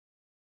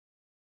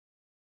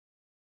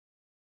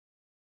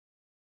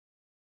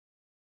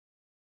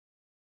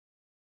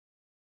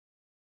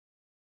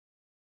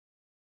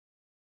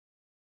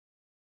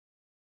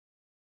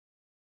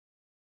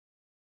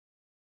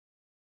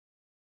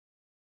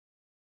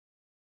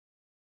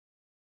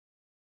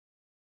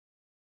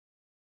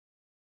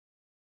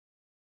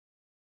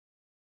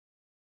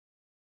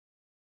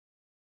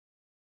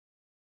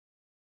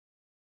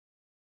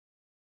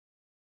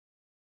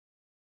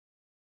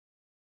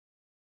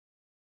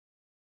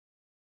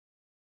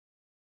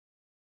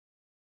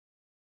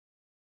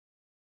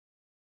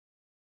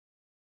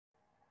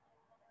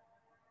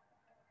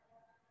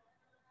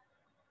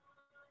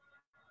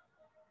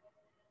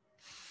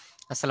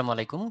আসসালামু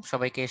আলাইকুম,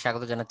 সবাইকে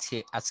স্বাগত জানাচ্ছি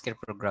আজকের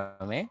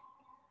প্রোগ্রামে।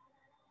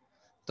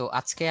 তো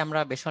আজকে আমরা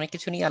বেশ অনেক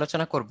কিছু নিয়ে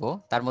আলোচনা করব।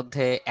 তার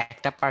মধ্যে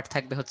একটা পার্ট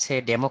থাকবে হচ্ছে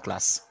ডেমো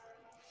ক্লাস।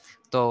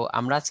 তো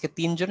আমরা আজকে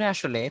তিনজনে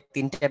আসলে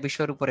তিনটা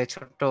বিষয়ের উপরে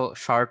ছোট্ট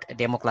শর্ট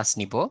ডেমো ক্লাস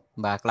নিব,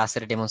 বা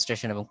ক্লাসের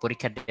ডেমনস্ট্রেশন এবং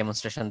পরীক্ষার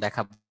ডেমনস্ট্রেশন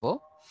দেখাবো।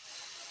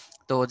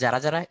 তো যারা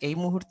যারা এই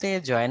মুহূর্তে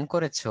জয়েন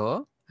করেছো,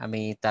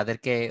 আমি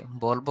তাদেরকে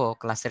বলবো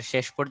ক্লাসের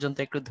শেষ পর্যন্ত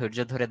একটু ধৈর্য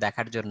ধরে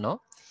দেখার জন্য।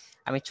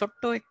 আমি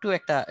ছোট্ট একটু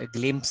একটা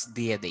গ্লিম্পস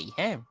দিয়ে দেই,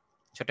 হ্যাঁ,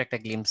 ছোট একটা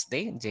গ্লিম্পস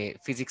দেই যে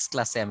ফিজিক্স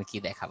ক্লাসে আমি কি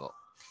দেখাবো।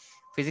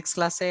 ফিজিক্স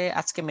ক্লাসে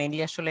আজকে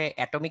মেইনলি আসলে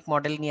অ্যাটমিক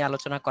মডেল নিয়ে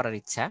আলোচনা করার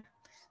ইচ্ছা,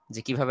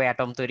 যে কিভাবে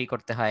অ্যাটম তৈরি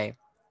করতে হয়,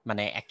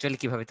 মানে অ্যাকচুয়ালি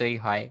কিভাবে তৈরি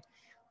হয়,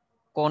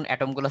 কোন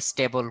অ্যাটমগুলো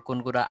স্টেবল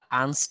কোনগুলো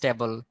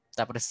আনস্টেবল,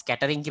 তারপরে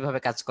স্ক্যাটারিং কিভাবে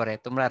কাজ করে।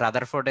 তোমরা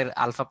রাদারফোর্ডের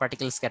আলফা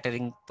পার্টিকেল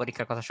স্ক্যাটারিং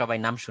পরীক্ষার কথা সবাই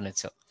নাম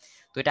শুনেছো,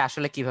 তো এটা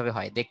আসলে কিভাবে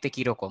হয়, দেখতে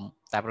কি রকম,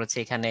 তারপর হচ্ছে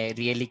এখানে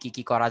রিয়েলি কি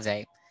কি করা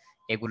যায়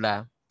এগুলা।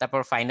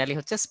 তারপর ফাইনালি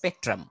হচ্ছে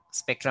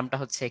স্পেকট্রামটা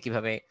হচ্ছে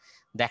কিভাবে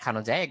দেখানো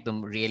যায় একদম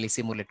রিয়েলি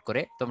সিমুলেট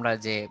করে। তোমরা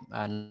যে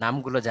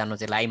নামগুলো জানো,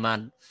 যে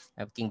লাইমান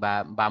কিংবা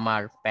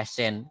বামার,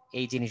 প্যাশেন,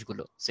 এই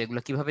জিনিসগুলো, সেগুলো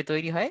কিভাবে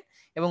তৈরি হয়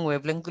এবং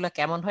ওয়েভলেংথ গুলো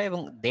কেমন হয় এবং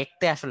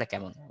দেখতে আসলে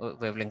কেমন,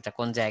 ওয়েভলেংথটা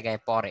কোন জায়গায়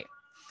পড়ে।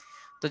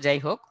 তো যাই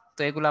হোক,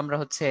 তো এগুলো আমরা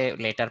হচ্ছে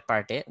লেটার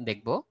পার্টে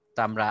দেখব। তো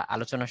আমরা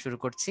আলোচনা শুরু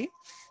করছি।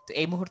 তো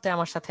এই মুহূর্তে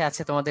আমার সাথে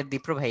আছে তোমাদের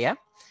দীপ্র ভাইয়া।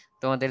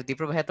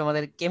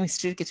 তোমাদের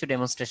কেমিস্ট্রির কিছু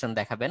ডেমনস্ট্রেশন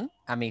দেখাবেন,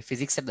 আমি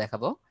ফিজিক্সের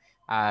দেখাবো।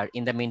 আর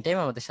ইন দ্য মিন টাইম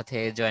আমাদের সাথে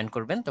জয়েন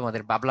করবেন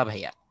তোমাদের বাবলা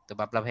ভাইয়া। তো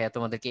বাবলা ভাইয়া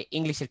তোমাদেরকে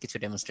ইংলিশের কিছু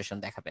ডেমনস্ট্রেশন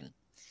দেখাবেন।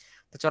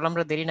 তো চলো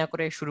আমরা দেরি না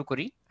করে শুরু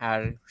করি। আর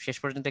শেষ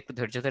পর্যন্ত একটু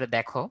ধৈর্য ধরে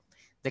দেখো,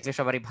 দেখলে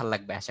সবারই ভালো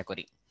লাগবে আশা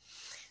করি।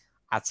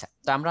 আচ্ছা,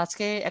 তো আমরা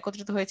আজকে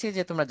একত্রিত হয়েছি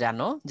যে তোমরা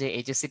জানো যে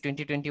HSC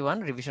 2021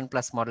 revision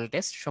plus model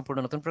test সম্পূর্ণ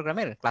নতুন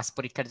প্রোগ্রামের ক্লাস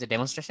পরীক্ষার যে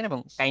ডেমনস্ট্রেশন এবং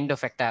কাইন্ড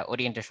অফ একটা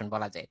ওরিয়েন্টেশন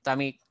বলা যায়। তো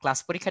আমি ক্লাস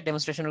পরীক্ষার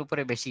ডেমনস্ট্রেশনের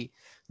উপরে বেশি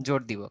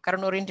জোর দিব,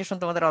 কারণ ওরিয়েন্টেশন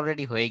তোমাদের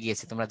অলরেডি হয়ে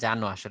গিয়েছে, তোমরা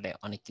জানো আসলে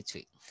অনেক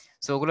কিছুই।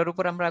 সো ওগুলোর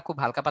উপর আমরা খুব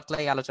হালকা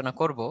পাতলাই আলোচনা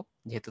করব,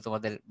 যেহেতু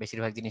তোমাদের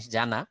বেশিরভাগ জিনিস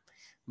জানা।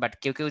 বাট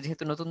কেউ কেউ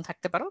যেহেতু নতুন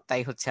থাকতে পারো,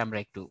 তাই হচ্ছে আমরা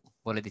একটু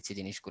বলে দিচ্ছি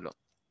জিনিসগুলো।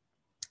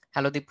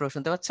 হ্যালো দীপ্র,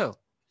 শুনতে পাচ্ছ?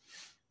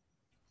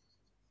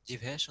 জি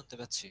ভাইয়া, শুনতে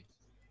পাচ্ছি।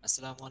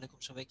 আসসালামু আলাইকুম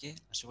সবাইকে।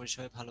 আশা করি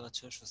সবাই ভালো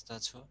আছো, সুস্থ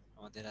আছো।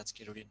 আমাদের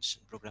আজকের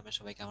ওরিয়েন্টেশন প্রোগ্রামে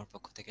সবাইকে আমার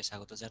পক্ষ থেকে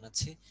স্বাগত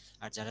জানাচ্ছি।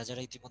 আর যারা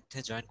যারা ইতিমধ্যে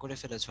জয়েন করে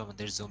ফেলেছো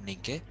আমাদের জুম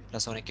লিংকে,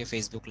 প্লাস অনেকে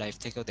ফেসবুক লাইভ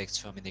থেকেও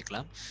দেখছো আমি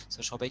দেখলাম, তো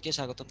সবাইকে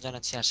স্বাগতম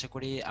জানাচ্ছি। আশা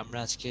করি আমরা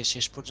আজকে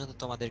শেষ পর্যন্ত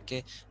তোমাদেরকে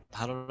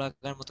ভালো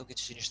লাগার মতো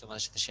কিছু জিনিস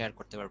তোমাদের সাথে শেয়ার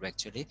করতে পারবো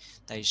অ্যাকচুয়ালি।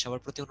 তাই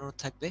সবার প্রতি অনুরোধ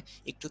থাকবে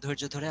একটু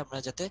ধৈর্য ধরে আমরা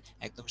যাতে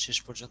একদম শেষ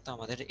পর্যন্ত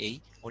আমাদের এই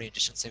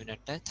ওরিয়েন্টেশন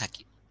সেমিনারটায়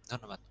থাকি।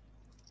 ধন্যবাদ।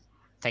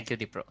 Thank you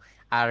Dipra.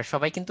 আর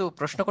সবাই কিন্তু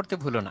প্রশ্ন করতে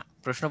ভুলো না,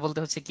 প্রশ্ন বলতে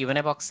হচ্ছে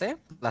কিউএনএ বক্সে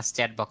প্লাস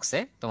চ্যাট বক্সে,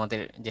 তোমাদের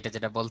যেটা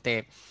যেটা বলতে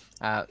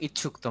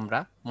ইচ্ছুক তোমরা,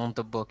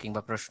 মন্তব্য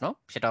কিংবা প্রশ্ন,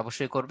 সেটা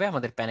অবশ্যই করবে।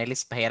 আমাদের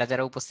প্যানেলিস্ট ভাইয়ারা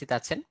যারা উপস্থিত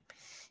আছেন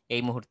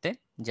এই মুহূর্তে,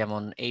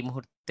 যেমন এই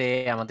মুহূর্তে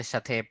আমাদের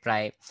সাথে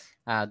প্রায়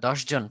 10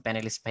 জন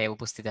প্যানেলিস্ট ভাইয়া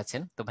উপস্থিত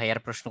আছেন, তো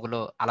ভাইয়ার প্রশ্নগুলো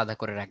আলাদা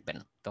করে রাখবেন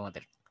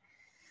তোমাদের।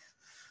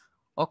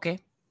 ওকে,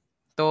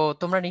 তো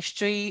তোমরা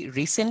নিশ্চয়ই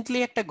রিসেন্টলি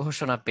একটা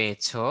ঘোষণা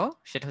পেয়েছো,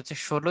 সেটা হচ্ছে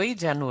 16ই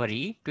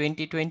জানুয়ারি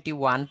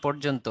 2021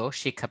 পর্যন্ত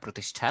শিক্ষা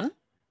প্রতিষ্ঠান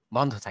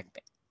বন্ধ থাকবে।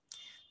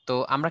 তো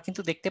আমরা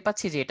কিন্তু দেখতে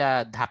পাচ্ছি যে এটা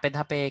ধাপে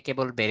ধাপে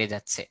কেবল বেড়ে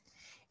যাচ্ছে।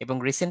 এবং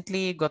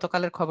রিসেন্টলি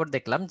গতকালের খবর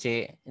দেখলাম যে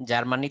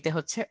জার্মানিতে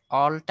হচ্ছে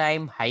all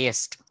time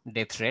highest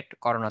death rate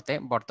করোনাতে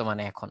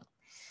বর্তমানে এখন।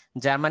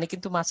 জার্মানি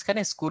কিন্তু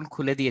মাঝখানে স্কুল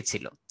খুলে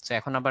দিয়েছিল, তো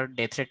এখন আবার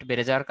ডেথ রেট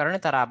বেড়ে যাওয়ার কারণে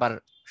তারা আবার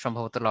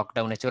সম্ভবত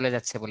লকডাউনে চলে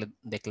যাচ্ছে বলে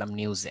দেখলাম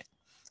নিউজে।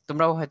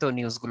 তোমরাও হয়তো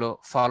নিউজগুলো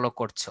ফলো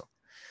করছো।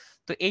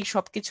 তো এই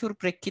সবকিছুর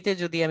প্রেক্ষিতে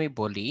যদি আমি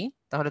বলি,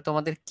 তাহলে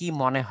তোমাদের কি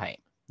মনে হয়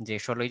যে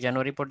 16ই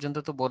জানুয়ারি পর্যন্ত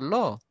তো বললো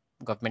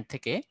গভর্নমেন্ট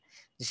থেকে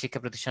যে শিক্ষা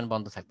প্রতিষ্ঠান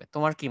বন্ধ থাকবে,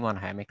 তোমার কি মনে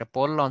হয়? আমি একটা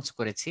পোল লঞ্চ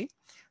করেছি,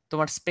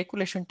 তোমার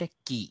স্পেকুলেশনটা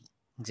কি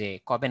যে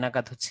কবে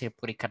নাগাদ হচ্ছে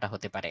পরীক্ষাটা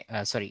হতে পারে,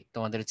 সরি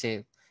তোমাদের হচ্ছে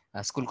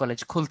স্কুল কলেজ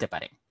খুলতে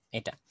পারে?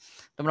 এটা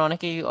তোমরা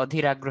অনেকেই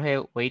অধীর আগ্রহে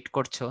ওয়েট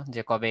করছো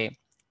যে কবে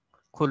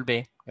খুলবে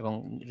এবং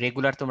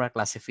রেগুলার তোমরা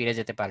ক্লাসে ফিরে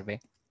যেতে পারবে।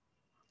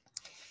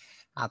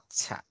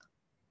 আচ্ছা,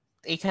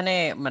 এইখানে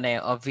মানে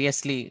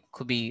অবভিয়াসলি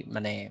খুবই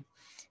মানে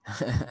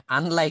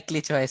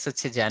আনলাইকলি চয়েস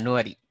হচ্ছে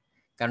জানুয়ারি,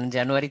 কারণ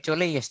জানুয়ারি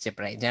চলেই এসছে,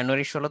 প্রায়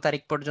জানুয়ারি 16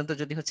 তারিখ পর্যন্ত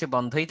যদি হচ্ছে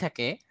বন্ধই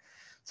থাকে,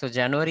 তো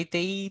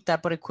জানুয়ারিতেই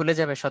তারপরে খুলে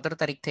যাবে 17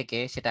 তারিখ থেকে,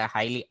 সেটা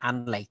হাইলি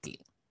আনলাইকলি।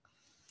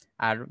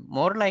 আর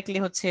মোর লাইকলি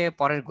হচ্ছে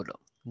পরের গুলো,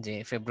 যে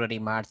ফেব্রুয়ারি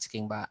মার্চ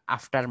কিংবা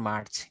আফটার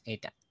মার্চ,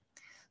 এটা।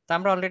 তো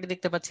আমরা অলরেডি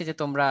দেখতে পাচ্ছি যে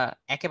তোমরা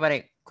একেবারে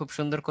খুব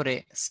সুন্দর করে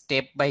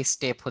স্টেপ বাই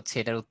স্টেপ হচ্ছে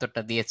এটার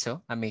উত্তরটা দিয়েছো।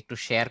 আমি একটু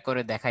শেয়ার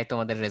করে দেখাই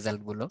তোমাদের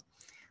রেজাল্ট গুলো,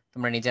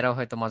 তোমরা নিজেরাও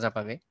হয়তো মজা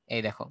পাবে।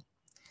 এই দেখো,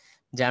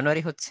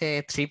 জানুয়ারি হচ্ছে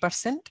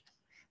 3%,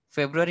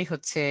 ফেব্রুয়ারি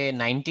হচ্ছে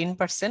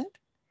 19%,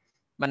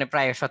 মানে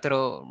প্রায় 17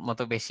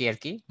 মতো বেশি আর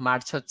কি।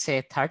 মার্চ হচ্ছে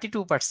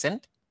 32%,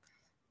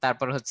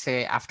 তারপর হচ্ছে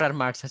আফটার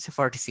মার্চ হচ্ছে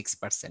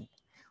 46%।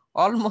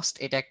 অলমোস্ট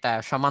এটা একটা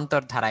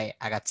সমান্তর ধারায়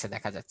আগাচ্ছে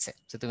দেখা যাচ্ছে।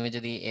 তো তুমি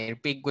যদি এর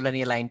পিক গুলা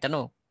নিয়ে লাইন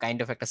টানো, কাইন্ড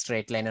অফ একটা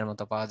স্ট্রেট লাইনের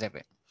মতো পাওয়া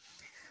যাবে।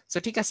 তো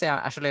ঠিক আছে,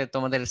 আসলে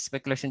তোমাদের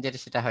স্পেকুলেশন যেটা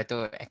সেটা হয়তো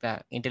একটা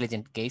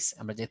ইন্টেলিজেন্ট গেস,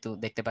 আমরা যেহেতু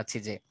দেখতে পাচ্ছি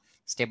যে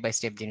স্টেপ বাই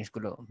স্টেপ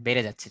জিনিসগুলো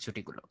বেড়ে যাচ্ছে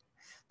ছুটিগুলো।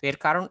 তো এর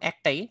কারণ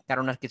একটাই,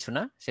 কারণ আর কিছু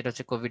না, সেটা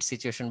হচ্ছে কোভিড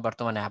সিচুয়েশন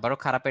বর্তমানে আবারও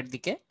খারাপের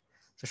দিকে।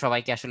 তো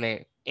সবাইকে আসলে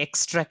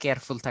এক্সট্রা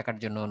কেয়ারফুল থাকার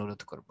জন্য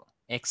অনুরোধ করব,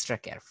 এক্সট্রা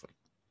কেয়ারফুল।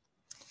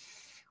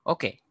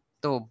 ওকে,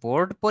 তো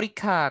বোর্ড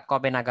পরীক্ষা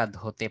কবে নাগাদ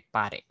হতে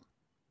পারে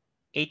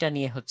এইটা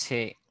নিয়ে হচ্ছে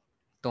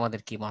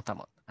তোমাদের কি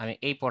মতামত, আমি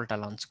এই পোলটা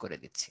লঞ্চ করে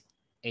দিচ্ছি।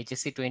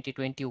 এইচএসসি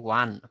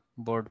 2021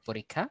 বোর্ড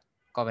পরীক্ষা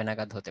কবে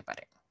নাগাদ হতে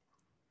পারে?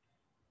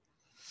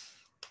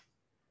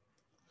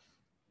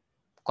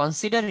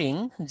 কনসিডারিং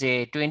যে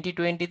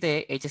 2020-তে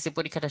এইচএসসি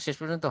পরীক্ষাটা শেষ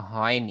পর্যন্ত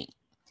হয়নি,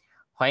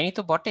 হয়নি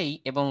তো বটেই,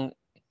 এবং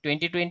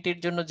 2020-র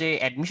জন্য যে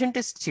অ্যাডমিশন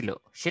টেস্ট ছিল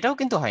সেটাও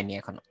কিন্তু হয়নি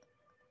এখনো।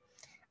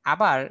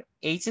 আবার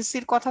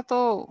এইচএসসির কথা তো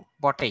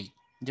বটেই,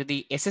 যদি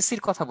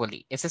এসএসসির কথা বলি,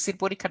 এসএসসির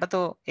পরীক্ষাটা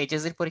তো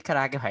এইচএসসির পরীক্ষার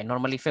আগে হয়,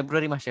 নর্মালি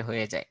ফেব্রুয়ারি মাসে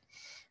হয়ে যায়,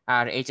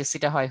 আর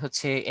এইচএসসিটা হয়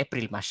হচ্ছে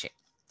এপ্রিল মাসে।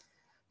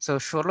 সো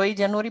 16ই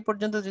জানুয়ারি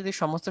পর্যন্ত যদি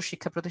সমস্ত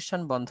শিক্ষা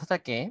প্রতিষ্ঠান বন্ধ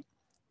থাকে,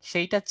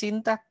 সেইটা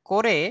চিন্তা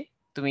করে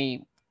তুমি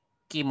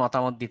কি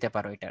মতামত দিতে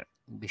পারো এটার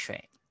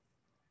বিষয়ে?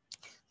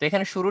 তো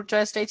এখানে শুরুর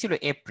চয়েসটাই ছিল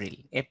এপ্রিল,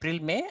 এপ্রিল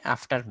মে,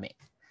 আফটার মে।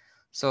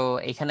 সো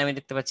এখানে আমি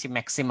দেখতে পাচ্ছি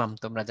ম্যাক্সিমাম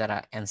তোমরা যারা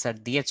অ্যান্সার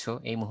দিয়েছো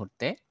এই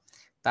মুহূর্তে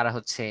তারা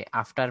হচ্ছে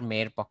আফটার মে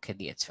এর পক্ষে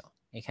দিয়েছো,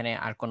 এখানে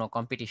আর কোনো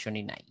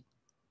কম্পিটিশনই নাই।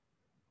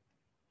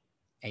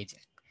 এই যে,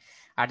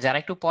 আর যারা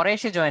একটু পরে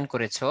এসে জয়েন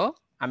করেছো,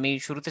 আমি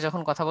শুরুতে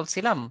যখন কথা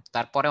বলছিলাম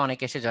তারপরে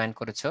অনেকে এসে জয়েন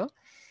করেছো,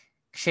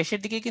 শেষের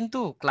দিকে কিন্তু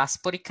ক্লাস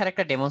পরীক্ষার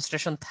একটা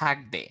ডেমনস্ট্রেশন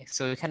থাকবে।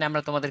 সো এখানে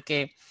আমরা তোমাদেরকে,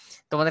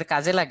 তোমাদের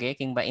কাজে লাগে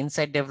কিংবা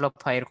ইনসাইট ডেভেলপ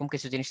হয় এরকম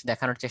কিছু জিনিস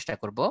দেখানোর চেষ্টা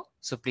করব।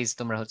 সো প্লিজ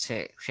তোমরা হচ্ছে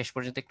শেষ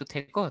পর্যন্ত একটু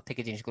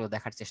থেকে জিনিসগুলো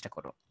দেখার চেষ্টা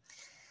করো।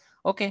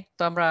 ওকে,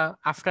 তো আমরা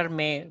আফটার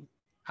মে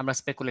আমরা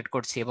স্পেকুলেট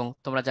করছি, এবং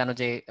তোমরা জানো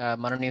যে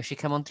মাননীয়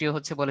শিক্ষামন্ত্রীও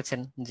হচ্ছে বলেছেন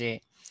যে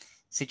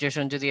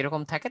সিচুয়েশন যদি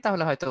এরকম থাকে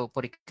তাহলে হয়তো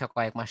পরীক্ষা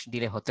কয়েক মাস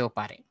ডিলে হতেও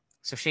পারে।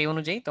 সো সেই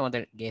অনুযায়ী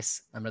তোমাদের গেস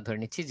আমরা ধরে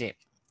নিচ্ছি যে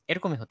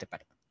এরকমই হতে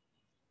পারে।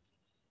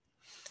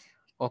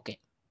 ওকে,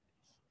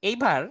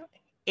 এইবার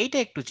এইটা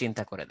একটু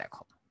চিন্তা করে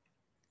দেখো,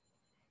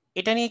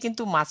 এটা নিয়ে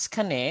কিন্তু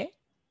মাঝখানে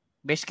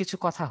বেশ কিছু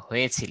কথা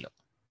হয়েছিল।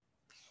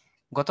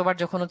 গতবার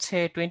যখন হচ্ছে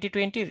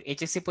 2020-র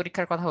এইচএসসি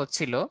পরীক্ষার কথা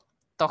হচ্ছিল,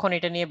 তখন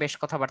এটা নিয়ে বেশ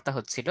কথাবার্তা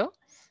হচ্ছিল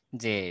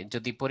যে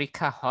যদি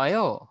পরীক্ষা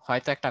হয়ও,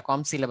 হয়তো একটা কম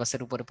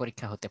সিলেবাসের উপরে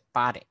পরীক্ষা হতে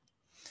পারে।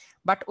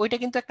 বাট ওইটা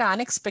কিন্তু একটা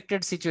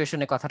আনএক্সপেক্টেড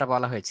সিচুয়েশনে কথাটা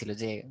বলা হয়েছিল,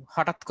 যে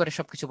হঠাৎ করে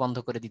সবকিছু বন্ধ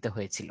করে দিতে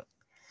হয়েছিল।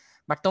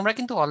 বাট তোমরা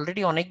কিন্তু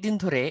অলরেডি অনেকদিন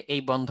ধরে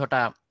এই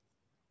বন্ধটা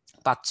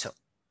পাচ্ছ।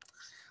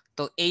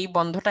 তো এই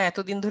বন্ধটা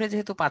এতদিন ধরে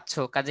যেহেতু পাচ্ছ,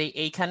 কাজেই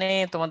এইখানে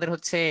তোমাদের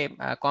হচ্ছে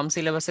কম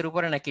সিলেবাসের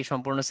উপরে নাকি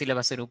সম্পূর্ণ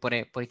সিলেবাসের উপরে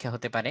পরীক্ষা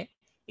হতে পারে,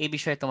 এই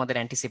বিষয়ে তোমাদের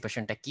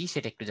অ্যান্টিসিপেশনটা কি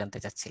সেটা একটু জানতে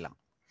চাচ্ছিলাম।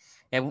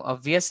 এবং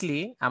অবভিয়াসলি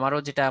আমারও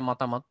যেটা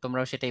মতামত,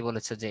 তোমরাও সেটাই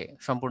বলেছো যে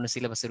সম্পূর্ণ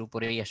সিলেবাসের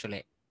উপরেই আসলে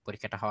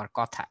পরীক্ষাটা হওয়ার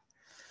কথা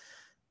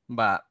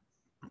বা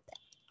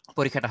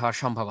পরীক্ষাটা হওয়ার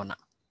সম্ভাবনা।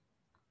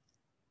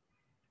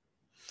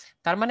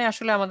 তার মানে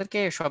আসলে আমাদেরকে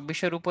সব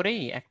বিষয়ের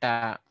উপরেই একটা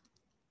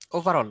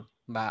ওভারঅল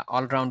বা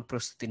অলরাউন্ড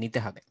প্রস্তুতি নিতে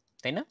হবে,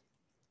 তাই না?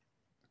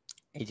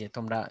 এই যে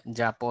তোমরা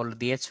যা পোল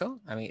দিয়েছো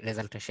আমি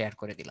রেজাল্টটা শেয়ার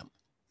করে দিলাম,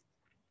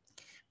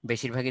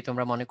 বেশিরভাগই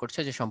তোমরা মনে করছো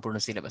যে সম্পূর্ণ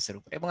সিলেবাসের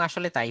উপর, এবং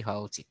আসলে তাই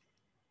হওয়া উচিত।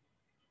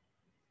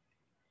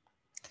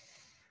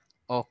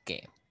 ওকে,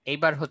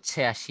 এইবার হচ্ছে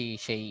আসি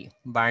সেই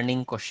বার্নিং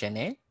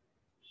কোশ্চেনে।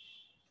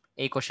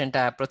 এই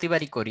কোশ্চেনটা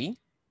প্রতিবারই করি,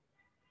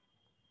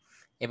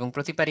 এবং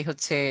প্রতিবারই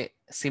হচ্ছে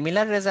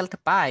সিমিলার রেজাল্ট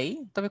পাই,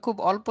 তবে খুব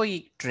অল্পই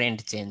ট্রেন্ড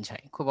চেঞ্জ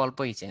হয়, খুব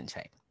অল্পই চেঞ্জ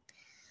হয়।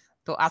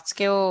 তো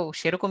আজকেও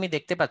সেরকমই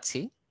দেখতে পাচ্ছি,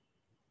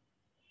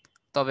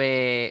 তবে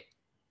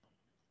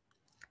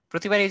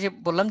প্রতিবার এই যে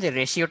বললাম যে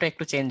রেশিওটা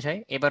একটু চেঞ্জ হয়,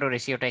 এবারও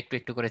রেশিওটা একটু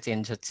একটু করে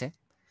চেঞ্জ হচ্ছে।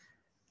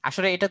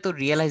 আসলে এটা তো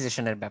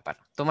রিয়েলাইজেশনের ব্যাপার।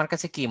 তোমার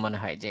কাছে কি মনে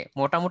হয় যে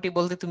মোটামুটি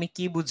বলতে তুমি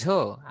কি বুঝো,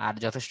 আর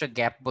যথেষ্ট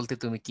গ্যাপ বলতে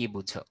তুমি কি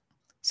বুঝো?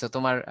 সো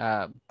তোমার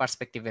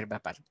পার্সপেক্টিভের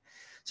ব্যাপার।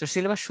 সো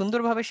সিলেবাস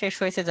সুন্দরভাবে শেষ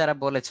হয়েছে যারা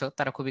বলেছো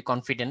তারা খুবই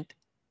কনফিডেন্ট,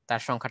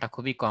 তার সংখ্যাটা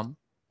খুবই কম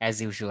অ্যাজ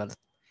ইউজুয়াল।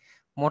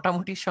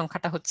 মোটামুটির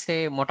সংখ্যাটা হচ্ছে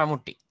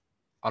মোটামুটি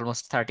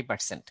অলমোস্ট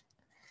 30%,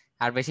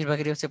 আর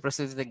বেশিরভাগেরই হচ্ছে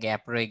প্রস্তুতিতে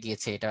গ্যাপ রয়ে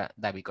গিয়েছে এটা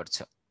দাবি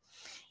করছো।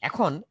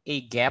 এখন এই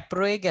গ্যাপ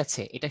রয়ে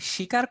গেছে এটা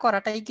স্বীকার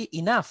করাটাই কি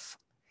ইনাফ,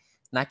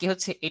 নাকি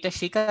হচ্ছে এটা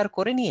স্বীকার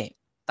করে নিয়ে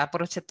তারপর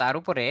হচ্ছে তার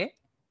উপরে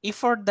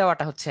ইফোর্ট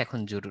দেওয়াটা হচ্ছে এখন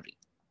জরুরি?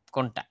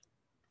 কোনটা?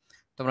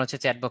 তোমরা হচ্ছে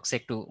চ্যাট বক্সে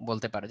একটু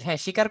বলতে পারো যে হ্যাঁ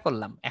স্বীকার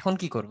করলাম, এখন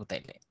কি করবো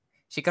তাইলে?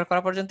 স্বীকার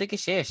করা পর্যন্ত কি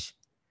শেষ,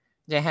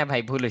 যে হ্যাঁ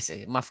ভাই ভুল হয়েছে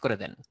মাফ করে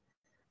দেন,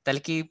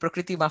 তাহলে কি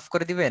প্রকৃতি মাফ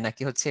করে দিবে,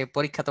 নাকি হচ্ছে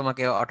পরীক্ষা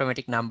তোমাকে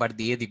অটোমেটিক নাম্বার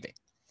দিয়ে দিবে?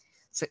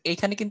 সো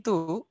এইখানে কিন্তু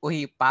ওই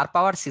পার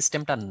পাওয়ার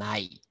সিস্টেমটা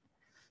নাই।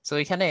 সো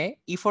এখানে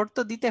ইফোর্ট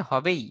তো দিতে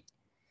হবেই,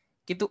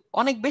 কিন্তু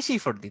অনেক বেশি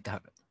ইফোর্ট দিতে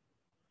হবে,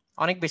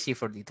 অনেক বেশি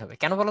ইফোর্ট দিতে হবে।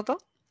 কেন বলো তো?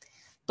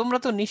 তোমরা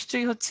তো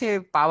নিশ্চয়ই হচ্ছে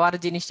পাওয়ার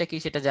জিনিসটা কি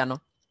সেটা জানো,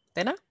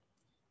 তাই না?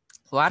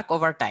 Work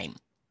over time.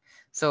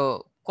 সো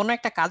কোনো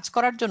একটা কাজ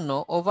করার জন্য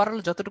ওভারঅল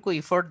যতটুকু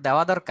ইফোর্ট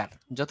দেওয়া দরকার,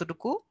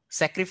 যতটুকু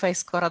স্যাক্রিফাইস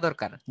করা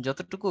দরকার,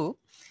 যতটুকু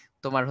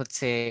তোমার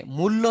হচ্ছে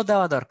মূল্য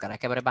দেওয়া দরকার,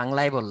 একেবারে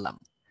বাংলায় বললাম,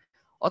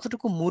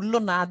 অতটুকু মূল্য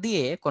না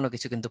দিয়ে কোনো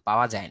কিছু কিন্তু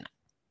পাওয়া যায় না।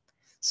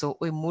 সো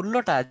ওই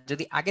মূল্যটা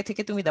যদি আগে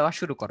থেকে তুমি দেওয়া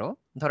শুরু করো,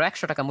 ধরো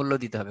 100 টাকা মূল্য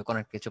দিতে হবে কোনো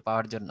কিছু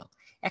পাওয়ার জন্য,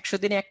 100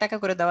 দিনে 1 টাকা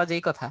করে দেওয়া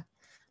যেই কথা,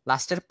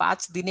 লাস্টের 5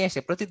 দিনে এসে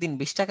প্রতিদিন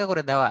 20 টাকা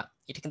করে দেওয়া,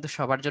 এটা কিন্তু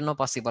সবার জন্য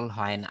পসিবল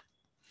হয় না।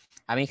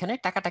 আমি এখানে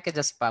টাকাটাকে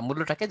জাস্ট বা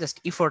মূল্যটাকে জাস্ট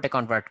ইফোর্টে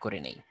কনভার্ট করে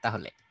নেই,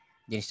 তাহলে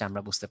জিনিসটা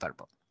আমরা বুঝতে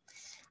পারবো।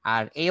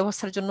 আর এই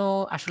অবস্থার জন্য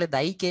আসলে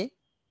দায়ী কে,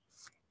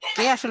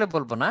 কে আসলে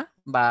বলবো না,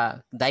 বা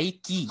দায়ী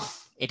কি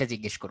এটা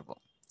জিজ্ঞেস করব।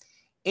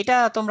 এটা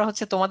তোমরা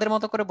হচ্ছে তোমাদের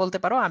মতো করে বলতে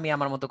পারো, আমি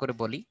আমার মতো করে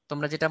বলি।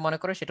 তোমরা যেটা মনে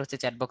করো সেটা হচ্ছে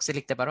চ্যাট বক্সে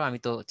লিখতে পারো, আমি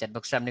তো চ্যাট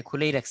বক্সটা সামনে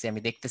খুলেই রাখছি, আমি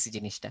দেখতেছি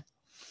জিনিসটা।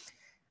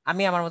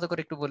 আমি আমার মতো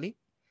করে একটু বলি,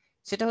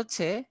 সেটা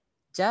হচ্ছে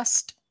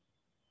জাস্ট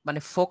মানে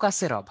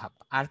ফোকাসের অভাব,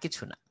 আর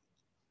কিছু না।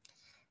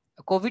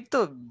 কোভিড তো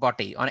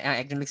বটেই,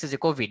 একজন লিখছে যে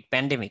কোভিড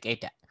প্যান্ডেমিক,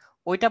 এইটা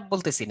ওইটা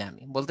বলতেছি না।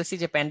 আমি বলতেছি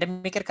যে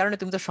প্যান্ডেমিকের কারণে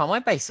তুমি তো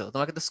সময় পাইছো,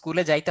 তোমাকে তো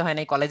স্কুলে যাইতে হয়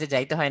নাই, কলেজে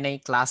যাইতে হয় নাই,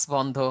 ক্লাস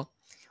বন্ধ।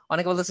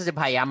 অনেকে বলতেছে যে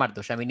ভাই আমার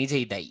দোষ, আমি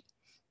নিজেই দায়ী।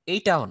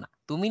 এইটাও না,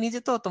 তুমি নিজে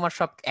তো তোমার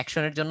সব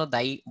অ্যাকশনের জন্য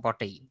দায়ী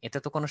বটেই, এতে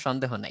তো কোনো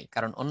সন্দেহ নাই,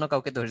 কারণ অন্য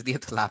কাউকে দোষ দিয়ে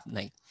তো লাভ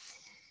নাই।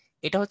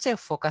 এটা হচ্ছে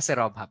ফোকাসের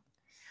অভাব।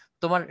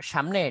 তোমার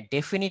সামনে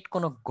ডেফিনিট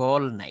কোনো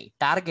গোল নাই,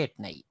 টার্গেট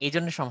নাই, এই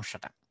জন্য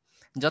সমস্যাটা।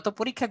 যত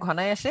পরীক্ষা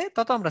ঘনায় আসে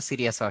তত আমরা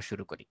সিরিয়াস হওয়া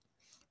শুরু করি।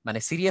 মানে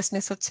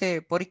সিরিয়াসনেস হচ্ছে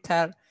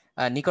পরীক্ষার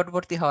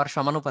নিকটবর্তী হওয়ার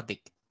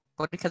সমানুপাতিক।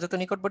 পরীক্ষা যত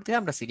নিকটবর্তী হয়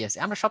আমরা সিরিয়াস,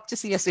 আমরা সবচেয়ে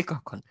সিরিয়াসই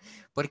কখন?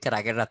 পরীক্ষার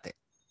আগের রাতে।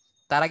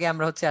 তার আগে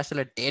আমরা হচ্ছে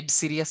আসলে ডেড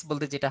সিরিয়াস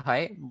বলতে যেটা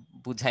হয়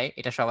বুঝায়,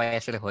 এটা সবাই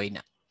আসলে হই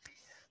না।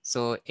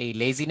 সো এই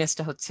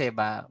লেজিনেসটা হচ্ছে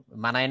বা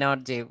মানায় নেওয়ার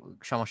যে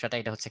সমস্যাটা,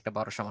 এটা হচ্ছে একটা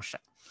বড় সমস্যা।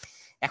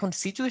 এখন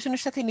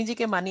সিচুয়েশনের সাথে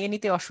নিজেকে মানিয়ে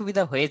নিতে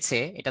অসুবিধা হয়েছে,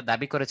 এটা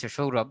দাবি করেছে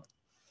সৌরভ।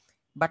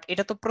 বাট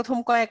এটা তো প্রথম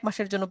কয়েক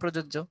মাসের জন্য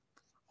প্রযোজ্য।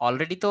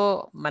 অলরেডি তো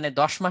মানে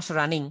 10 মাস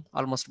রানিং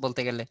অলমোস্ট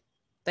বলতে গেলে,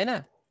 তাই না?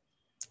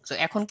 তো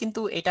এখন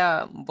কিন্তু এটা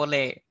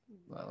বলে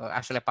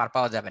আসলে পার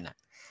পাওয়া যাবে না।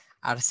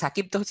 আর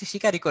সাকিব তো হচ্ছে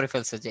স্বীকারই করে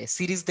ফেলছে যে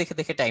সিরিজ দেখে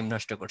দেখে টাইম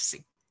নষ্ট করছি।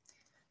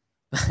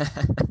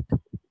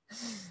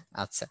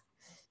 আচ্ছা,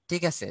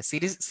 ঠিক আছে,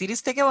 সিরিজ সিরিজ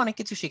থেকেও অনেক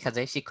কিছু শেখা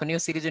যায়, শিক্ষণীয়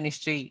সিরিজও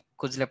নিশ্চয়ই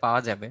খুঁজলে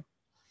পাওয়া যাবে।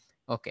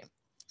 ওকে।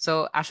 সো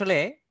আসলে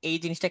এই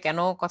জিনিসটা কেন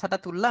কথাটা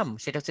তুললাম,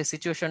 সেটা হচ্ছে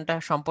সিচুয়েশনটা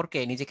সম্পর্কে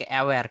নিজেকে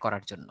অ্যাওয়্যার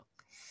করার জন্য।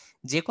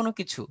 যে কোনো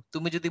কিছু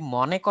তুমি যদি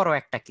মনে করো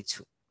একটা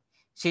কিছু,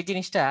 সেই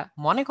জিনিসটা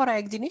মনে করা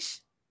এক জিনিস,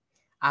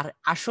 আর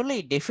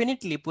আসলেই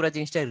ডেফিনেটলি পুরো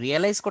জিনিসটা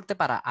রিয়েলাইজ করতে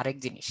পারা আরেক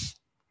জিনিস।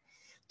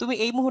 তুমি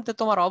এই মুহূর্তে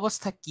তোমার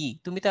অবস্থা কি,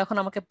 তুমি তো এখন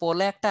আমাকে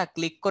পোলে একটা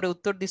ক্লিক করে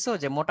উত্তর দিছো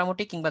যে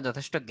মোটামুটি কিংবা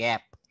যথেষ্ট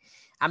গ্যাপ।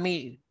 আমি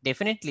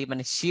ডেফিনেটলি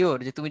মানে শিওর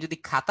যে তুমি যদি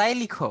খাতায়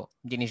লিখো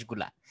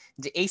জিনিসগুলা,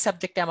 যে এই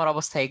সাবজেক্টে আমার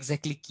অবস্থা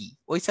এক্স্যাক্টলি কি,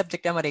 ওই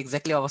সাবজেক্টে আমার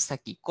এক্স্যাক্টলি অবস্থা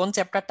কি, কোন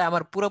চ্যাপ্টারটা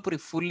আমার পুরোপুরি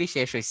ফুললি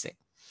শেষ হয়েছে,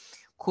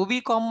 খুবই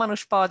কম মানুষ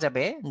পাওয়া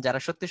যাবে যারা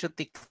সত্যি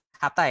সত্যি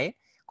খাতায়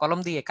কলম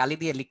দিয়ে কালি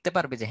দিয়ে লিখতে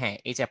পারবে যে হ্যাঁ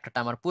এই চ্যাপ্টারটা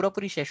আমার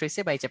পুরোপুরি শেষ হয়েছে,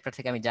 বা এই চ্যাপ্টার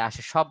থেকে আমি যা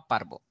আসে সব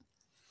পারবো।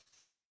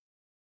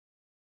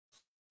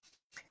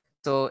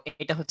 তো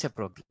এটা হচ্ছে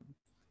প্রবলেম।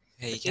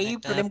 তো এইখানে এই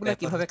একটা প্রবলেমগুলো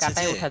ব্যাপার কিভাবে হচ্ছে যে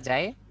কাটায় ওঠা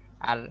যায়?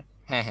 আর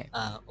হ্যাঁ, হ্যাঁ,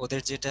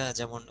 ওদের যেটা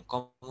যেমন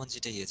কমন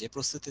যেটা যে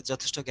প্রস্তুতির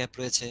যথেষ্ট গ্যাপ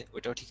রয়েছে,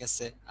 ওইটাও ঠিক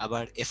আছে।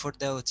 আবার এফোর্ট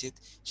দেওয়া উচিত,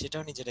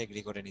 সেটাও নিজেরা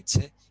এগ্রি করে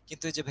নিচ্ছে।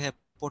 কিন্তু এই যে ভাইয়া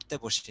পড়তে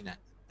বসছি না,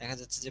 দেখা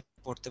যাচ্ছে যে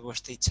পড়তে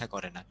বসতে ইচ্ছা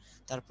করে না।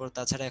 তারপর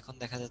তাছাড়া এখন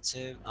দেখা যাচ্ছে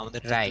আমাদের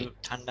তো একটু রাইট।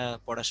 ঠান্ডা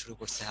পড়া শুরু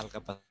করছে, হালকা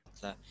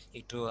পাতলা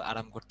একটু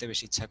আরাম করতে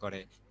বেশি ইচ্ছা করে,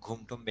 ঘুম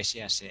টুম বেশি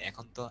আসে,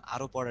 এখন তো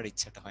আরো পড়ার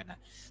ইচ্ছাটা হয় না।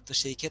 তো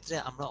সেই ক্ষেত্রে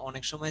আমরা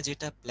অনেক সময়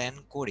যেটা প্ল্যান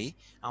করি,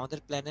 আমাদের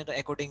প্ল্যানের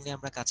অ্যাকর্ডিংলি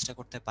আমরা কাজটা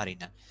করতে পারি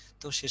না।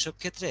 তো সেসব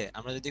ক্ষেত্রে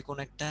আমরা যদি কোনো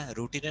একটা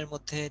রুটিনের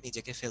মধ্যে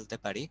নিজেকে ফেলতে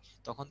পারি,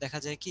 তখন দেখা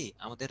যায় কি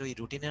আমাদের ওই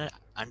রুটিনের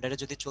আন্ডারে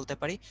যদি চলতে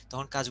পারি,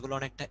 তখন কাজগুলো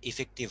অনেকটা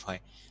ইফেক্টিভ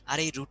হয়। আর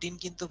এই রুটিন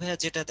কিন্তু ভাইয়া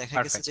যেটা দেখা গেছে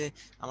পারফেক্ট। যে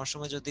আমার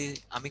সময় যদি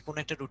আমি কোনো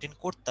একটা রুটিন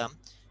করতাম,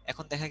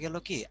 এখন দেখা গেল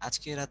কি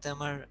আজকে রাতে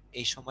আমার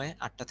এই সময়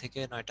 8টা থেকে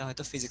 9টা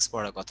হয়তো ফিজিক্স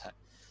পড়ার কথা।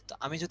 তো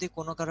আমি যদি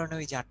কোনো কারণে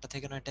ওই যে 8টা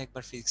থেকে 9টা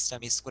একবার ফিজিক্সটা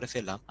মিস করে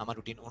ফেললাম আমার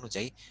রুটিন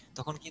অনুযায়ী,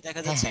 তখন কি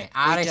দেখা হ্যাঁ, যাচ্ছে হ্যাঁ,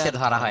 আর ওইটা এসে আর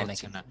ধরা ধরা হয় না,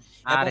 হচ্ছে না।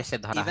 কিন্তু আর এবং এসে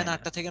ধরা ইভেন হয় না।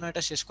 8টা থেকে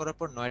 9টা শেষ করার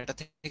পর 9টা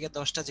থেকে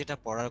 10টা যেটা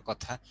পড়ার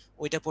কথা,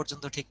 ওইটা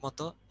পর্যন্ত ঠিক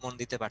মতো মন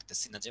দিতে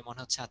পারতেছি না, যে মনে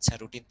হচ্ছে আচ্ছা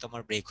রুটিন তো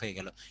আমার ব্রেক হয়ে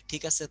গেল,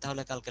 ঠিক আছে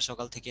তাহলে কালকে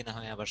সকাল থেকে না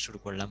হয় আবার শুরু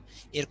করলাম,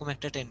 এরকম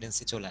একটা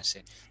টেন্ডেন্সি চলে আসে।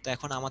 তো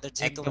এখন আমাদের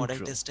যেহেতু একদম মডেল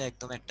ট্রু। টেস্টটা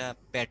একদম একটা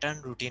প্যাটার্ন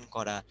রুটিন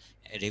করা,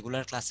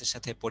 রেগুলার ক্লাসের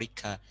সাথে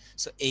পরীক্ষা,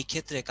 সো এই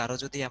ক্ষেত্রে কারো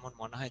যদি এমন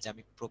মনে হয় যে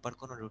আমি প্রপার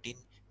কোনো রুটিন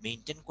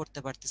মেনটেন করতে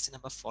পারতেছি না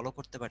বা ফলো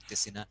করতে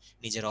পারতেছি না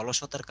নিজের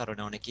অলসতার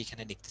কারণে, অনেকে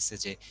এখানে লিখতেছে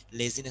যে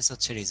লেজিনেস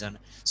হচ্ছে রিজন।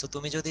 সো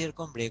তুমি যদি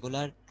এরকম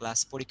রেগুলার ক্লাস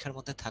পরীক্ষার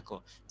মধ্যে থাকো,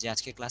 যে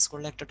আজকে ক্লাস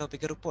করলে একটা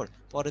টপিকের উপর,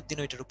 পরের দিন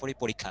ওইটার উপরই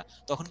পরীক্ষা,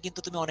 তখন কিন্তু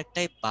তুমি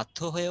অনেকটাই বাধ্য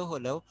হয়েও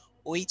হলেও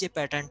ওই যে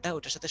প্যাটার্নটা,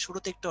 ওটার সাথে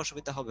শুরুতে একটু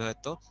অসুবিধা হবে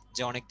হয়তো,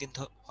 যে অনেকদিন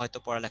হয়তো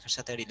পড়ালেখার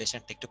সাথে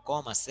রিলেশনটা একটু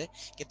কম আছে,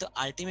 কিন্তু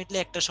আলটিমেটলি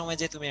একটা সময়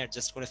যে তুমি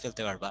অ্যাডজাস্ট করে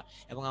ফেলতে পারবা।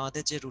 এবং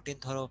আমাদের যে রুটিন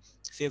ধরো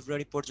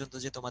ফেব্রুয়ারি পর্যন্ত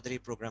যে তোমাদের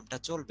এই প্রোগ্রামটা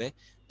চলবে,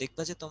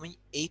 দেখবা যে তুমি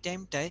এই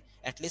টাইমটায়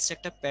অ্যাটলিস্ট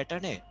একটা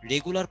প্যাটার্নে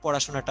রেগুলার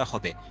পড়াশোনাটা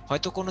হবে।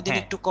 হয়তো কোনোদিন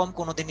হ্যাঁ, একটু কম,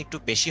 কোনোদিন একটু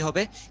বেশি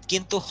হবে,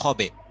 কিন্তু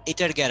হবে,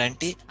 এটার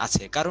গ্যারান্টি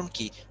আছে। কারণ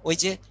কি, ওই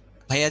যে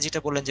ভাইয়া যেটা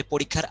বললেন যে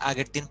পরীক্ষার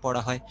আগের দিন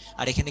পড়া হয়,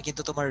 আর এখানে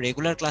কিন্তু তোমার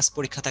রেগুলার ক্লাস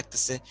পরীক্ষা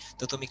থাকতেছে।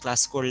 তো তুমি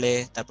ক্লাস করলে,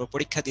 তারপর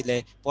পরীক্ষা দিলে,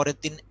 পরের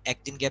দিন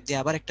একদিন গ্যাপ দিয়ে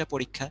আবার একটা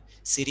পরীক্ষা,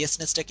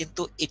 সিরিয়াসনেসটা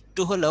কিন্তু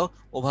একটু হলেও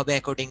ওভাবে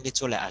অ্যাকর্ডিংলি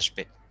চলে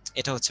আসবে।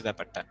 এটা হচ্ছে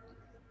ব্যাপারটা।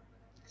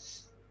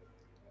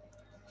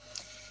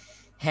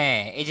 হ্যাঁ,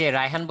 এই যে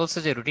রায়হান বলছে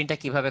যে রুটিনটা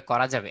কিভাবে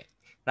করা যাবে।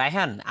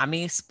 রায়হান, আমি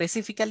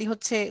স্পেসিফিক্যালি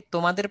হচ্ছে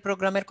তোমাদের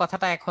প্রোগ্রামের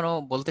কথাটা এখনো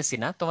বলতেছি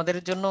না। তোমাদের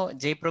জন্য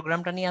যে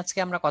প্রোগ্রামটা নিয়ে আজকে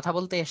আমরা কথা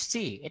বলতে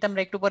এসেছি, এটা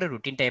আমরা একটু পরে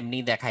রুটিনটা এমনি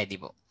দেখাই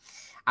দিব।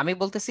 আমি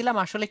বলতেছিলাম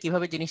আসলে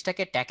কিভাবে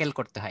জিনিসটাকে ট্যাকেল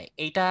করতে হয়।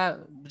 এইটা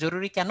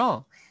জরুরি কেন?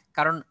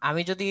 কারণ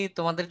আমি যদি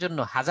তোমাদের জন্য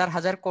হাজার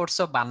হাজার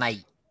কোর্সও বানাই,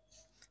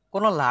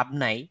 কোনো লাভ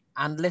নাই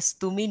আনলেস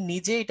তুমি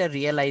নিজে এটা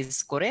রিয়েলাইজ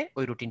করে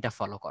ওই রুটিনটা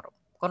ফলো করো।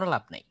 কোনো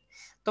লাভ নাই।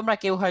 তোমরা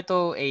কেউ হয়তো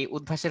এই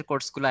উদ্ভাসের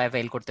কোর্সগুলো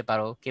অ্যাভেইল করতে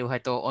পারো, কেউ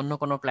হয়তো অন্য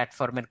কোনো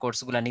প্ল্যাটফর্মের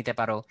কোর্সগুলো নিতে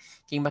পারো,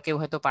 কিংবা কেউ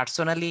হয়তো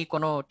পার্সোনালি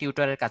কোনো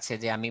টিউটরের কাছে,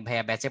 যে আমি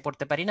ভাইয়া ব্যাচে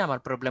পড়তে পারি না, আমার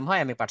প্রবলেম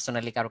হয়, আমি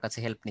পার্সোনালি কারো কাছে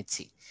হেল্প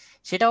নিচ্ছি,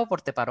 সেটাও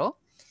পড়তে পারো।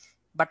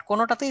 বাট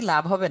কোনোটাতেই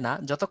লাভ হবে না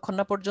যতক্ষণ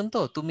না পর্যন্ত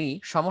তুমি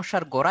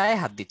সমস্যার গোড়ায়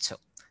হাত দিচ্ছ।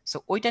 সো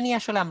ওইটা নিয়ে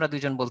আসলে আমরা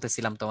দুজন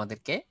বলতেছিলাম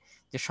তোমাদেরকে,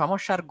 যে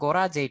সমস্যার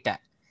গোড়া যেটা,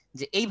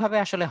 যে এইভাবে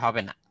আসলে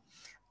হবে না।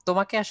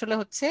 তোমাকে আসলে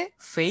হচ্ছে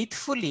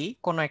ফেইথফুলি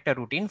কোনো একটা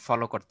রুটিন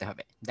ফলো করতে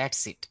হবে,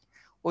 দ্যাটস ইট।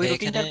 ওই ভাই এখানে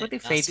রুটিনটার প্রতি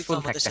নাসিফও ফেইথফুল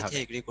আমাদের থাকতে সাথে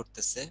হবে। এগ্রি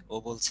করতেছে। ও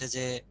বলছে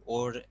যে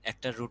ওর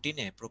একটা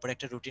রুটিনে, প্রপার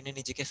একটা রুটিনে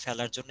নিজেকে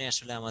ফেলার জন্য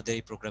আসলে আমাদের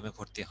এই প্রোগ্রামে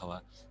ভর্তি হওয়া,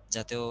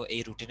 যাতে ও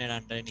এই রুটিনের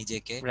আন্ডারে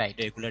নিজেকে রাইট,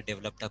 রেগুলার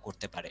ডেভেলপটা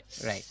করতে পারে।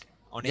 রাইট। যে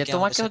অনেকে আমাদের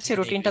তোমাকে সাথে হচ্ছে এখানে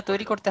রুটিনটা এগ্রি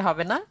তৈরি করলো। করতে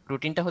হবে না,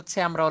 রুটিনটা হচ্ছে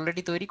আমরা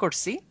অলরেডি তৈরি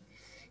করছি,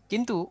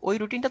 কিন্তু ওই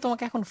রুটিনটা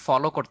তোমাকে এখন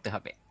ফলো করতে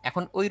হবে।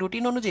 এখন ওই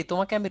রুটিন অনুযায়ী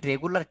তোমাকে আমি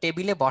রেগুলার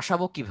টেবিলে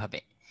বসাবো কিভাবে,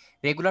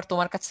 রেগুলার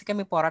তোমার কাছ থেকে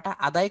আমি পড়াটা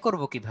আদায়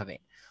করব কিভাবে,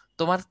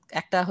 তোমার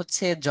একটা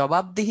হচ্ছে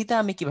জবাবদিহিতা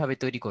আমি কিভাবে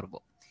তৈরি করব।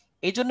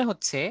 এই জন্য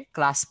হচ্ছে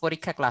ক্লাস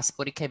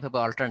পরীক্ষা এইভাবে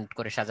অল্টারনেট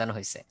করে সাজানো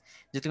হয়েছে,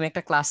 যে তুমি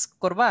একটা ক্লাস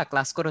করবা,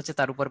 ক্লাস করে হচ্ছে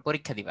তার উপর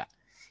পরীক্ষা দিবা।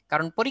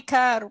 কারণ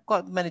পরীক্ষার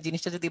মানে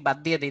জিনিসটা যদি বাদ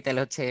দিয়ে দিই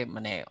তাহলে হচ্ছে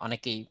মানে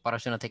অনেকেই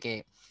পড়াশোনা থেকে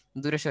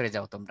দূরে সরে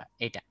যাও তোমরা,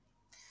 এইটা।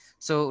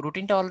 সো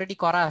রুটিনটা অলরেডি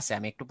করা আছে,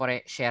 আমি একটু পরে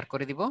শেয়ার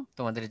করে দিব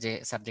তোমাদের যে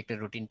সাবজেক্টের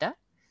রুটিনটা।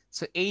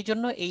 সো এই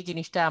জন্য এই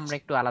জিনিসটা আমরা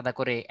একটু আলাদা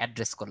করে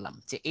অ্যাড্রেস করলাম,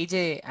 যে এই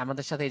যে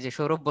আমাদের সাথে এই যে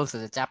সৌরভ বলছে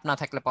যে চাপ না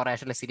থাকলে পরে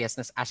আসলে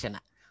সিরিয়াসনেস আসে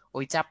না,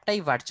 ওই চাপটাই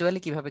ভার্চুয়ালি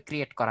কিভাবে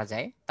ক্রিয়েট করা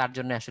যায় তার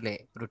জন্য আসলে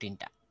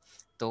রুটিনটা।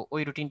 তো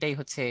ওই রুটিনটাই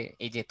হচ্ছে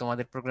এই যে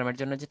তোমাদের প্রোগ্রামের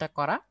জন্য যেটা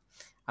করা,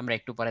 আমরা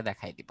একটু পরে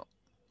দেখাই দিব।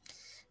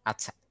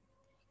 আচ্ছা,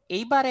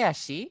 এইবারে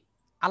আসি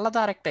আলাদা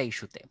আরেকটা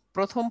ইস্যুতে।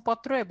 প্রথম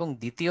পত্র এবং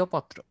দ্বিতীয়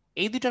পত্র,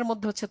 এই দুইটার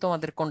মধ্যে হচ্ছে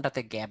তোমাদের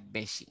কোনটাতে গ্যাপ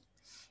বেশি?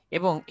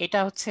 এবং এটা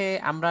হচ্ছে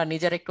আমরা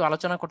নিজেরা একটু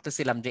আলোচনা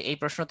করতেছিলাম যে এই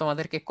প্রশ্ন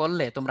তোমাদেরকে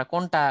করলে তোমরা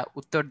কোনটা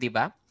উত্তর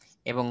দিবা,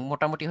 এবং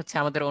মোটামুটি হচ্ছে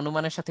আমাদের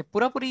অনুমানের সাথে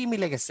পুরোপুরি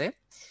মিলে গেছে।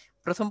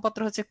 প্রথম পত্র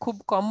হচ্ছে খুব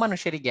কম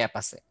মানুষেরই গ্যাপ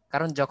আছে,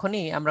 কারণ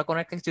যখনই আমরা কোনো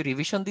একটা কিছু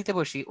রিভিশন দিতে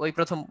বসি ওই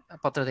প্রথম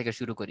পত্র থেকে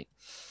শুরু করি।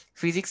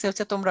 ফিজিক্সে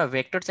হচ্ছে তোমরা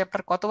ভেক্টর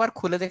চ্যাপ্টার কতবার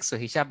খুলে দেখছো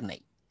হিসাব নাই,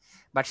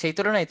 বাট সেই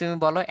তুলনায় তুমি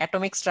বলো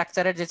অ্যাটমিক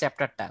স্ট্রাকচারের যে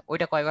চ্যাপ্টারটা,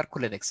 ওইটা কয়বার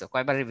খুলে দেখছো,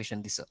 কয়বার রিভিশন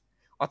দিছো?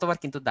 অতবার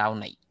কিন্তু দাও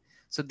নাই।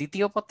 সো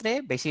দ্বিতীয় পত্রে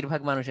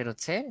বেশিরভাগ মানুষের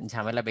হচ্ছে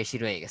ঝামেলা বেশি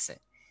রয়ে গেছে।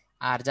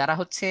 আর যারা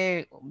হচ্ছে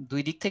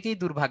দুই দিক থেকেই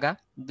দুর্ভাগা,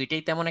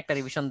 দুইটাই তেমন একটা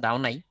রিভিশন দাও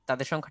নাই,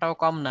 তাদের সংখ্যাটাও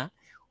কম না,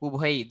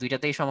 উভয়ই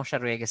দুইটাতেই সমস্যা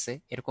রয়ে গেছে,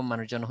 এরকম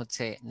মানুষজন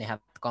হচ্ছে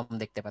নেহাত কম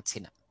দেখতে পাচ্ছি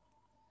না।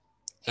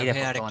 আর এই ভাই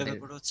দেখো আরেকটা তোমাদের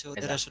ব্যাপার হচ্ছে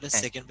ওদের রেজাল্ট। আসলে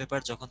হ্যাঁ, সেকেন্ড পেপার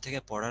যখন থেকে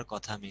পড়ার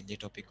কথা মেইনলি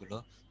টপিকগুলো,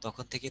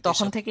 তখন থেকেই তো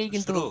তখন এসব থেকেই কিছু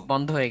কিন্তু শুরু।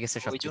 বন্ধ হয়ে গেছে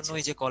ওই জন্য সবকিছু,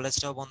 ওই যে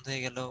কলেজটাও বন্ধ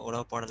হয়ে গেল,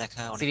 ওরাও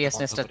পড়ালেখা অনেকটা বন্ধ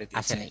সিরিয়াসনেসটা করে আসে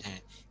দিয়েছে। নাই।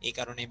 হ্যাঁ, এই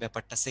কারণে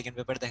ব্যাপারটা সেকেন্ড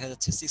পেপার দেখা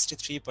যাচ্ছে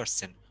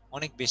 63%,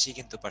 অনেক বেশি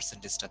কিন্তু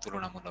পার্সেন্টেজটা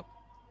তুলনামূলক।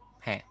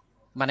 হ্যাঁ,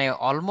 মানে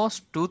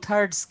অলমোস্ট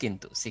 2/3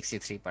 কিন্তু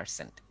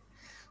 63%।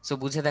 সো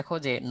বুঝে দেখো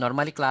যে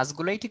নর্মালি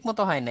ক্লাসগুলোই ঠিক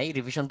মতো হয় নাই,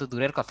 রিভিশন তো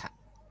দূরের কথা।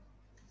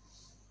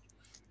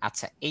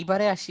 আচ্ছা,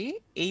 এইবারে আসি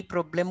এই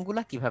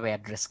প্রবলেমগুলা কিভাবে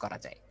অ্যাড্রেস করা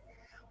যায়।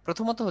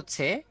 প্রথমত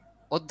হচ্ছে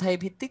অধ্যায়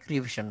ভিত্তিক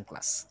রিভিশন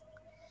ক্লাস,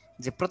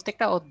 যে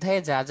প্রত্যেকটা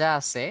অধ্যায়ে যা যা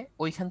আছে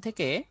ওইখান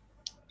থেকে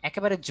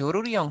একেবারে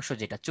জরুরি অংশ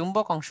যেটা,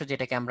 চুম্বক অংশ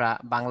যেটাকে আমরা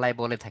বাংলায়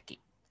বলে থাকি,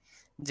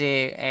 যে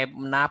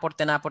না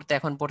পড়তে না পড়তে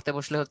এখন পড়তে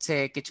বসলে হচ্ছে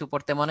কিছু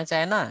পড়তে মনে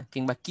চায় না,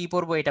 কিংবা কি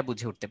পড়বো এটা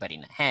বুঝে উঠতে পারি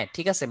না। হ্যাঁ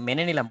ঠিক আছে,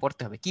 মেনে নিলাম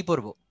পড়তে হবে, কি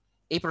পড়বো,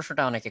 এই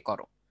প্রশ্নটা অনেকে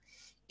করো।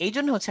 এই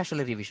জন্য হচ্ছে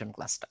আসলে রিভিশন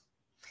ক্লাসটা।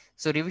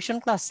 সো রিভিশন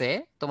ক্লাসে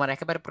তোমার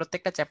একেবারে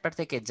প্রত্যেকটা চ্যাপ্টার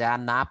থেকে যা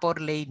না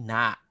পড়লেই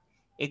না,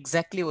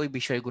 এক্স্যাক্টলি ওই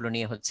বিষয়গুলো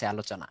নিয়ে হচ্ছে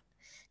আলোচনা।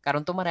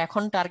 কারণ তোমার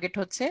এখন টার্গেট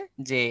হচ্ছে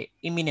যে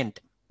ইমিনেন্ট,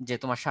 যে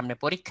তোমার সামনে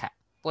পরীক্ষা,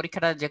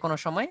 পরীক্ষাটা যে কোনো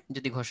সময়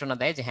যদি ঘোষণা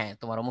দেয় যে হ্যাঁ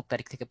তোমার অমুক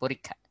তারিখ থেকে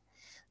পরীক্ষা,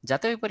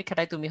 যাতে ওই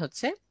পরীক্ষাটায় তুমি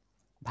হচ্ছে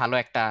ভালো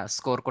একটা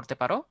স্কোর করতে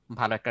পারো,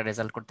 ভালো একটা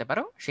রেজাল্ট করতে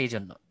পারো, সেই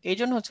জন্য এই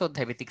জন্য হচ্ছে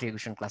অধ্যায়ভিত্তিক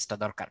রিভিশন ক্লাসটা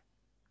দরকার,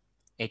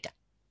 এইটা।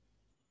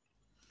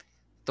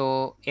 তো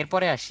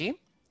এরপরে আসি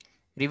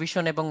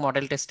রিভিশন এবং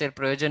মডেল টেস্টের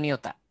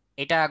প্রয়োজনীয়তা।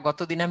 এটা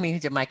গতদিন আমি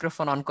যে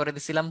মাইক্রোফোন অন করে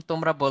দিছিলাম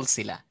তোমরা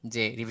বলছিলা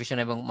যে রিভিশন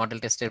এবং মডেল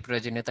টেস্টের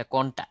প্রয়োজনীয়তা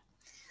কোনটা।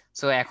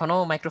 সো এখনো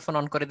মাইক্রোফোন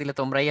অন করে দিলে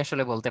তোমরাই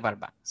আসলে বলতে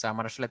পারবা, সো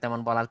আমার আসলে তেমন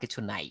বলার কিছু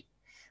নাই।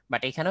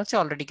 বাট এখানে হচ্ছে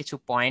অলরেডি কিছু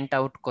পয়েন্ট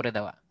আউট করে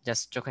দেওয়া,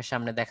 জাস্ট চোখের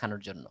সামনে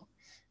দেখানোর জন্য,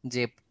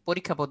 যে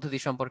পরীক্ষা পদ্ধতি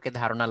সম্পর্কে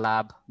ধারণা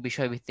লাভ,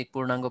 বিষয়ভিত্তিক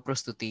পূর্ণাঙ্গ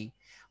প্রস্তুতি,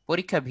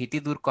 পরীক্ষা ভীতি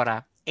দূর করা,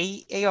 এই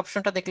এই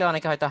অপশনটা দেখলে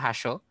অনেকে হয়তো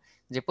হাসো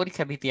যে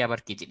পরীক্ষা ভীতি আবার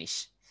কি জিনিস,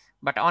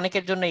 বাট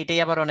অনেকের জন্য এটাই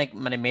আবার অনেক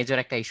মানে মেজর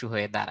একটা ইস্যু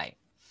হয়ে দাঁড়ায়।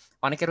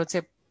 অনেকের হচ্ছে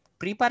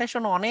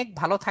প্রিপারেশন অনেক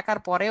ভালো থাকার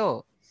পরেও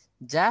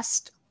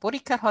জাস্ট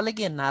পরীক্ষার হলে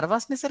গিয়ে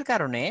নার্ভাসনেসের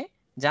কারণে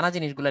জানা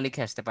জিনিসগুলো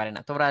লিখে আসতে পারে না।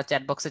 তোমরা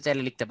চ্যাট বক্সে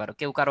চাইলে লিখতে পারো,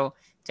 কেউ কারো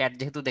চ্যাট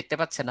যেহেতু দেখতে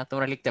পাচ্ছে না,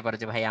 তোমরা লিখতে পারো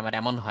যে ভাই আমার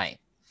এমন হয়,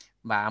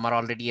 বা আমার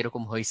অলরেডি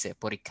এরকম হয়েছে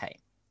পরীক্ষায়।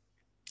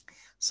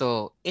 সো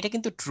এটা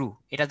কিন্তু ট্রু,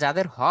 এটা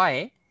যাদের হয়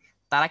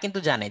তারা কিন্তু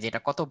জানে যে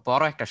এটা কত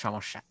বড় একটা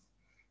সমস্যা।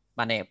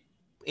 মানে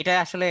এটা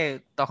আসলে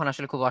তখন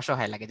আসলে খুব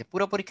অসহায় লাগে যে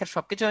পুরো পরীক্ষার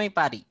সবকিছু আমি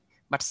পারি,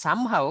 বাট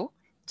সামহাউ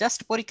জাস্ট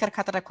পরীক্ষার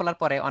খাতাটা খোলার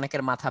পরে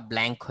অনেকের মাথা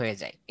ব্ল্যাঙ্ক হয়ে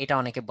যায়। এটা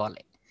অনেকে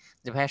বলে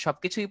যে ভাইয়া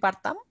সবকিছুই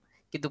পারতাম,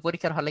 কিন্তু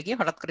পরীক্ষার হলে গিয়ে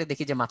হঠাৎ করে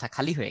দেখি যে মাথা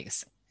খালি হয়ে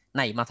গেছে,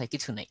 নাই মাথায়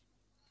কিছু নেই।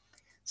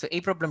 সো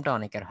এই প্রবলেমটা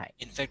অনেকের হয়।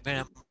 ইনফ্যাক্ট ভাই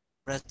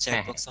আমরা চ্যাট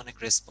হ্যাঁ, হ্যাঁ, বক্সে অনেক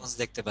রেসপন্স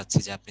দেখতে পাচ্ছি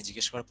যে আপনি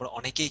জিজ্ঞেস করার পর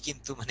অনেকেই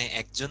কিন্তু মানে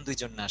একজন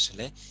দুইজন না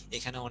আসলে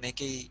এখানে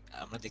অনেকেই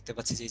আমরা দেখতে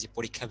পাচ্ছি যে এই যে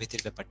পরীক্ষা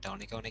ভীতির ব্যাপারটা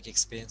অনেকে অনেক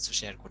এক্সপিরিয়েন্সও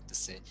শেয়ার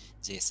করতেছে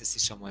যে এসএসসি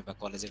সময় বা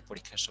কলেজের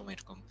পরীক্ষার সময়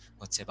এরকম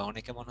হচ্ছে, বা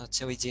অনেকে মনে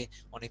হচ্ছে ওই যে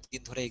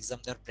অনেকদিন ধরে এক্সাম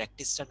দেওয়ার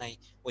প্র্যাকটিসটা নাই,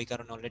 ওই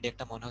কারণে অলরেডি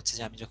একটা মনে হচ্ছে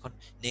যে আমি যখন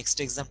নেক্সট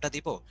এক্সামটা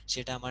দিব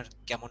সেটা আমার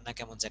কেমন না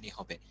কেমন জানি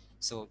হবে।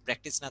 সো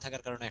প্র্যাকটিস না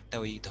থাকার কারণে একটা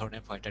ওই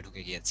ধরনের ভয়টা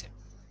ঢুকে গিয়েছে।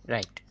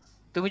 রাইট।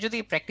 তুমি যদি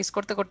প্র্যাকটিস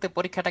করতে করতে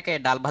পরীক্ষাটাকে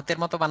ডাল ভাতের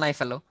মতো বানায়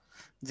ফেলো,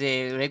 যে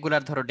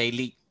রেগুলার ধরো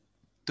ডেইলি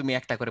তুমি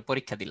একটা করে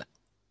পরীক্ষা দিলা,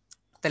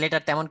 তাহলে এটা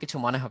তেমন কিছু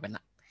মনে হবে না।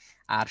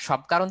 আর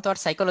সব কারণ তো আর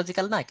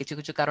সাইকোলজিক্যাল না, কিছু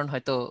কিছু কারণ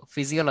হয়তো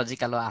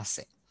ফিজিওলজিক্যালও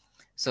আছে।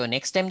 সো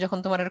নেক্সট টাইম যখন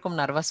তোমার এরকম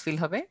নার্ভাস ফিল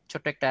হবে,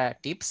 ছোট্ট একটা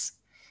টিপস,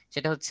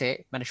 সেটা হচ্ছে,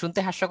 মানে শুনতে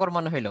হাস্যকর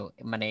মনে হইলো,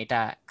 মানে এটা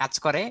কাজ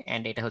করে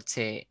এন্ড এটা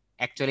হচ্ছে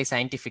অ্যাকচুয়ালি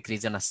সাইন্টিফিক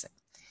রিজন আছে।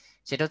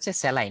 সেটা হচ্ছে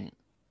স্যালাইন,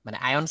 মানে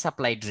আয়ন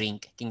সাপ্লাই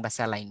ড্রিঙ্ক কিংবা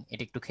স্যালাইন,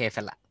 এটা একটু খেয়ে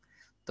ফেলা।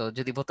 তো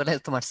যদি বোতলে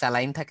তোমার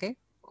স্যালাইন থাকে,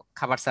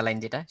 খাবার স্যালাইন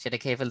যেটা, সেটা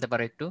খেয়ে ফেলতে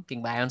পারো একটু,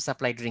 কিংবা আয়ন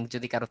সাপ্লাই ড্রিঙ্ক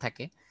যদি কারো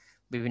থাকে,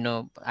 বিভিন্ন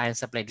আয়ন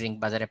সাপ্লাই ড্রিঙ্ক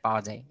বাজারে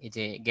পাওয়া যায়, এই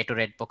যে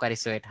গেটোরেড, পোকারি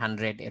সোয়েট,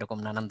 100 এরকম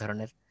নানান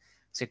ধরনের,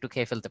 সো একটু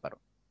খেয়ে ফেলতে পারো।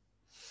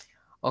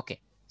 ওকে।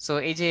 সো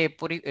এই যে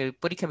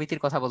পরীক্ষা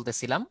ভীতির কথা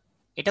বলতেছিলাম,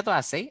 এটা তো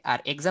আছেই, আর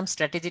এক্সাম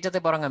স্ট্র্যাটেজিটাতে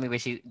বরং আমি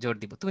বেশি জোর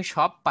দিব। তুমি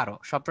সব পারো,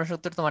 সব প্রশ্ন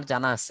উত্তর তোমার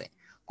জানা আছে,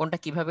 কোনটা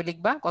কিভাবে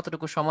লিখবা,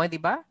 কতটুকু সময়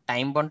দিবা,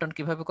 টাইম বন্টন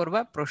কিভাবে করবা,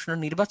 প্রশ্ন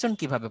নির্বাচন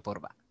কিভাবে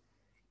করবা,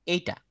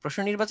 এইটা প্রশ্ন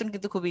নির্বাচন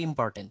কিন্তু খুবই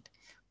ইম্পর্টেন্ট।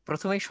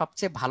 প্রথমেই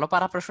সবচেয়ে ভালো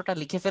পারা প্রশ্নটা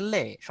লিখে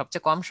ফেললে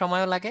সবচেয়ে কম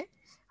সময়ও লাগে,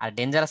 আর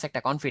ডেঞ্জারাস একটা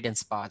কনফিডেন্স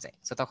পাওয়া যায়।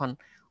 তো তখন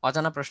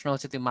অজানা প্রশ্ন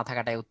হচ্ছে তুমি মাথা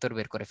কাটায় উত্তর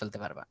বের করে ফেলতে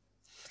পারবা।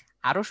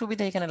 আরো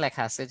সুবিধা এখানে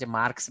লেখা আছে যে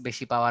মার্কস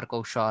বেশি পাওয়ার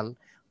কৌশল,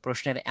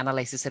 প্রশ্নের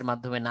অ্যানালাইসিসের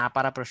মাধ্যমে না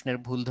পারা প্রশ্নের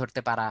ভুল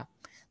ধরতে পারা,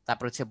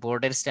 তারপর হচ্ছে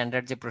বোর্ডের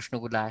স্ট্যান্ডার্ড যে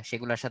প্রশ্নগুলা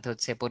সেগুলোর সাথে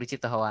হচ্ছে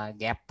পরিচিত হওয়া,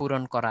 গ্যাপ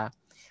পূরণ করা,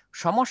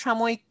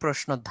 সমসাময়িক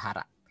প্রশ্ন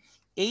ধারা।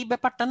 এই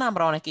ব্যাপারটা না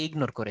আমরা অনেকে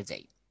ইগনোর করে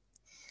যাই।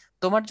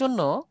 তোমার জন্য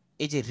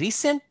এই যে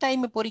রিসেন্ট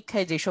টাইমে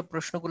পরীক্ষায় যেসব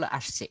প্রশ্নগুলো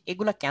আসছে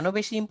এগুলা কেন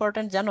বেশি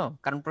ইম্পর্টেন্ট জানো?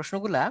 কারণ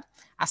প্রশ্নগুলা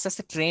আস্তে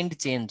আস্তে ট্রেন্ড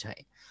চেঞ্জ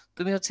হয়।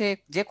 তুমি হচ্ছে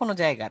যে কোনো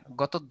জায়গার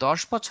গত 10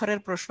 বছরের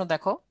প্রশ্ন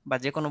দেখো, বা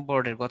যে কোনো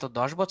বোর্ডের গত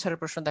 10 বছরের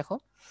প্রশ্ন দেখো,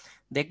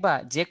 দেখবা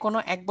যে কোনো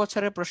এক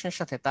বছরের প্রশ্নের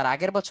সাথে তার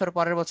আগের বছর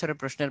পরের বছরের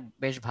প্রশ্নের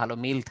বেশ ভালো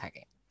মিল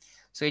থাকে।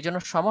 তো এই জন্য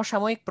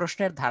সমসাময়িক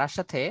প্রশ্নের ধারার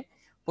সাথে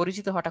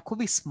পরিচিত হওয়াটা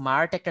খুবই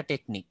স্মার্ট একটা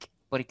টেকনিক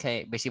পরীক্ষায়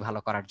বেশি ভালো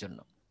করার জন্য।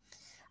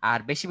 আর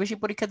বেশি বেশি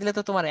পরীক্ষা দিলে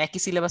তো তোমার একই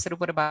সিলেবাসের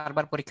উপরে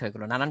বারবার পরীক্ষা হয়ে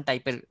গেলো, নানান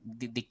টাইপের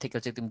দিক থেকে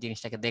হচ্ছে তুমি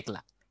জিনিসটাকে দেখলা,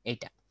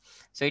 এইটা।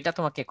 তো এটা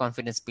তোমাকে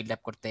কনফিডেন্স বিল্ড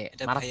আপ করতে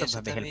এটা মারাত্মক ভাইয়ার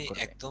সাথে ভাবে আমি হেল্প করবে।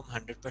 একদম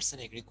 100%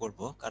 এগ্রি করব,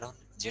 কারণ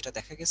যেটা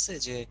দেখা গেছে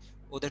যে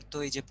ওদের তো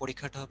এই যে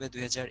পরীক্ষাটা হবে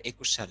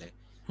 2021 সালে।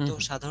 হুম, তো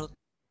হুম, সাধারণত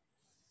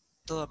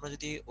আমরা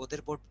যদি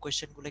ওদের বোর্ড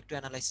কোয়েশ্চেন গুলো একটু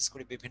অ্যানালাইসিস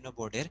করি বিভিন্ন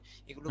বোর্ডের,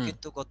 এগুলো হুম।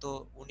 কিন্তু গত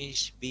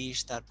 19 20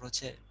 তারপর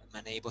হচ্ছে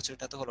মানে এই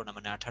বছরটা তো হলো না,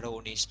 মানে 18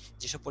 19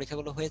 যেসব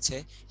পরীক্ষাগুলো হয়েছে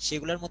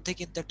সেগুলোর মধ্যে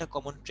কিন্তু একটা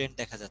কমন ট্রেন্ড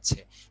দেখা যাচ্ছে।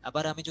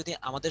 আবার আমি যদি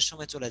আমাদের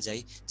সময় চলে যাই,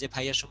 যে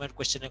ভাইয়ার সময়ের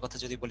কোয়েশ্চেনের কথা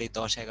যদি বলি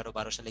 10 11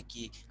 12 সালে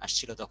কি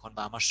আসছিল তখন,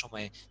 বা আমার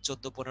সময়ে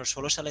 14 15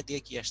 16 সালে দিয়ে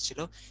কি আসছিল,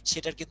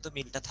 সেটার কিন্তু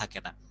মিলটা থাকে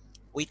না।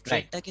 ওই রাইট।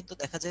 ট্রেন্ডটা কিন্তু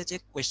দেখা যায় যে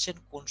কোয়েশ্চেন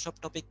কোন সব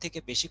টপিক থেকে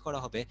বেশি করা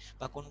হবে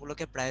বা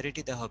কোনগুলোকে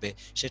প্রায়োরিটি দেওয়া হবে,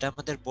 সেটা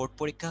আমাদের বোর্ড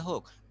পরীক্ষা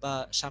হোক বা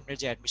সামনের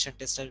যে অ্যাডমিশন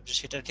টেস্ট আসবে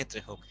সেটার ক্ষেত্রে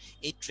হোক,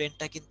 এই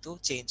ট্রেন্ডটা কিন্তু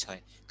চেঞ্জ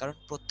হয়। কারণ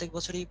প্রত্যেক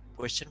বছরই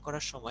কোয়েশ্চেন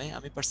করার সময়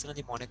আমি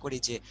পার্সোনালি মনে করি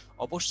যে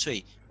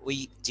অবশ্যই ওই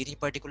যিনি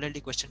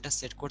পার্টিকুলারলি কোয়েশ্চেনটা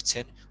সেট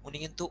করছেন উনি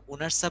কিন্তু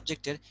ওনার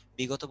সাবজেক্টের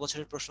বিগত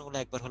বছরের প্রশ্নগুলো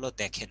একবার হলো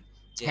দেখেন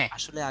যে হ্যাঁ,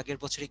 আসলে আগের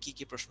বছরে কি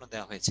কি প্রশ্ন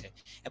দেওয়া হয়েছে।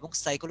 এবং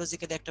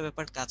সাইকোলজিক্যালি একটা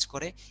ব্যাপার কাজ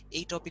করে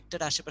এই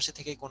টপিকটার আশেপাশে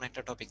থেকে কোন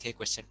একটা টপিক থেকে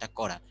কোয়েশ্চেনটা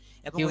করা।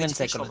 এবং ওই হিউম্যান যে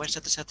সাইকোলজি। সময়ের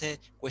সাথে সাথে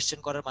কোয়েশ্চেন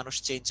করার মানুষ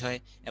চেঞ্জ হয়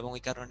এবং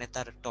ওই কারণে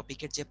তার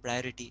টপিকের যে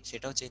প্রায়োরিটি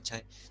সেটাও চেঞ্জ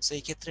হয়। সো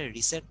এই ক্ষেত্রে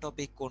রিসেন্ট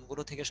টপিক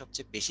কোনগুলো থেকে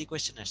সবচেয়ে বেশি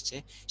কোয়েশ্চেন আসছে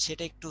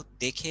সেটা একটু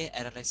দেখে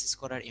অ্যানালাইসিস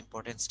করার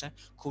ইম্পর্টেন্সটা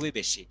খুবই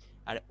বেশি।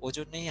 আর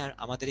ওজন্যই আর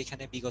আমাদের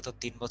এখানে বিগত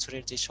 3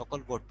 বছরের যে সকল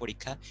বোর্ড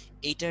পরীক্ষা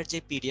এইটার যে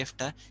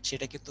পিডিএফটা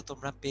সেটা কিন্তু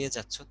তোমরা পেয়ে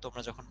যাচ্ছ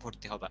তোমরা যখন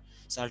ভর্তি হবা।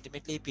 সো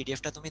আলটিমেটলি এই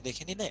পিডিএফটা তুমি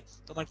দেখে নিলে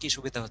তোমার কি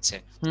সুবিধা হচ্ছে,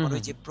 হুম, তোমার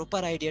ওই হুম, যে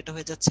প্রপার আইডিয়াটা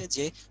হয়ে যাচ্ছে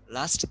যে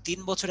লাস্ট 3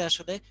 বছরে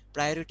আসলে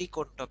প্রায়োরিটি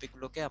কোন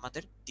টপিকগুলোকে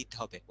আমাদের দিতে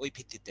হবে ওই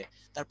ভিত্তিতে।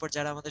 তারপর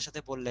যারা আমাদের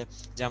সাথে বললে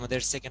যে আমাদের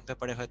সেকেন্ড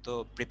পেপারে হয়তো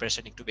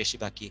প্রিপারেশন একটু বেশি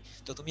বাকি,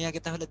 তো তুমি আগে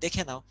তাহলে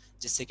দেখে নাও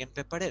যে সেকেন্ড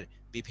পেপারের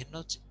বিভিন্ন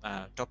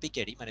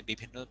টপিকেরই মানে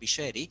বিভিন্ন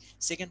বিষয়েরই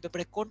সেকেন্ড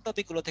পেপারে কোন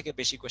টপিকগুলো থেকে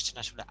বেশি কোশ্চেন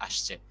আসলে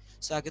আসছে।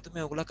 সো আগে তুমি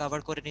ওগুলো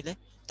কভার করে নিলে,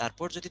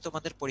 তারপর যদি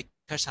তোমাদের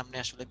পরীক্ষার সামনে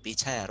আসলে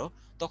বিছায় আরো,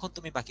 তখন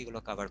তুমি বাকিগুলো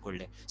কভার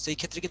করলে। সো এই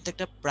ক্ষেত্রে কিন্তু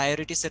একটা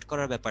প্রায়োরিটি সেট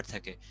করার ব্যাপার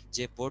থাকে,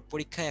 যে বোর্ড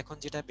পরীক্ষায় এখন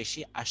যেটা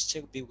বেশি আসছে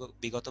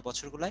বিগত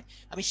বছরগুলোয়,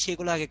 আমি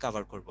সেগুলো আগে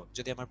কভার করব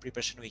যদি আমার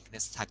প্রিপারেশন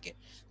উইকনেস থাকে।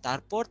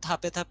 তারপর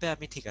ধাপে ধাপে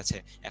আমি ঠিক আছে,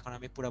 এখন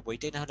আমি পুরো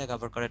বইটাই না হলে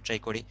কভার করার ট্রাই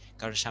করি,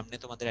 কারণ সামনে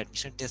তোমাদের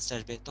অ্যাডমিশন টেস্ট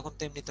আসবে, তখন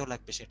তো এমনিতেও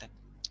লাগবে সেটা।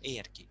 এই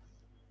আর কি।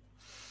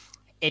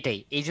 এটাই,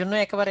 এই জন্য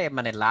একেবারে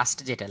মানে লাস্ট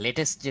যেটা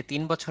লেটেস্ট যে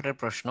 3 বছরের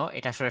প্রশ্ন,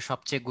 এটা আসলে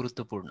সবচেয়ে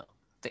গুরুত্বপূর্ণ।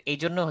 তো এই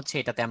জন্য হচ্ছে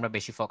এটাতে আমরা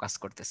বেশি ফোকাস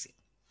করতেছি।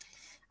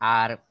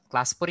 আর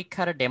ক্লাস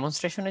পরীক্ষার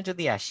ডেমনস্ট্রেশনে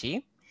যদি আসি,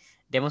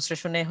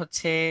 ডেমনস্ট্রেশনে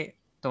হচ্ছে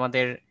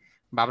তোমাদের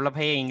বাবলা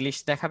ভাইয়া ইংলিশ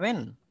দেখাবেন,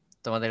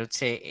 তোমাদের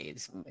হচ্ছে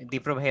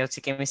দীপ্র ভাইয়া হচ্ছে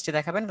কেমিস্ট্রি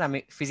দেখাবেন, আর আমি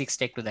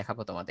ফিজিক্সটা একটু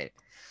দেখাবো তোমাদের।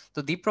 তো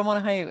দীপ্র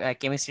মনে হয়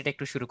কেমিস্ট্রিটা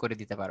একটু শুরু করে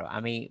দিতে পারো,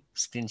 আমি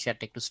স্ক্রিন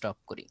শেয়ারটা একটু স্টপ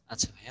করি।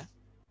 আচ্ছা ভাইয়া।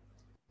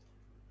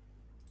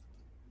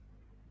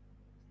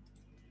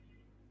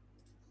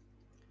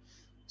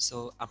 সো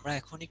আমরা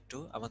এখন একটু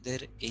আমাদের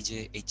এই যে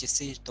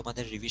এইচএসসি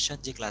তোমাদের রিভিশন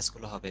যে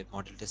ক্লাসগুলো হবে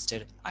মডেল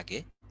টেস্টের আগে,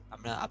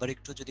 আমরা আবার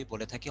একটু যদি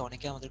বলে থাকি,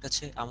 অনেকে আমাদের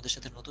কাছে আমাদের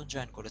সাথে নতুন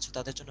জয়েন করেছে,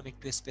 তাদের জন্য আমি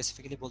একটু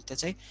স্পেসিফিক্যালি বলতে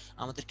চাই,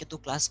 আমাদের কিন্তু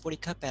ক্লাস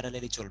পরীক্ষা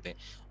প্যারালালি চলবে।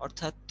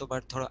 অর্থাৎ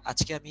তোমার ধরো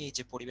আজকে আমি এই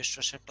যে পরিবেশ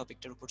রসায়ন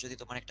টপিকটার উপর যদি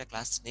তোমার একটা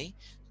ক্লাস নেই,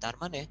 তার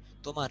মানে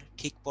তোমার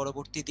ঠিক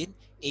পরবর্তী দিন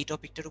এই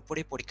টপিকটার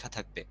উপরেই পরীক্ষা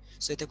থাকবে।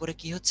 সো এতে করে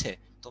কি হচ্ছে,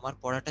 তোমার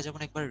পড়াটা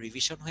যেমন একবার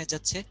রিভিশন হয়ে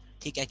যাচ্ছে,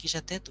 ঠিক একই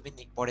সাথে তুমি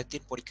পরের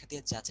দিন পরীক্ষা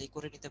দিয়ে যাচাই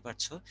করে নিতে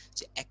পারছো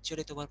যে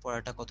অ্যাকচুয়ালি তোমার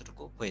পড়াটা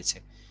কতটুকু হয়েছে।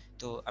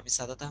 তো আমি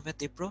সাদাত আহমেদ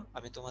দীপ্র,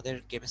 আমি তোমাদের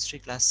কেমিস্ট্রি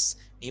ক্লাস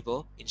নিব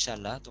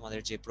ইনশাআল্লাহ তোমাদের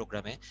যে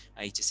প্রোগ্রামে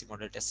এইচএসসি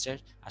মডেল টেস্টের,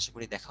 আশা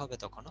করি দেখা হবে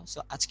তখনও। সো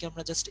আজকে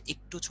আমরা জাস্ট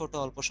একটু ছোট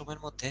অল্প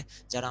সময়ের মধ্যে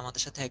যারা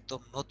আমাদের সাথে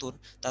একদম নতুন,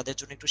 তাদের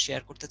জন্য একটু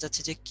শেয়ার করতে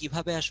চাচ্ছি যে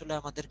কিভাবে আসলে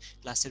আমাদের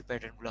ক্লাসের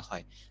প্যাটার্নগুলো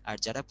হয়। আর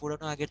যারা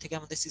পুরনো আগের থেকে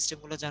আমাদের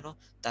সিস্টেমগুলো জানো,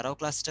 তারাও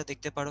ক্লাসটা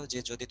দেখতে পারো, যে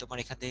যদি তোমার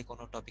এখান থেকে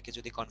কোনো টপিকে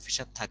যদি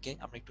কনফিউশন থাকে,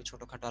 আমরা একটু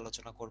ছোটখাটো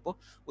আলোচনা করব,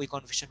 ওই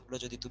কনফিউশন গুলো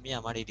যদি তুমি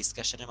আমার এই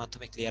ডিসকাশনের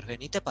মাধ্যমে ক্লিয়ার হয়ে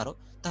নিতে পারো,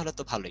 তাহলে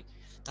তো ভালোই।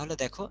 তাহলে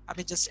দেখো,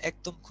 আমি জাস্ট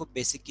একদম খুব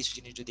বেসিক কিছু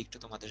জিনিস যদি একটু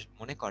তোমাদের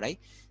মনে করাই,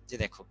 যে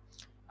দেখো,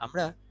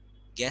 আমরা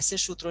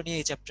গ্যাসের সূত্র নিয়ে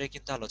এই চ্যাপ্টারে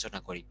কিন্তু আলোচনা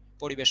করি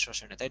পরিবেশ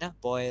রসায়নে, তাই না?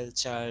 বয়েল,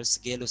 চার্লস,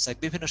 গেলুসাক,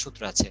 বিভিন্ন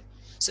সূত্র আছে।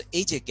 সো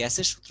এই যে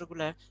গ্যাসের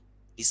সূত্রগুলা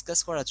ডিসকাস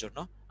করার জন্য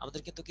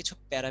আমাদের কিন্তু কিছু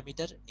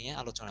প্যারামিটার নিয়ে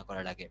আলোচনা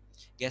করা লাগে।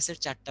 গ্যাসের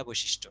চারটা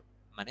বৈশিষ্ট্য,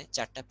 মানে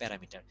চারটা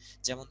প্যারামিটার।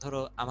 যেমন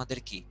ধরো আমাদের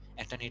কি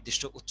একটা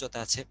নির্দিষ্ট উচ্চতা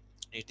আছে,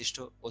 নির্দিষ্ট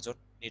ওজন,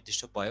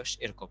 নির্দিষ্ট বয়স,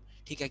 এরকম।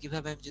 ঠিক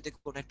একইভাবে আমি যদি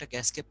কোনো একটা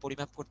গ্যাসকে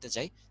পরিমাপ করতে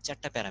যাই,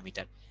 চারটা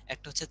প্যারামিটার।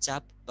 একটা হচ্ছে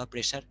চাপ বা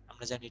প্রেসার,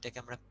 আমরা জানি এটাকে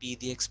আমরা পি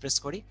দিয়ে এক্সপ্রেস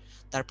করি।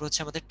 তারপর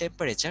হচ্ছে আমাদের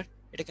টেম্পারেচার,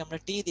 এটাকে আমরা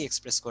টি দিয়ে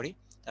এক্সপ্রেস করি।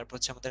 তারপর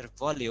হচ্ছে আমাদের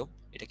ভলিউম,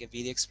 এটাকে ভি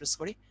দিয়ে এক্সপ্রেস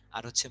করি।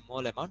 আর হচ্ছে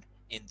মোল অ্যামাউন্ট,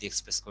 এন দিয়ে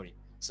এক্সপ্রেস করি।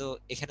 সো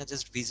এখানে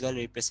জাস্ট ভিজুয়াল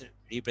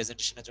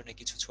রিপ্রেজেন্টেশনের জন্য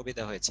কিছু ছবি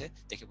দেওয়া হয়েছে,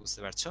 দেখে বুঝতে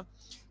পারছো।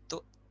 তো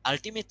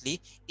আলটিমেটলি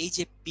এই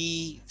যে পি,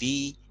 ভি,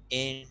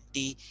 এন,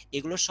 টি,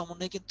 এগুলোর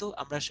সমন্বয়ে কিন্তু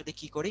আমরা আসলে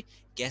কি করি,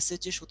 গ্যাসের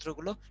যে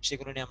সূত্রগুলো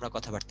সেগুলো নিয়ে আমরা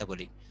কথাবার্তা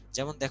বলি।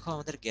 যেমন দেখো,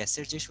 আমাদের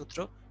গ্যাসের যে সূত্র,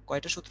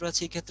 কয়টা সূত্র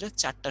আছে এই ক্ষেত্রে?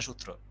 চারটা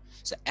সূত্র।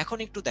 সো এখন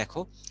একটু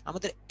দেখো,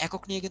 আমাদের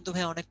একক নিয়ে কিন্তু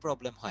ভাই অনেক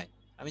প্রবলেম হয়।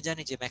 আমি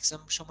জানি যে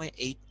ম্যাক্সিমাম সময়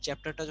এই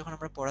চ্যাপ্টারটা যখন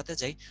আমরা পড়াতে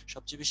যাই,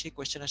 সবচেয়ে বেশি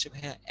কোয়েশ্চেন আসে,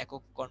 ভাইয়া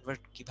একক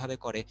কনভার্ট কিভাবে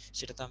করে,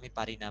 সেটা তো আমি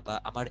পারি না, বা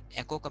আমার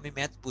একক আমি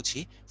ম্যাথ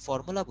বুঝি,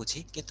 ফর্মুলা বুঝি,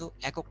 কিন্তু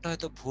এককটা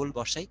হয়তো ভুল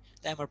বসাই,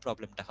 তাই আমার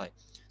প্রবলেমটা হয়।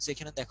 সো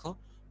এখানে দেখো,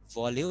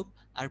 ভলিউম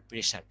আর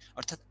প্রেসার,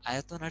 অর্থাৎ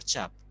আয়তন আর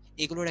চাপ,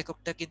 এগুলোর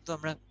এককটা কিন্তু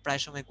আমরা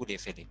প্রায় সময়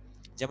গুলিয়ে ফেলি।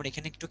 যেমন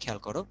এখানে একটু খেয়াল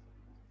করো,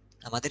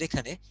 আমাদের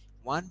এখানে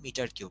 1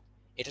 মিটার কিউব,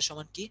 এটা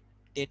সমান কি?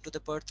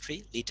 10⁻³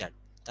 লিটার।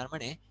 তার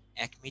মানে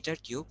 1 মিটার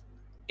কিউব,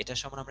 এটা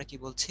সমান আমরা কি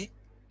বলছি?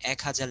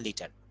 1000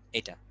 লিটার।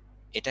 এটা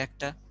এটা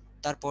একটা।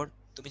 তারপর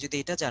তুমি যদি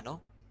এটা জানো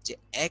যে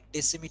 1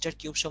 ডেসিমিটার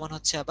কিউব সমান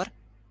হচ্ছে আবার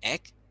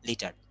 1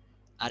 লিটার,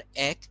 আর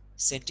 1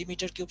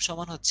 সেন্টিমিটার কিউব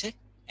সমান হচ্ছে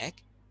 1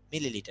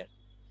 মিলিলিটার।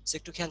 সো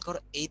একটু খেয়াল করো,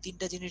 এই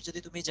তিনটা জিনিস যদি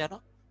তুমি জানো,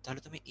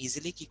 তাহলে তুমি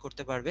ইজিলি কি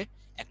করতে পারবে,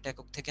 একটা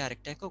একক থেকে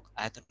আরেকটা একক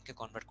আয়তনকে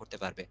কনভার্ট করতে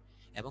পারবে।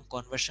 এবং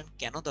কনভার্সন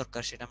কেন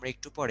দরকার সেটা আমরা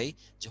একটু পরেই,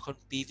 যখন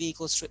পিভি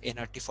ইকুয়ালস টু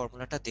এনআরটি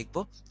ফর্মুলাটা দেখব,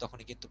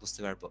 তখনই কিন্তু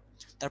বুঝতে পারবো।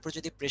 তারপর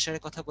যদি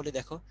প্রেসারের কথা বলি,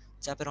 দেখো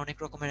চাপের অনেক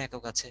রকমের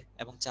একক আছে,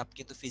 এবং চাপ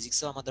কিন্তু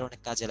ফিজিক্সেও আমাদের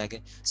অনেক কাজে লাগে।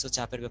 সো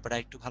চাপের ব্যাপারে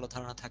একটু ভালো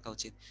ধারণা থাকা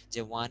উচিত,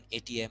 যে 1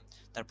 ATM,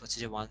 তারপর হচ্ছে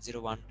যে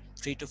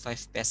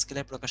 101,325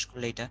 প্যাসকেলে প্রকাশ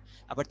করলে এটা।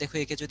 আবার দেখো,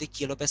 একে যদি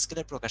কিলো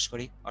প্যাসকেলে প্রকাশ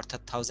করি,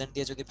 অর্থাৎ 1000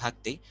 দিয়ে যদি ভাগ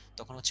দিই,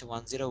 তখন হচ্ছে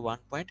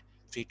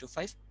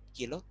 101.325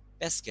 কিলো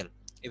প্যাসকেল।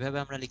 এভাবে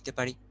আমরা লিখতে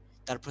পারি।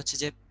 তারপর হচ্ছে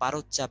যে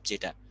পারদ চাপ,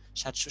 যেটা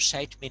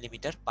 760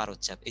 মিলিমিটার পারদ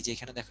চাপ। এই যে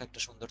এখানে দেখো একটা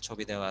সুন্দর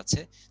ছবি দেওয়া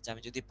আছে, যে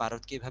আমি যদি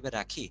পারদকে এভাবে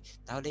রাখি,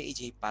 তাহলে এই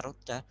যে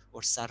পারদটা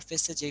ওর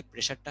সারফেসে যে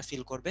প্রেসারটা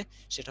ফিল করবে,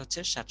 সেটা হচ্ছে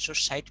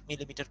 760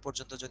 মিলিমিটার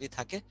পর্যন্ত যদি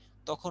থাকে,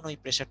 তখন ওই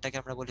প্রেসারটাকে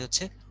আমরা বলি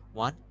হচ্ছে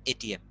 1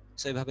 ATM।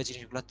 সো এইভাবে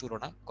জিনিসগুলো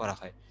তুলনা করা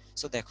হয়।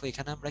 সো দেখো,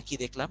 এখানে আমরা কি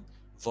দেখলাম,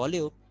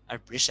 ভলিউম আর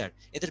প্রেসার,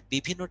 এদের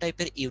বিভিন্ন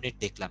টাইপের ইউনিট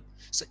দেখলাম।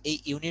 সো এই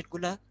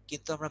ইউনিটগুলা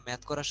কিন্তু আমরা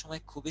ম্যাথ করার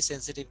সময় খুবই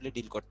সেন্সিটিভলি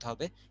ডিল করতে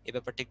হবে, এই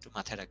ব্যাপারটা একটু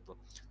মাথায় রাখবো।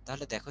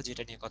 তাহলে দেখো,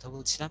 যেটা নিয়ে কথা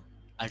বলছিলাম,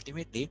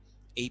 আলটিমেটলি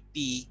এই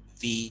পি,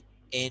 ভি,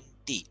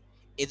 এনটি,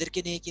 এদেরকে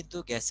নিয়ে কিন্তু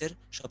গ্যাসের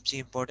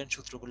সবচেয়ে ইম্পর্টেন্ট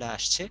সূত্রগুলো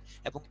আসছে,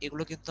 এবং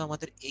এগুলো কিন্তু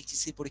আমাদের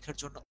এইচএসসি পরীক্ষার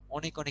জন্য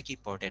অনেক অনেক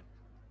ইম্পর্টেন্ট।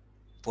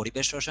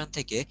 পরিবেশ রসায়ন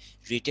থেকে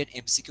রিটেন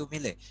এমসিকিউ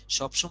মিলে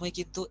সবসময়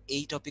কিন্তু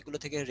এই টপিকগুলো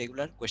থেকে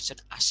রেগুলার কোয়েশ্চেন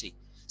আসে।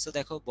 সো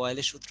দেখো,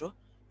 বয়েলের সূত্র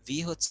ভি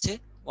হচ্ছে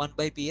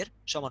 1/p এর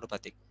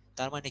সমানুপাতিক।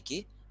 তার মানে কি,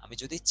 আমি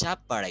যদি চাপ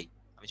বাড়াই,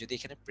 আমি যদি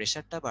এখানে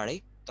প্রেসারটা বাড়াই,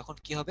 তখন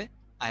কি হবে?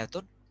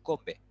 আয়তন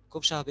কমবে।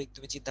 খুব স্বাভাবিক।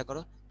 তুমি চিন্তা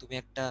করো, তুমি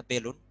একটা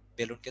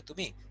বেলুনকে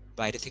তুমি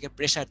বাইরে থেকে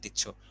প্রেসার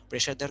দিচ্ছ,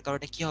 প্রেসার দেওয়ার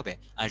কারণে কি হবে?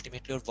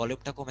 আলটিমেটলি ওর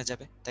ভলিউমটা কমে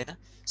যাবে, তাই না?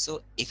 সো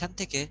এখান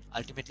থেকে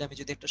আলটিমেটলি আমি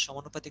যদি একটা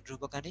সমানুপাতিক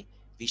ধ্রুবক আনি,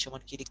 ভি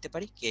সমান কি লিখতে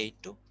পারি? কে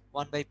ইন্টু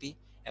 1/p।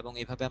 এবং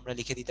এভাবে আমরা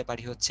লিখে দিতে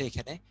পারি হচ্ছে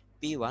এখানে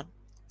P1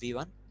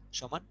 V1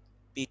 সমান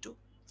P2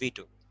 V2।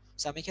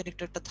 সো আমি এখানে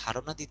একটু একটা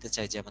ধারণা দিতে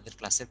চাই যে আমাদের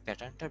ক্লাসের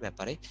প্যাটার্নটার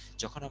ব্যাপারে।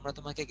 যখন আমরা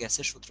তোমাকে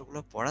গ্যাসের সূত্রগুলো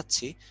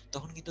পড়াচ্ছি,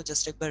 তখন কিন্তু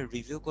জাস্ট একবার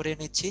রিভিউ করে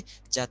নিচ্ছি,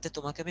 যাতে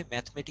তোমাকে আমি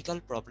ম্যাথমেটিক্যাল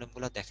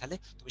প্রবলেমগুলো দেখালে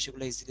তুমি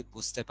সেগুলো ইজিলি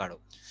বুঝতে পারো।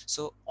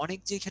 সো অনেক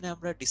যে এখানে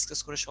আমরা ডিসকাস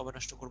করে সময়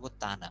নষ্ট করব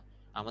তা না,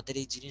 আমাদের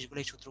এই জিনিসগুলো,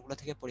 এই সূত্রগুলো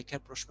থেকে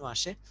পরীক্ষার প্রশ্ন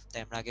আসে,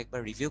 তাই আমরা আগে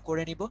একবার রিভিউ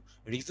করে নিব।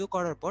 রিভিউ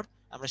করার পর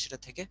আমরা সেটা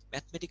থেকে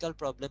ম্যাথমেটিক্যাল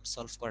প্রবলেম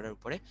সলভ করার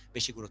উপরে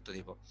বেশি গুরুত্ব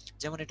দিব।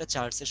 যেমন এটা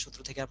চার্লসের সূত্র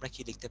থেকে আমরা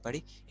কি লিখতে পারি?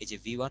 এই যে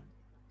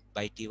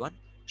V1/T1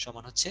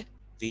 সমান হচ্ছে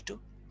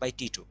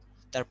V2/T2।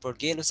 তারপর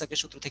গে-লুসাকের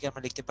সূত্র থেকে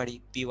আমরা লিখতে পারি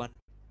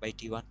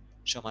P1/T1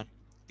 সমান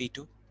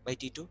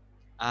P2/T2।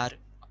 আর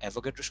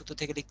অ্যাভোগাড্রো সূত্র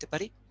থেকে লিখতে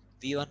পারি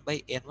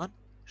V1/N1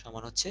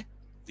 সমান হচ্ছে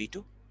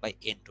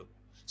V2/N2।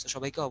 সো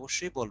সবাইকে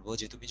অবশ্যই বলবো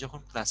যে তুমি যখন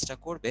ক্লাসটা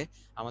করবে,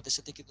 আমাদের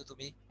সাথে কিন্তু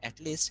তুমি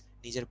অ্যাটলিস্ট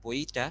নিজের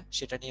বইটা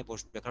সেটা নিয়ে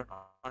বসবে। কারণ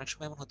অনেক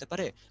সময় এমন হতে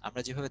পারে,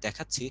 আমরা যেভাবে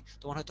দেখাচ্ছি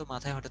তোমার হয়তো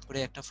মাথায় হঠাৎ করে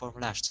একটা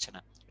ফর্মুলা আসছে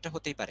না, এটা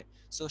হতেই পারে।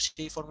 সো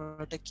সেই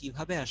ফর্মুলাটা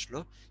কিভাবে আসলো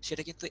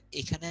সেটা কিন্তু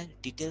এখানে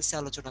ডিটেলসে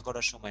আলোচনা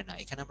করার সময় না।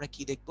 এখানে আমরা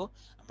কি দেখব?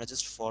 আমরা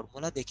জাস্ট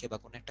ফর্মুলা দেখে বা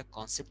কোনো একটা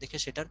কনসেপ্ট দেখে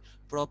সেটার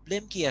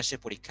প্রবলেম কি আসে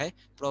পরীক্ষায়,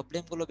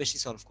 প্রবলেমগুলো বেশি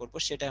সলভ করব,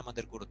 সেটাই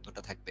আমাদের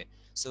গুরুত্বটা থাকবে।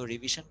 সো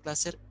রিভিশন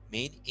ক্লাসের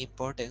মেইন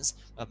ইম্পর্টেন্স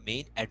বা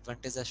মেইন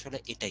অ্যাডভান্টেজ আসলে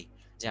এটাই,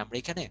 যে আমরা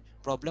এখানে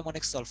প্রবলেম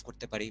অনেক সলভ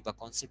করতে পারি বা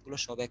কনসেপ্টগুলো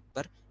সব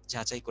একবার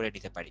যাচাই করে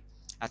নিতে পারি।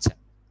 আচ্ছা,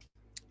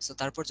 সো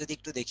তারপর যদি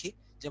একটু দেখি,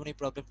 যেমন এই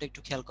প্রবলেমটা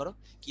একটু খেয়াল করো,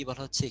 কি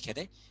বলা হচ্ছে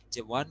এখানে,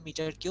 যে 1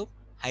 মিটার কিউব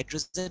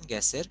হাইড্রোজেন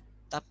গ্যাসের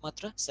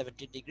তাপমাত্রা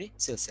 17 ডিগ্রি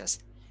সেলসিয়াস।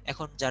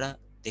 এখন যারা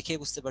দেখে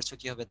বুঝতে পারছো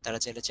কি হবে, তারা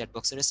চাইলে চ্যাট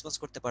বক্সে রেসপন্স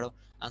করতে পারো,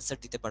 আনসার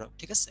দিতে পারো,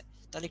 ঠিক আছে?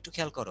 তাহলে একটু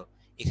খেয়াল করো,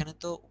 এখানে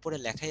তো উপরে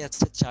লেখাই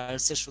আছে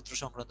চার্লসের সূত্র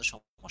সংক্রান্ত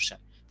সমস্যা।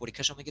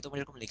 পরীক্ষার সময় কি তোমার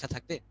এরকম লেখা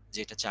থাকবে যে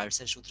এটা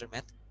চার্লসের সূত্রের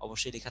ম্যাথ?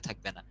 অবশ্যই লেখা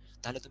থাকবে না।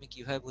 তাহলে তুমি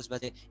কিভাবে বুঝবা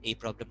যে এই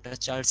প্রবলেমটা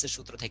চার্লসের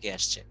সূত্র থেকে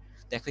আসছে?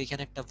 দেখো,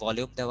 এখানে একটা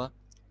ভলিউম দেওয়া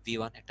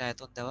V1, একটা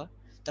আয়তন দেওয়া,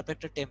 তারপর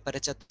একটা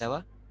টেম্পারেচার দেওয়া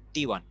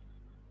T1।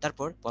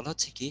 তারপর বলা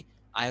হচ্ছে কি,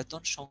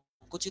 আয়তন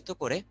সংকুচিত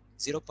করে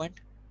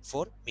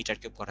 0.4 মিটার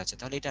কিউব করা আছে।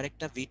 তাহলে এটা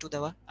আরেকটা V2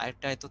 দেওয়া,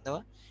 আরেকটা আয়তন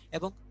দেওয়া,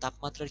 এবং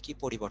তাপমাত্রার কি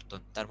পরিবর্তন,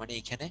 তার মানে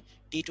এখানে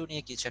T2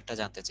 নিয়ে কিছু একটা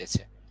জানতে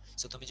চেয়েছে।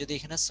 সো তুমি যদি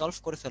এখানে সলভ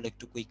করে ফেলো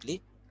একটু কুইকলি,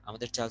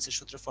 আমাদের চার্লসের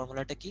সূত্রের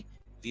ফর্মুলাটা কি?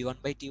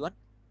 V1/T1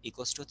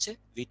 ইকুয়ালস টু হচ্ছে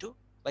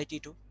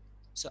V2/T2।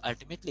 সো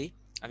আলটিমেটলি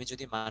আমি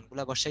যদি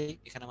মানগুলা বসাই,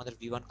 এখানে আমাদের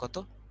V1 কত?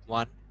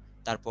 1।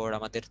 তারপর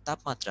আমাদের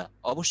তাপমাত্রা,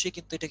 অবশ্যই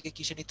কিন্তু এটাকে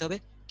কিসে নিতে হবে?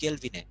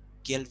 কেলভিনে।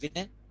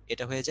 কেলভিনে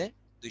এটা হয়ে যায়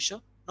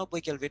 290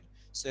 কেলভিন।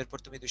 সো এরপর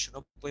তুমি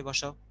 290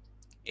 বসাও।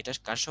 এটা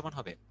কার সমান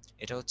হবে?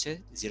 এটা হচ্ছে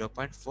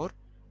 0.4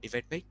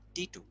 ডিভাইড বাই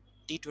T2।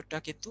 T2টা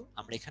কিন্তু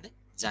আমরা এখানে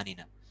জানি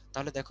না।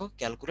 তাহলে দেখো,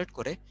 ক্যালকুলেট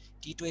করে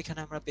T2 এখানে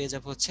আমরা পেয়ে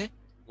যাব হচ্ছে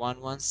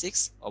 116,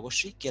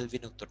 অবশ্যই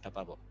কেলভিন উত্তরটা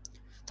পাবো।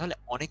 তাহলে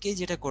অনেকেই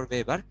যেটা করবে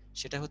এবার,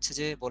 সেটা হচ্ছে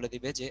যে বলে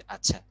দিবে যে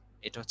আচ্ছা,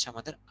 এটা হচ্ছে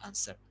আমাদের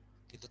আনসার।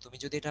 কিন্তু তুমি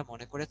যদি এটা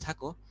মনে করে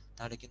থাকো,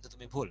 তাহলে কিন্তু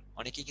তুমি ভুল।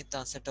 অনেকেই কিন্তু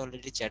আনসারটা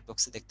অলরেডি চ্যাট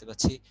বক্সে দেখতে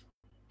পাচ্ছি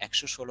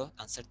 116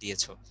 আনসার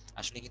দিয়েছো।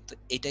 আসলে কিন্তু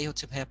এটাই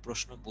হচ্ছে ভাইয়া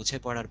প্রশ্ন বুঝে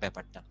পড়ার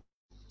ব্যাপারটা,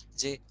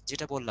 যে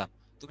যেটা বললাম,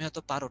 তুমি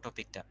হয়তো পারো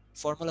টপিকটা,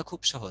 ফর্মুলা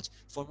খুব সহজ,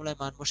 ফর্মুলায়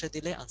মান বসে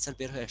দিলে আনসার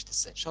বের হয়ে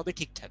আসতেছে, সবই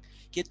ঠিকঠাক,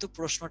 কিন্তু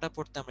প্রশ্নটা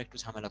পড়তে আমরা একটু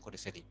ঝামেলা করে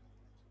ফেলি।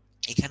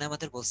 এখানে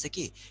আমাদের বলছে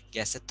কি,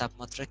 গ্যাসের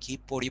তাপমাত্রা কি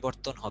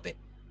পরিবর্তন হবে,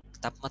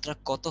 তাপমাত্রা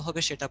কত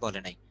হবে সেটা বলে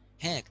নাই।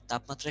 হ্যাঁ,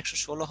 তাপমাত্রা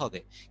 116 হবে,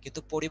 কিন্তু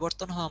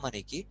পরিবর্তন হওয়া মানে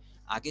কি,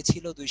 আগে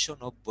ছিল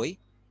 290,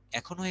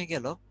 এখন হয়ে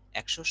গেল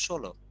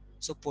 116।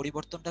 সো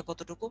পরিবর্তনটা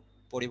কতটুকু?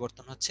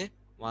 পরিবর্তন হচ্ছে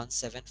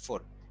 174,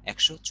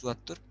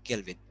 174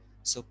 কেলভিন।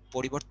 সো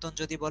পরিবর্তন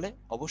যদি বলে,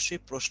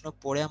 অবশ্যই প্রশ্ন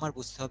পড়ে আমার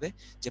বুঝতে হবে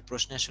যে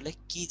প্রশ্নে আসলে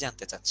কি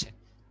জানতে চাচ্ছে।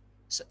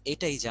 সো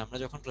এটাই, যে আমরা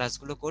যখন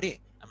ক্লাসগুলো করি,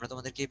 আমরা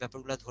তোমাদেরকে এই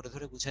ব্যাপারগুলো ধরে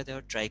ধরে বুঝাই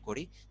দেওয়ার ট্রাই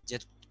করি, যে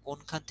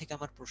কোনখান থেকে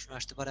আমার প্রশ্ন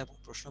আসতে পারে এবং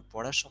প্রশ্ন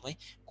পড়ার সময়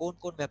কোন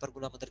কোন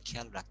ব্যাপারগুলো আমাদের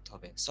খেয়াল রাখতে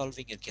হবে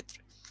সলভিং এর ক্ষেত্রে।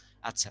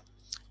 আচ্ছা,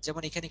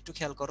 যেমন এখানে একটু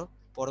খেয়াল করো,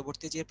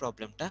 পরবর্তী যে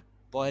প্রবলেমটা,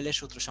 বয়েলের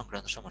সূত্র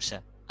সংক্রান্ত সমস্যা।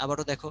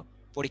 আবারও দেখো,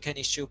 পরীক্ষায়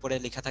নিশ্চয়ই উপরে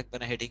লেখা থাকবে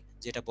না হেডিং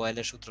যেটা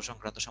বয়েলের সূত্র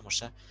সংক্রান্ত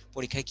সমস্যা।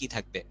 পরীক্ষায় কি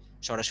থাকবে?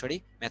 সরাসরি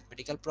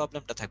ম্যাথমেটিক্যাল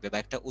প্রবলেমটা থাকবে, বা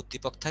একটা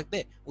উদ্দীপক থাকবে,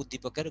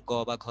 উদ্দীপকের গ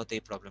বা ঘতে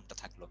এই প্রবলেমটা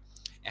থাকলো।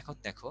 এখন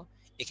দেখো,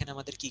 এখানে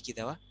আমাদের কি কি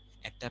দেওয়া?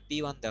 একটা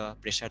P1 দেওয়া,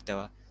 প্রেসার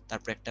দেওয়া,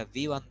 তারপর একটা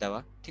V1 দেওয়া,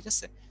 ঠিক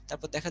আছে?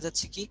 তারপর দেখা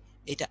যাচ্ছে কি,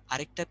 এটা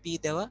আরেকটা P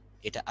দেওয়া,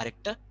 এটা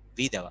আরেকটা V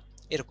দেওয়া,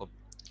 এরকম।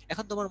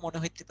 এখন তোমার মনে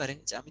হইতে পারে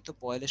যে আমি তো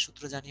বয়েলের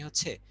সূত্র জানি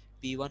হচ্ছে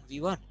P1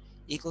 V1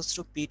 equals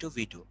to P2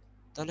 V2।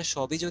 তাহলে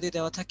সবই যদি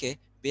দেওয়া থাকে,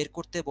 বের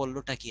করতে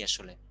বললোটা কি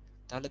আসলে?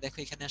 তাহলে দেখো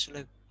এখানে আসলে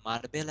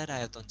মার্বেলের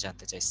আয়তন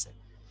জানতে চাইছে।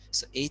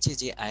 সো এই যে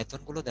যে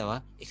আয়তনগুলো দেওয়া,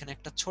 এখানে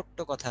একটা ছোট্ট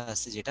কথা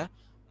আছে, যেটা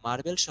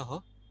মার্বেল সহ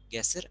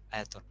গ্যাসের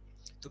আয়তন।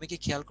 তুমি কি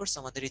খেয়াল করছো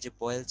আমাদের এই যে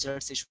বয়েল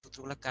চার্টস, এই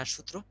সূত্রগুলো কার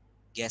সূত্র?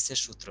 গ্যাসের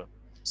সূত্র।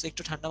 সো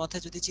একটু ঠান্ডা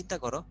মাথায় যদি চিন্তা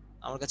করো,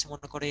 আমার কাছে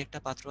মনে করো একটা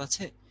পাত্র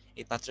আছে,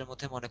 এই পাত্রের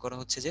মধ্যে মনে করো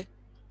হচ্ছে যে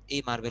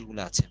এই মার্বেল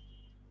গুলো আছে।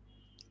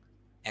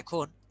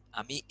 এখন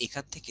আমি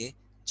এখান থেকে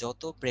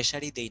যত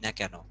প্রেসারই দেই না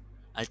কেন,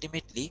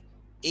 আলটিমেটলি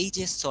এই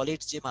যে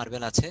সলিড যে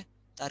মার্বেল আছে,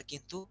 তার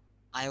কিন্তু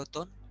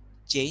আয়তন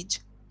চেঞ্জ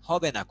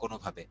হবে না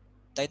কোনোভাবে,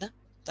 তাই না?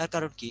 তার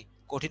কারণ কি?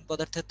 কঠিন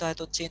পদার্থের তো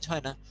আয়তন চেঞ্জ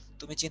হয় না।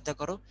 তুমি চিন্তা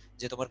করো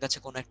যে তোমার কাছে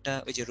কোনো একটা,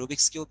 ওই যে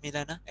রুবিক্স কিউব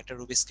মিলায় না, একটা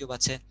রুবিক্স কিউব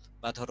আছে,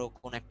 বা ধরো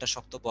কোন একটা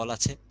শক্ত বল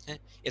আছে, হ্যাঁ,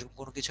 এরকম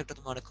কোনো কিছু একটা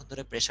তুমি অনেকক্ষণ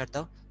ধরে প্রেসার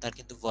দাও, তার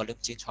কিন্তু ভলিউম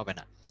চেঞ্জ হবে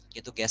না।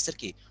 কিন্তু গ্যাসের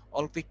কি,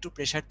 অল্প একটু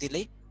প্রেসার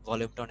দিলেই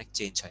ভলিউমটা অনেক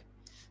চেঞ্জ হয়।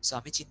 সো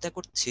আমি চিন্তা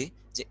করছি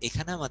যে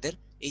এখানে আমাদের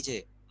এই যে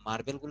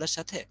মার্বেল গুলোর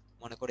সাথে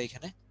মনে করে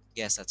এখানে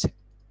গ্যাস আছে।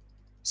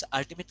 সো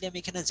আলটিমেটলি আমি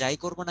এখানে যাই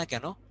করব না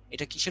কেন,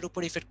 এটা কিসের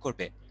উপর ইফেক্ট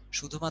করবে?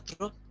 শুধুমাত্র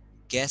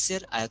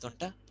গ্যাসের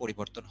আয়তনটা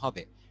পরিবর্তন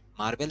হবে,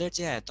 মার্বেলের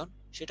যে আয়তন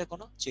সেটা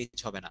কোনো চেঞ্জ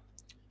হবে না।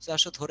 তো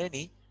আসলে ধরে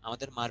নিই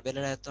আমাদের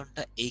মার্বেলের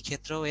আয়তনটা এই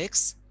ক্ষেত্রেও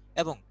এক্স,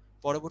 এবং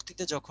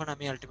পরবর্তীতে যখন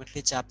আমি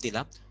আলটিমেটলি চাপ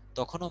দিলাম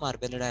তখনও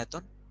মার্বেলের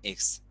আয়তন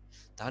এক্স।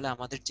 তাহলে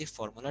আমাদের যে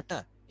ফর্মুলাটা,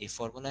 এই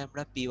ফর্মুলায়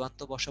আমরা পি ওয়ান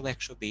তো বসাবো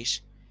 120,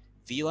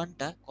 ভি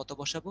ওয়ানটা কত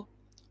বসাবো?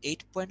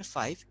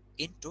 8.5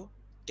 ইন্টু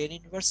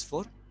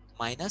 10⁻⁴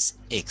 মাইনাস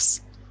এক্স।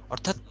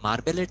 অর্থাৎ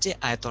মার্বেলের যে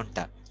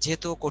আয়তনটা,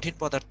 যেহেতু কঠিন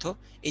পদার্থ,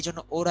 এই জন্য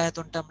ওর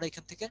আয়তনটা আমরা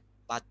এখান থেকে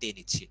বাদ দিয়ে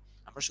নিচ্ছি।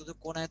 আমরা শুধু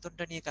কোন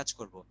আয়তনটা নিয়ে কাজ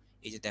করব?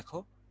 এই যে দেখো,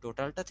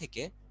 টোটালটা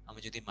থেকে আমি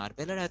যদি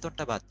মার্বেলের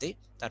আয়তনটা বাদ দিই,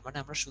 তার মানে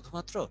আমরা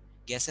শুধুমাত্র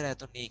গ্যাসের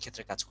আয়তন নিয়ে এই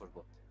ক্ষেত্রে কাজ করব,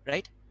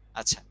 রাইট?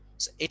 আচ্ছা,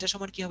 এটা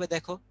সমান কি হবে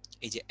দেখো,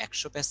 এই যে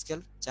 100 প্যাসকেল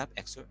চাপ,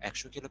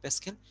 100 কিলো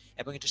প্যাসকেল,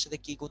 এবং এটার সাথে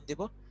কি গুণ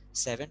দেব?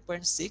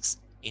 7.6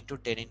 ইন্টু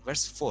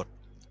 10⁻⁴।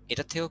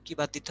 এটার থেকেও কি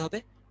বাদ দিতে হবে?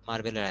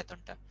 মার্বেলের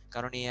আয়তনটা,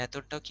 কারণ এই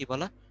আয়তনটাও কি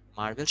বলা?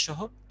 মার্বেল সহ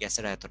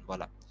গ্যাসের আয়তন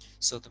বলা।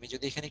 সো তুমি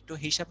যদি এখানে একটু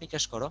হিসাব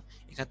নিকাশ করো,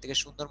 এখান থেকে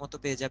সুন্দর মতো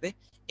পেয়ে যাবে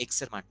এক্স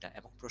এর মানটা,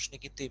 এবং প্রশ্নে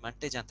কিন্তু এই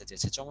মানটাই জানতে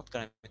চেয়েছে। চমৎকার,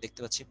 আমি দেখতে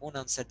পাচ্ছি মূল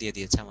আনসার দিয়ে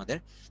দিয়েছে আমাদের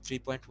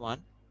 3.1,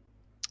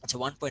 আচ্ছা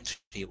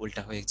 1.3,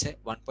 উল্টা হয়েছে,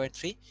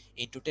 1.3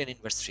 ইন্টু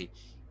 10⁻³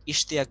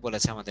 ইশতিয়াক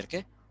বলেছে আমাদেরকে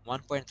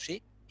 1.3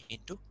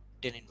 ইন্টু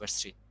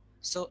 10⁻³।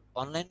 সো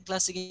অনলাইন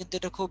ক্লাসে কিন্তু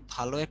এটা খুব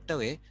ভালো একটা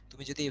ওয়ে,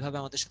 তুমি যদি এইভাবে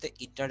আমাদের সাথে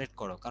ইন্টারেক্ট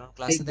করো, কারণ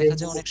ক্লাসে দেখা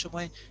যায় অনেক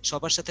সময়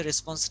সবার সাথে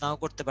রেসপন্স নাও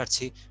করতে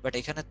পারছি, বাট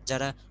এখানে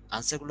যারা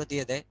আনসারগুলো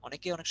দিয়ে দেয়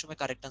অনেকেই অনেক সময়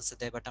কারেক্ট আনসার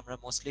দেয়, বাট আমরা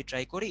মোস্টলি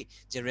ট্রাই করি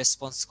যে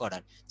রেসপন্স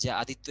করার। যে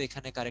আদিত্য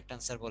এখানে কারেক্ট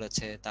আনসার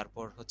বলেছে,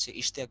 তারপর হচ্ছে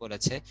ইশতিয়াক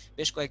বলেছে,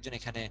 বেশ কয়েকজন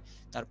এখানে,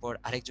 তারপর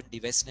আরেকজন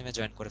ডিভাইস নেমে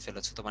জয়েন করে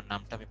ফেলেছো, তোমার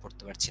নামটা আমি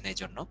পড়তে পারছি না এই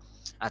জন্য।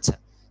 আচ্ছা,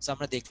 তো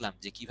আমরা দেখলাম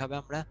যে কিভাবে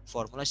আমরা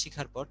ফর্মুলা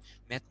শেখার পর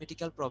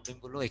ম্যাথমেটিক্যাল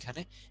প্রবলেমগুলো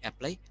এখানে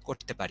অ্যাপ্লাই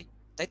করতে পারি,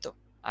 তাই তো?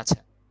 আচ্ছা,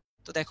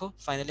 তো দেখো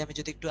ফাইনালি আমি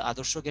যদি একটু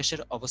আদর্শ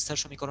গ্যাসের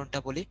অবস্থার সমীকরণটা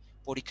বলি,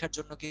 পরীক্ষার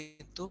জন্য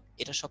কিন্তু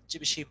এটা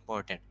সবচেয়ে বেশি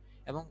ইম্পর্টেন্ট।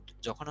 এবং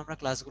যখন আমরা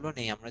ক্লাসগুলো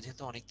নেই, আমরা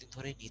যেহেতু অনেকদিন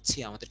ধরে নিচ্ছি,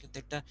 আমাদের কিন্তু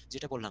একটা,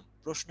 যেটা বললাম,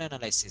 প্রশ্ন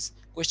অ্যানালাইসিস,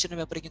 কোয়েশ্চেনের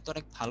ব্যাপারে কিন্তু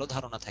অনেক ভালো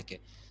ধারণা থাকে।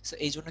 সো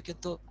এই জন্য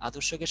কিন্তু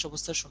আদর্শ গ্যাস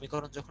অবস্থার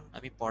সমীকরণ যখন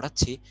আমি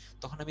পড়াচ্ছি,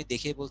 তখন আমি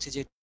দেখেই বলছি যে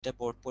এটা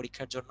বোর্ড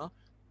পরীক্ষার জন্য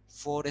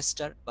 4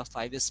 স্টার বা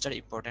 5 স্টার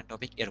ইম্পর্টেন্ট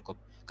টপিক এরকম।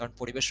 কারণ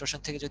পরিবেশ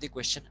রসায়ন থেকে যদি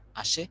কোয়েশ্চেন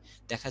আসে,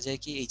 দেখা যায়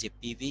কি এই যে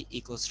পিভি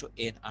ইকুয়ালস টু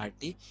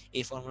এনআরটি,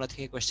 এই ফর্মুলা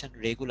থেকে কোয়েশ্চেন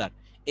রেগুলার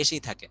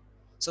এসেই থাকে।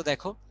 সো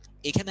দেখো,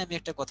 এখানে আমি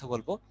একটা কথা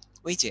বলবো,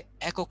 ওই যে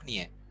একক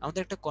নিয়ে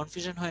আমাদের একটা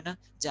কনফিউশন হয় না,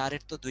 যে আর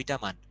এর তো দুইটা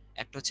মান,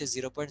 একটা হচ্ছে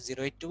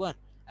 0.0821,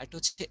 একটা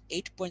হচ্ছে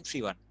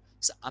 8.31।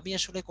 আমি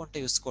আসলে কোনটা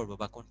ইউজ করব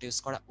বা কোনটা ইউজ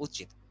করা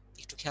উচিত,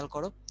 একটু খেয়াল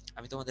করো।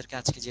 আমি তোমাদেরকে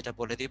আজকে যেটা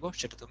বলে দিব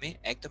সেটা তুমি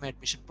একদম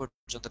অ্যাডমিশন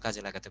পর্যন্ত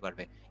কাজে লাগাতে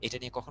পারবে, এটা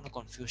নিয়ে কখনো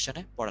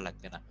কনফিউশনে পড়া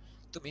লাগবে না।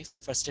 তুমি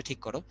ফার্স্টে ঠিক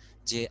করো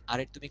যে আর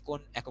এর তুমি কোন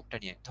এককটা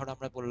নিয়ে, ধরো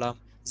আমরা বললাম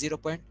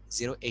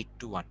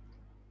 0.0821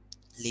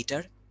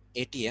 লিটার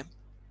এটিএম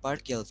পার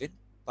কেলভিন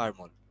পার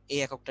মোল, এই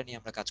এককটা নিয়ে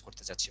আমরা কাজ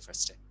করতে যাচ্ছি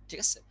ফার্স্টে, ঠিক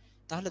আছে?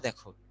 তাহলে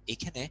দেখো,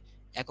 এখানে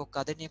একক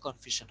কাদের নিয়ে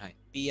কনফিউশন হয়?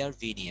 পি আর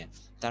ভি নিয়ে।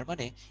 তার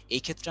মানে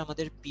এই ক্ষেত্রে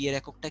আমাদের পি এর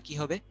এককটা কি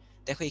হবে?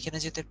 দেখো এখানে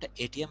যেহেতু একটা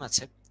এটিএম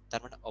আছে,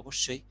 তার মানে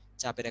অবশ্যই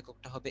চাপের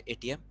এককটা হবে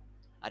এটিএম।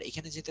 আর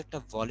এখানে যেহেতু একটা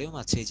ভলিউম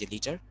আছে, এই যে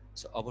লিটার,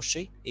 সো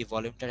অবশ্যই এই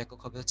ভলিউমটার একক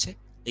হবে হচ্ছে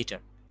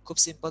লিটার। খুব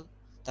সিম্পল।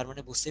 তার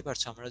মানে বুঝতেই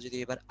পারছো, আমরা যদি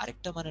এবার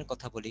আরেকটা মানের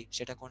কথা বলি,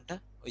 সেটা কোনটা?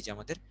 ওই যে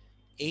আমাদের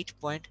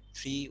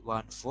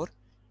 8.314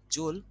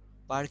 জুল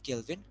পার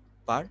কেলভিন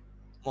পার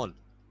মোল।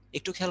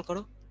 একটু খেয়াল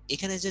করো,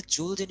 এখানে যে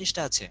জুল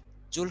জিনিসটা আছে,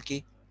 জুল কি?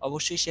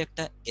 অবশ্যই সে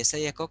একটা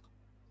এসআই একক।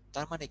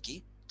 তার মানে কি,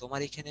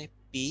 তোমার এখানে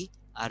পি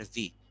আর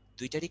ভি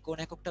দুইটারই কোন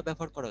এককটা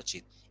ব্যবহার করা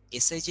উচিত?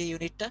 এসআই যে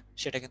ইউনিটটা,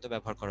 সেটা কিন্তু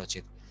ব্যবহার করা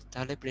উচিত।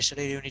 তাহলে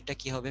প্রেসারের ইউনিটটা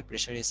কি হবে?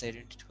 প্রেসার এসআই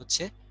ইউনিট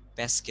হচ্ছে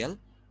প্যাসকেল,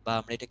 বা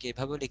আমরা এটাকে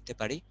এভাবেও লিখতে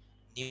পারি,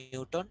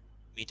 নিউটন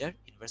মিটার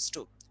ইনভার্স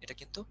টু। এটা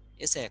কিন্তু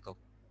এসআই একক।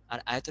 আর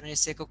আয়তনের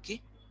এসআই একক কি?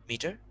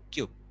 Metre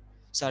cube.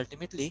 সো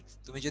আলটিমেটলি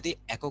তুমি যদি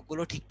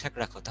এককগুলো ঠিকঠাক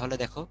রাখো, তাহলে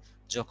দেখো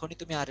যখনই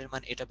তুমি আর এর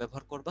মান এটা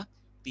ব্যবহার করবা,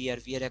 পি আর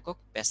ভি এর একক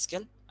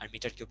প্যাসকেল আর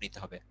মিটার কিউব নিতে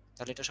হবে।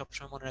 তাহলে এটা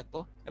সবসময় মনে রাখবো,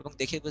 এবং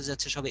দেখে বোঝা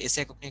যাচ্ছে সবে এসে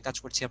একক নিয়ে কাজ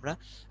করছি আমরা।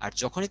 আর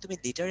যখনই তুমি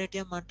লিটার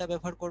এটিএম মানটা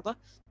ব্যবহার করবা,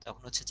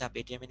 তখন হচ্ছে চাপ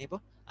এটিএম এ নিব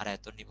আর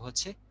আয়তন নিব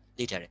হচ্ছে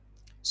লিটারে।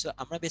 সো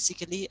আমরা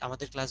বেসিক্যালি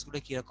আমাদের ক্লাসগুলো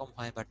কিরকম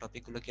হয় বা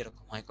টপিকগুলো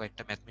কিরকম হয়,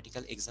 কয়েকটা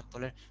ম্যাথমেটিক্যাল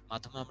এক্সাম্পলের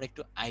মাধ্যমে আমরা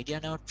একটু আইডিয়া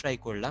নেওয়ার ট্রাই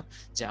করলাম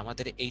যে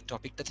আমাদের এই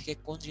টপিকটা থেকে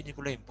কোন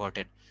জিনিসগুলো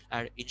ইম্পর্টেন্ট।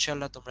 আর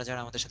ইনশাল্লাহ তোমরা যারা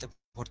আমাদের সাথে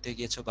ভর্তি হয়ে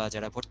গিয়েছো বা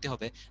যারা ভর্তি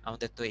হবে,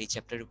 আমাদের তো এই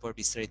চ্যাপ্টারের উপর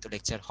বিস্তারিত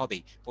লেকচার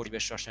হবেই,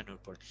 পরিবেশ রসায়নের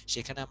উপর।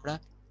 সেখানে আমরা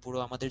পুরো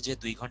আমাদের যে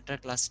 2 ঘন্টার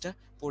ক্লাসটা,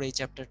 পুরো এই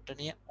চ্যাপ্টারটা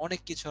নিয়ে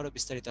অনেক কিছু আরো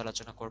বিস্তারিত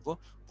আলোচনা করব,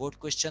 বোর্ড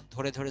কোয়েশ্চেন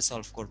ধরে ধরে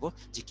সলভ করব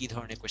যে কি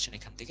ধরনের কোয়েশ্চেন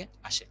এখান থেকে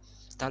আসে।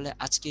 তাহলে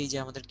আজকে এই যে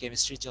আমাদের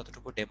কেমিস্ট্রির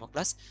যতটুকু ডেমো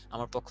ক্লাস,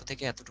 আমার পক্ষ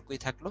থেকে এতটুকুই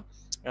থাকলো।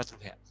 রাতুল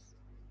ভাইয়া।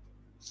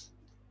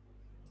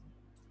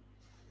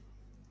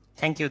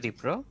 Thank you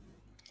Dipra.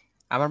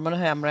 আমার মনে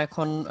হয় আমরা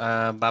এখন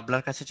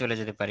বাবলার কাছে চলে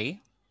যেতে পারি।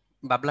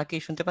 বাবলা, কি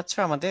শুনতে পাচ্ছ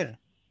আমাদের?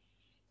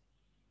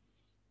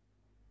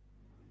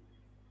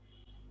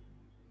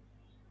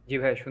 জি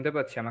ভাই, শুনতে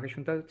পাচ্ছি। আমাকে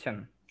শুনতে পাচ্ছেন?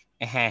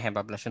 হ্যাঁ হ্যাঁ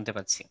বাবলা, শুনতে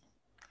পাচ্ছি।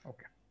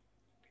 ওকে।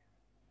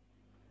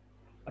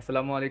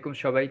 আসসালামু আলাইকুম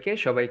সবাইকে,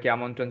 সবাইকে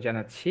আমন্ত্রণ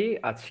জানাচ্ছি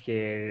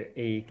আজকের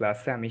এই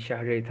ক্লাসে। আমি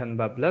শাহরিয়ার ইথান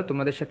বাবলা,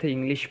 তোমাদের সাথে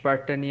ইংলিশ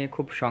পার্টটা নিয়ে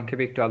খুব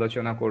সংক্ষেপে একটু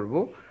আলোচনা করব।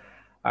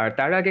 আর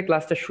তার আগে,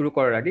 ক্লাসটা শুরু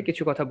করার আগে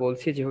কিছু কথা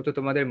বলছি। যেহেতু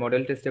তোমাদের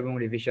মডেল টেস্ট এবং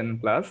রিভিশন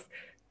ক্লাস,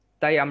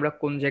 তাই আমরা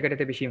কোন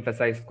জায়গাটাতে বেশি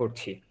এমফাসাইজ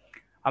করছি।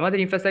 আমাদের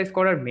এমফাসাইজ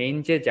করার মেইন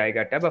যে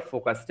জায়গাটা বা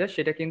ফোকাসটা,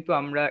 সেটা কিন্তু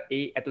আমরা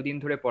এই এতদিন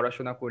ধরে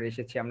পড়াশোনা করে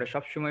এসেছি, আমরা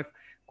সবসময়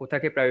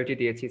কোথাকে প্রায়োরিটি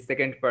দিয়েছি?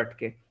 সেকেন্ড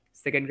পার্টকে।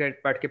 সেকেন্ড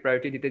পার্টকে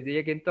প্রায়োরিটি দিতে দিয়ে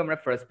কিন্তু আমরা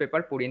ফার্স্ট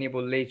পেপার পড়িনি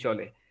বললেই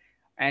চলে।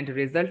 অ্যান্ড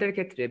রেজাল্টের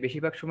ক্ষেত্রে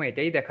বেশিরভাগ সময়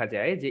এটাই দেখা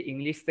যায় যে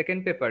ইংলিশ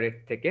সেকেন্ড পেপারের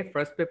থেকে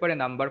ফার্স্ট পেপারে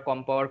নাম্বার কম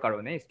পাওয়ার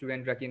কারণে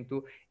স্টুডেন্টরা কিন্তু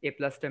এ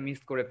প্লাসটা মিস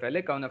করে ফেলে।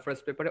 কারণ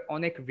ফার্স্ট পেপারে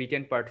অনেক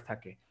রিটেন পার্ট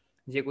থাকে,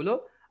 যেগুলো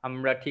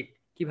আমরা ঠিক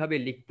কিভাবে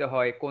লিখতে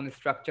হয়, কোন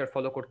স্ট্রাকচার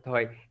ফলো করতে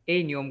হয়,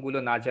 এই নিয়মগুলো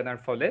না জানার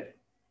ফলে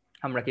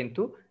আমরা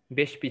কিন্তু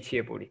বেশ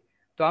পিছিয়ে পড়ি।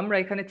 তো আমরা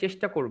এখানে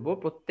চেষ্টা করব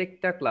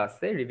প্রত্যেকটা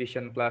ক্লাসে,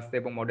 রিভিশন ক্লাস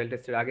এবং মডেল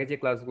টেস্টের আগে যে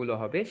ক্লাসগুলো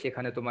হবে,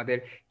 সেখানে তোমাদের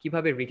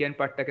কিভাবে রিটেন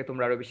পার্টটাকে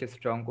তোমরা আরো বেশি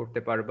স্ট্রং করতে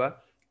পারবা,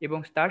 এবং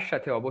তার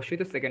সাথে অবশ্যই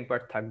তো সেকেন্ড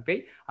পার্ট থাকবেই।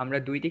 আমরা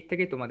দুই দিক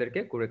থেকেই তোমাদেরকে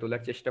গড়ে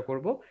তোলার চেষ্টা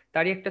করব।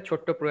 তারই একটা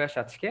ছোট্ট প্রয়াস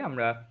আজকে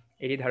আমরা,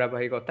 এরই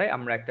ধারাবাহিকতায়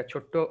আমরা একটা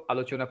ছোট্ট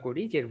আলোচনা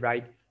করি যে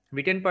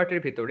রিটেন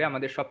পার্টের ভিতরে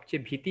আমাদের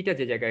সবচেয়ে ভীতিটা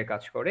যে জায়গায়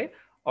কাজ করে,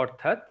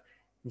 অর্থাৎ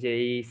যে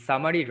এই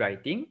সামারি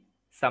রাইটিং,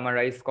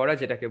 সামারাইজ করা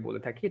যেটাকে বলে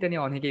থাকি, এটা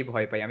নিয়ে অনেকেই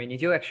ভয় পায়। আমি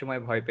নিজেও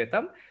একসময় ভয়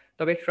পেতাম।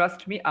 তবে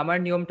ট্রাস্ট মি, আমার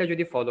নিয়মটা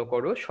যদি ফলো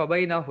করো,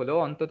 সবাই না হলেও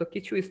অন্তত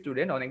কিছু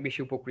স্টুডেন্ট অনেক বেশি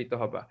উপকৃত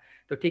হবা।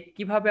 তো ঠিক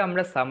কিভাবে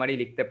আমরা সামারি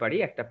লিখতে পারি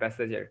একটা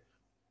প্যাসেজের?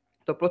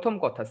 তো প্রথম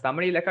কথা,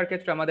 সামারি লেখার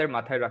ক্ষেত্রে আমাদের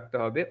মাথায় রাখতে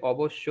হবে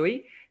অবশ্যই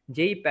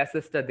যেই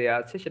প্যাসেজটা দেয়া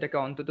আছে সেটাকে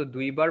অন্তত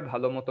 2বার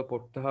ভালো মতো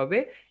পড়তে হবে,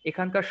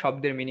 এখানকার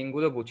শব্দের মিনিং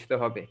গুলো বুঝতে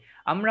হবে।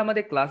 আমরা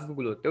আমাদের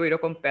ক্লাসগুলোতেও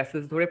এরকম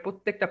প্যাসেজ ধরে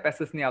প্রত্যেকটা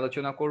প্যাসেজ নিয়ে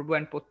আলোচনা করব,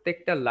 অ্যান্ড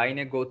প্রত্যেকটা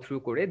লাইনে গো থ্রু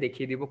করে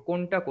দেখিয়ে দিব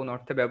কোনটা কোন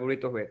অর্থে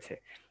ব্যবহৃত হয়েছে।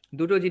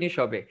 দুটো জিনিস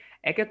হবে,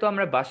 একে তো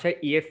আমরা বাসায়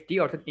ইএফটি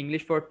অর্থাৎ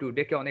ইংলিশ ফর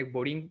টুডে কে অনেক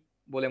বোরিং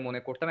বলে মনে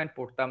করতাম অ্যান্ড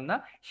পড়তাম না,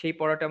 সেই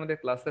পড়াটা আমাদের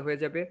ক্লাসে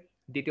হয়ে যাবে।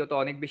 দ্বিতীয়ত,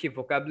 অনেক বেশি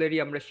ভোকাবুলারি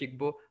আমরা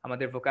শিখবো,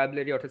 আমাদের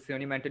ভোকাবুলারি অর্থাৎ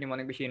সিনোনিম অ্যান্টোনিম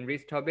অনেক বেশি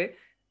এনরিচড হবে।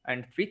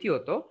 অ্যান্ড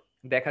তৃতীয়ত,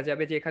 দেখা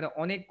যাবে যে এখানে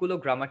অনেকগুলো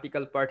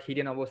গ্রামাটিক্যাল পার্ট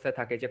হিডেন অবস্থায়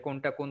থাকে, যে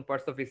কোনটা কোন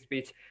পার্টস অফ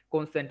স্পিচ,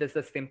 কোন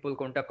সেন্টেন্সেস সিম্পল,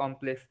 কোনটা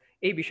কমপ্লেক্স,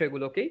 এই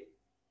বিষয়গুলোকেই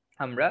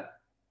আমরা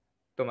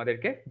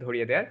তোমাদেরকে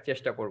ধরিয়ে দেওয়ার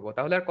চেষ্টা করব।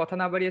 তাহলে আর কথা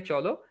না বাড়িয়ে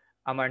চলো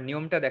আমার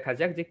নিয়মটা দেখা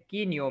যাক যে কি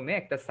নিয়মে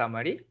একটা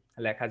সামারি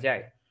লেখা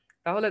যায়।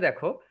 তাহলে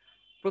দেখো,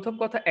 প্রথম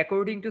কথা,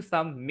 according to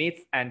some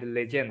myths and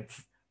legends.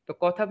 তো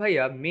কথা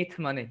ভাইয়া, মিথ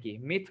মানে কি?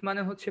 মিথ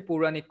মানে হচ্ছে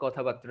পৌরাণিক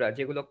কথাবার্তা,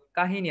 যেগুলো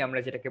কাহিনী আমরা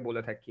যেটাকে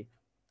বলে থাকি।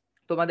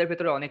 তোমাদের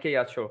ভেতরে অনেকেই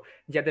আছো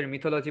যাদের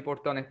মিথোলজি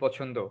পড়তে অনেক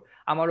পছন্দ।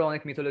 আমারও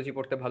অনেক মিথোলজি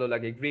পড়তে ভালো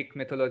লাগে, গ্রিক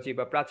মিথোলজি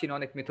বা প্রাচীন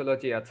অনেক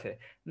মিথোলজি আছে,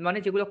 মানে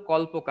যেগুলো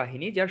কল্প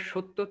কাহিনী, যার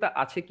সত্যতা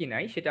আছে কি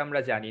নাই সেটা আমরা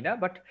জানি না,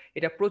 বাট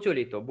এটা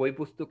প্রচলিত, বই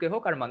পুস্তকে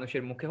হোক আর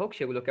মানুষের মুখে হোক,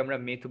 সেগুলোকে আমরা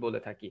মিথ বলে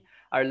থাকি।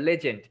 আর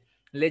লেজেন্ড,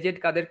 লেজেন্ড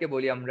কাদেরকে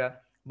বলি আমরা?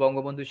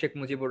 বঙ্গবন্ধু শেখ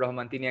মুজিবুর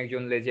রহমান, তিনি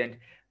একজন legend.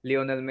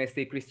 Lionel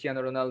Messi,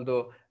 Cristiano Ronaldo,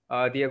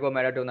 Diego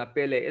Maradona,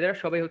 পেলে, এরা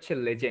সবাই হচ্ছে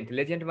লেজেন্ড।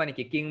 লেজেন্ড মানে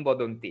কি?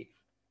 কিংবদন্তি।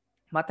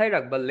 মাথায়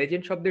রাখবা,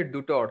 লেজেন্ড শব্দের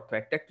দুটো অর্থ,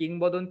 একটা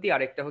কিংবদন্তি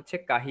আর একটা হচ্ছে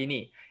কাহিনী।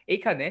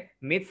 এইখানে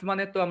মিথস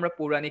মানে তো আমরা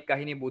পৌরাণিক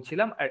কাহিনী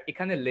বুঝছিলাম, আর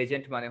এখানে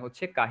লেজেন্ড মানে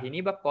হচ্ছে কাহিনী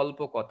বা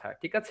কল্পকথা।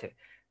 ঠিক আছে,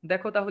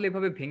 দেখো তাহলে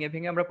এভাবে ভেঙে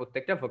ভেঙে আমরা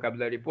প্রত্যেকটা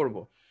ভোকাবুলারি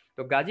পড়বো।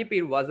 তো গাজী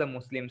পীর ওয়াজ আ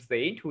মুসলিম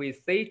Saint who is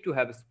said to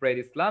have spread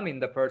Islam in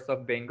the parts of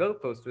Bengal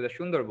close to the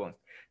Sundarban.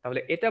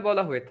 তাহলে এটা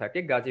বলা হয়ে থাকে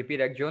গাজী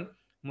পীর একজন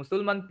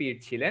মুসলমান পীর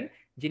ছিলেন,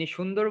 যিনি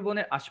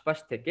সুন্দরবনের আশপাশ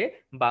থেকে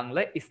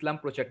বাংলায় ইসলাম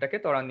প্রচারটাকে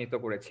ত্বরান্বিত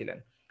করেছিলেন।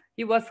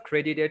 He was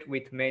credited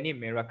with many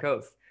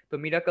miracles. তো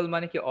মিরাকল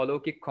মানে কি?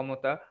 অলৌকিক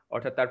ক্ষমতা,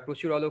 অর্থাৎ তার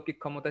প্রচুর অলৌকিক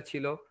ক্ষমতা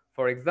ছিল।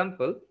 For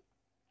example,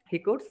 he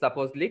could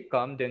supposedly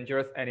calm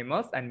dangerous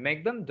animals and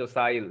make them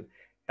docile.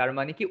 তার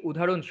মানে কি?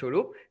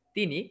 উদাহরণস্বরূপ,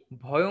 তিনি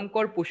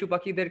ভয়ঙ্কর পশু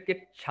পাখিদেরকে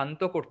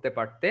শান্ত করতে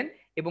পারতেন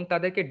এবং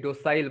তাদেরকে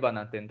ডোসাইল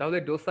বানাতেন। তাহলে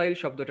ডোসাইল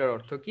শব্দটার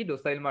অর্থ কি?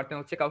 ডোসাইল মানে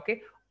হচ্ছে কাউকে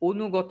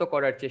অনুগত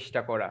করার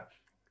চেষ্টা করা।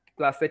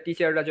 ক্লাসের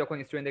টিচাররা যখন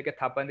স্টুডেন্টদেরকে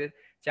থাপাতে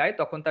চায়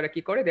তখন তারা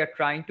কি করে, দে are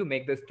trying to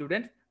make the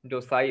students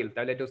ডোসাইল।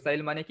 তাহলে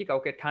ডোসাইল মানে কি,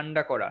 কাউকে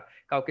ঠান্ডা করা,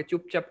 কাউকে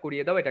চুপচাপ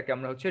করিয়ে দাও, এটাকে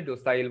আমরা হচ্ছে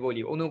ডোসাইল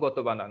বলি, অনুগত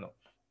বানানো।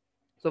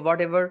 সো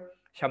হোয়াট এভার,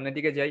 সামনের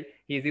দিকে যাই।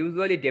 He is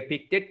usually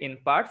depicted in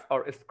parts or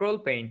scroll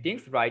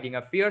paintings riding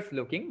a fierce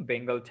looking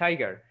Bengal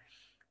tiger.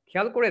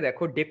 খেয়াল করে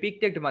দেখো,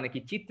 ডেপিক্টেড মানে কি,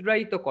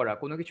 চিত্রায়িত করা,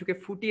 কোনো কিছুকে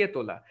ফুটিয়ে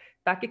তোলা।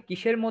 তাকে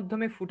কিসের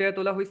মাধ্যমে ফুটিয়ে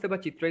তোলা হয়েছে বা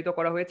চিত্রায়িত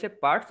করা হয়েছে?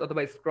 পার্টস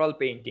অথবা স্ক্রল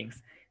পেইন্টিংস।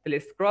 তাহলে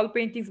স্ক্রল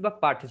পেইন্টিংস বা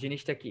পার্ট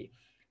জিনিসটা কি?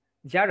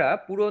 যারা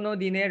পুরোনো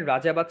দিনের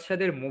রাজা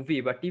বাদশাদের মুভি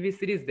বা টিভি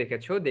সিরিজ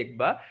দেখেছো,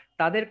 দেখবা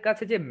তাদের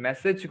কাছে যে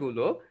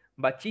মেসেজগুলো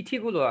বা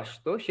চিঠিগুলো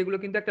আসতো সেগুলো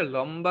কিন্তু একটা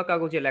লম্বা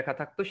কাগজে লেখা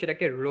থাকতো,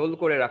 সেটাকে রোল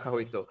করে রাখা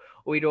হইতো।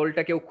 ওই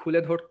রোলটা কেউ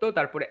খুলে ধরতো,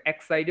 তারপরে এক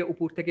সাইডে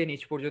উপর থেকে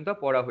নিচ পর্যন্ত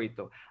পড়া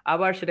হইতো,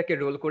 আবার সেটাকে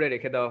রোল করে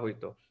রেখে দেওয়া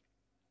হইতো।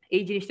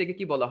 এই জিনিসটাকে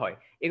কি বলা হয়?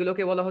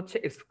 এগুলোকে বলা হচ্ছে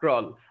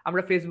স্ক্রল।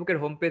 আমরা ফেসবুকের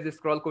হোম পেজ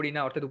স্ক্রল করি না,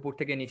 অর্থাৎ উপর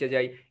থেকে নিচে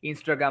যাই।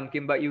 ইনস্টাগ্রাম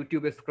কিংবা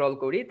ইউটিউবে স্ক্রল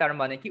করি, তার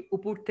মানে কি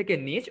উপর থেকে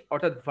নিচ,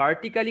 অর্থাৎ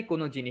ভার্টিক্যালি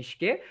কোনো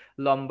জিনিসকে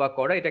লম্বা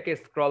করা, এটাকে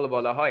স্ক্রল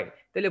বলা হয়।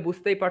 তাহলে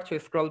বুঝতেই পারছো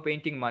স্ক্রল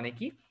পেইন্টিং মানে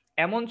কি,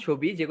 এমন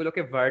ছবি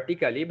যেগুলোকে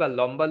ভার্টিক্যালি বা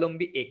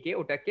লম্বালম্বি এঁকে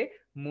ওটাকে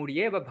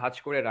মুড়িয়ে বা ভাঁজ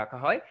করে রাখা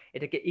হয়,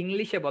 এটাকে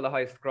ইংলিশে বলা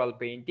হয় স্ক্রল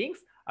পেইন্টিংস।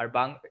 আর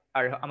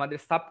আর আমাদের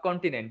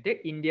সাবকন্টিনেন্টে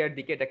ইন্ডিয়ার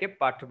দিকে এটাকে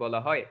পাট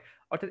বলা হয়।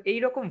 অর্থাৎ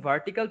এইরকম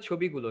ভার্টিক্যাল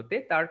ছবিগুলোতে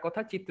তার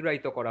কথা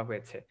চিত্রায়িত করা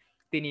হয়েছে।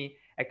 তিনি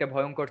একটা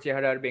ভয়ঙ্কর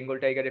চেহারার বেঙ্গল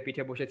টাইগারের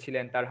পিঠে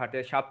বসেছিলেন, তার হাতে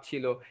সাপ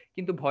ছিল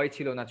কিন্তু ভয়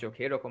ছিল না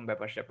চোখে, এরকম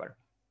ব্যাপার স্যাপার।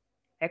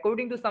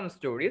 According to some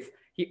stories,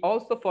 he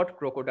also fought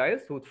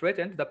crocodiles who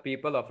threatened the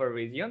people of a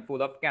region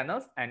full of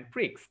canals and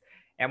creeks.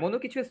 এমনও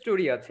কিছু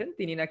স্টোরি আছেন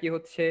তিনি নাকি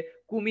হচ্ছে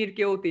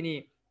কুমিরকেও তিনি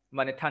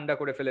মানে ঠান্ডা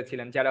করে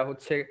ফেলেছিলেন, যারা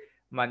হচ্ছে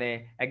মানে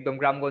একদম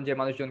গ্রামগঞ্জের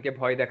মানুষজনকে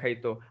ভয়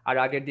দেখাইতো। আর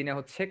আগের দিনে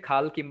হচ্ছে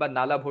খাল কিংবা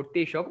নালা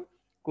ভর্তি সব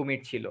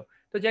কুমির ছিল।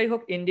 তো যাই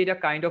হোক, ইন্ডিয়া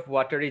কাইন্ড অফ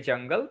ওয়াটারি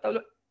জঙ্গল। তাহলে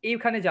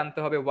এইখানে জানতে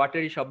হবে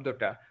ওয়াটারি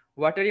শব্দটা,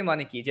 ওয়াটারি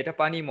মানে কি, যেটা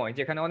পানিময়,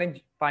 যেখানে অনেক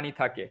পানি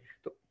থাকে।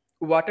 তো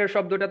ওয়াটার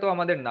শব্দটা তো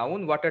আমাদের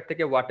নাউন, ওয়াটার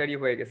থেকে ওয়াটারি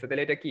হয়ে গেছে,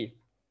 তাহলে এটা কি?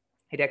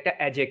 এটা একটা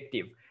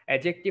অ্যাডজেক্টিভ।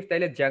 অ্যাডজেক্টিভ,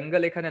 তাইলে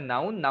জঙ্গল এখানে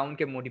নাউন,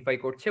 নাউনকে মডিফাই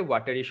করছে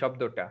ওয়াটারি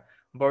শব্দটা।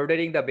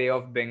 বর্ডারিং দ্য বে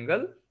অফ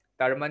বেঙ্গল,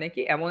 তার মানে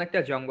কি এমন একটা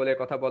জঙ্গলের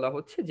কথা বলা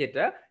হচ্ছে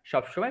যেটা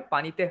সবসময়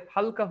পানিতে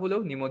হালকা হলেও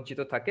নিমজ্জিত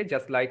থাকে,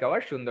 জাস্ট লাইক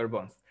আওয়ার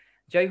সুন্দরবনস।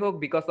 যাই হোক,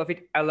 because of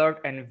it alert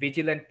and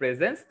vigilant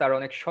presence, তার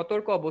অনেক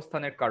সতর্ক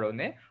অবস্থানের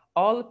কারণে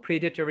all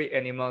predatory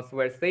animals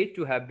war said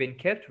to have been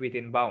kept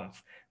within bounds.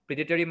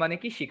 Predatory মানে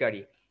কি,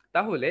 শিকারী।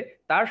 তাহলে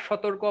তার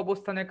সতর্ক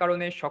অবস্থানের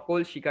কারণে সকল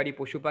শিকারী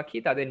পশু পাখি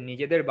তাদের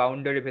নিজেদের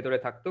বাউন্ডারির ভেতরে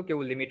থাকতো, কেউ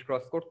লিমিট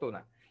ক্রস করতো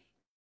না।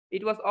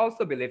 It was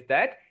also believed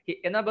that he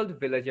enabled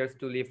villagers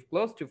to live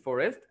close to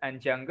forests and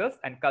jungles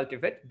and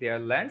cultivate their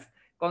lands.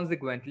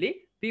 Consequently,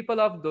 people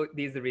of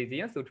these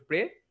regions would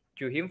pray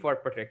to him for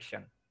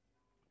protection.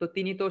 তো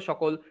তিনি তো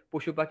সকল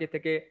পশু পাখি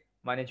থেকে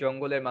মানে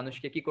জঙ্গলের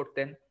মানুষকে কি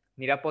করতেন,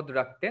 নিরাপদ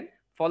রাখতেন।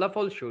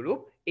 ফলাফল স্বরূপ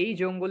এই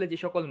জঙ্গলে যে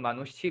সকল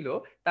মানুষ ছিল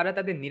তারা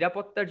তাদের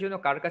নিরাপত্তার জন্য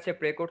কার কাছে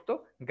প্রে করত?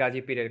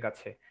 গাজী পীরের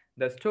কাছে।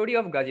 The story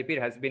of Gaji Pir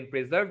has been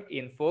preserved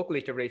in folk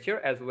literature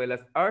as well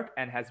as art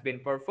and has been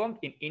performed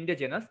in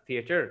indigenous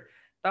theatre.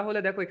 তাহলে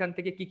দেখো এখান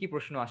থেকে কি কি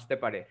প্রশ্ন আসতে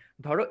পারে।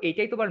 ধরো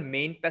এইটাই তোমার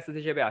মেইন প্যাসেজ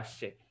হিসেবে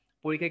আসছে,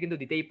 পরীক্ষা কিন্তু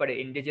দিতেই পারে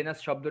ইন্ডিজেনাস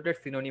শব্দটার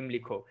সিনোনিম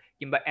লিখো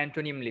কিংবা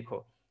অ্যান্টোনিম লিখো।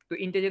 তো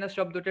ইন্ডিজেনাস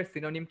শব্দটার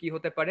সিনোনিম কি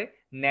হতে পারে?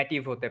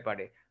 নেটিভ হতে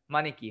পারে।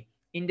 মানে কি,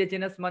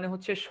 ইন্ডিজেনাস মানে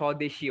হচ্ছে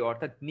স্বদেশীয়,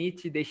 অর্থাৎ নিজ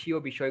দেশীয়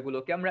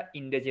বিষয়গুলোকে আমরা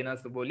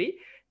ইন্ডিজেনাস বলি।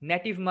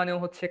 নেটিভ মানেও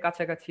হচ্ছে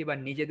কাছাকাছি বা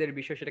নিজেদের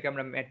বিষয়, সেটাকে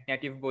আমরা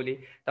নেটিভ বলি।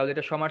 তাহলে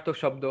এটা সমার্থক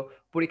শব্দ।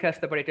 পরীক্ষা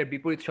আসতে পারে এটার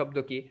বিপরীত শব্দ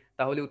কি,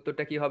 তাহলে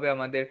উত্তরটা কি হবে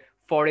আমাদের?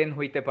 ফরেন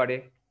হইতে পারে।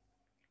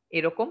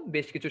 এরকম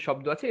বেশ কিছু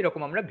শব্দ আছে,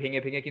 এরকম আমরা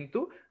ভেঙে ভেঙে কিন্তু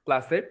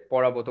ক্লাসে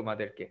পড়াবো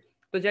তোমাদেরকে।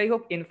 তো যাই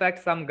হোক, in fact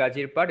some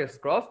গাজির part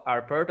স্ক্রস R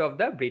part of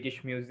the British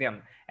museum.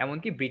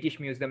 এমনকি ব্রিটিশ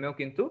মিউজিয়ামেও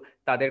কিন্তু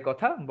তাদের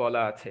কথা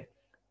বলা আছে।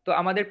 তো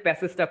আমাদের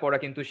প্যাসেজটা পড়া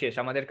কিন্তু শেষ,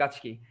 আমাদের কাজ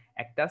কি?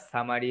 একটা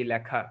সামারি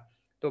লেখা।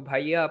 তো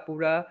ভাইয়া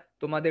আপুরা,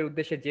 তোমাদের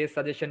উদ্দেশ্যে যে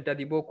সাজেশনটা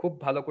দিব খুব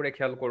ভালো করে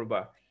খেয়াল করবা।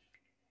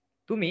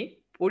 তুমি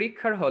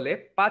পরীক্ষার হলে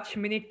 5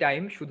 মিনিট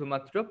টাইম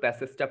শুধুমাত্র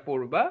প্যাসেজটা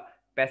পড়বা।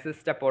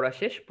 প্যাসেজটা পড়া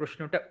শেষ,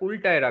 প্রশ্নটা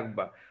উল্টায়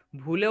রাখবা,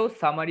 ভুলেও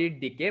সামারির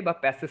দিকে বা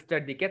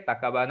প্যাসেজটার দিকে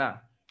তাকাবা না।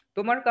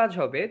 তোমার কাজ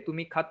হবে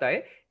তুমি খাতায়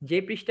যে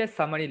পৃষ্ঠায়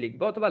সামারি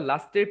লিখবা অথবা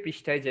লাস্টের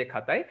পৃষ্ঠায় যে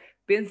খাতায়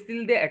পেন্সিল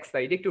দিয়ে এক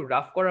সাইডে একটু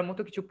রাফ করার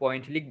মতো কিছু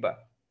পয়েন্ট লিখবা।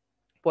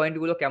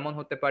 পয়েন্টগুলো কেমন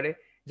হতে পারে?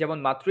 যেমন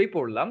মাত্রই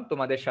পড়লাম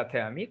তোমাদের সাথে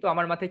আমি, তো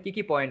আমার মাথায় কি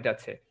কি পয়েন্ট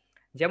আছে।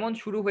 যেমন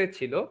শুরু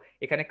হয়েছিল,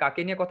 এখানে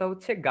কাকে নিয়ে কথা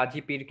হচ্ছে?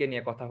 গাজী পীরকে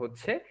নিয়ে কথা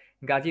হচ্ছে।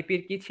 গাজী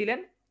পীর কি ছিলেন?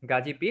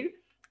 গাজী পীর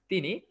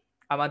তিনি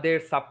আমাদের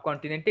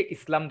সাবকন্টিনেন্টে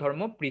ইসলাম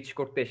ধর্ম প্রিচ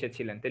করতে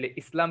এসেছিলেন। তাহলে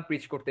ইসলাম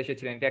প্রিচ করতে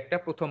এসেছিলেন, এটা একটা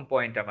প্রথম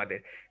পয়েন্ট আমাদের।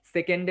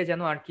 সেকেন্ডে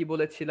যেন আর কি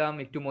বলেছিলাম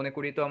একটু মনে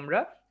করি তো আমরা।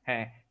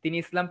 হ্যাঁ, তিনি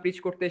ইসলাম প্রিচ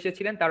করতে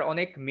এসেছিলেন, তার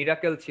অনেক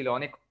মিরাকেল ছিল,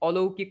 অনেক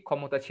অলৌকিক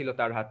ক্ষমতা ছিল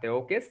তার হাতে।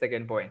 ওকে,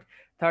 সেকেন্ড পয়েন্ট।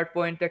 থার্ড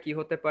পয়েন্টটা কি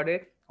হতে পারে?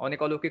 অনেক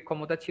অলৌকিক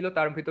ক্ষমতা ছিল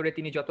তার ভিতরে,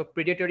 তিনি যত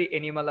প্রিডেটরি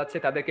অ্যানিমাল আছে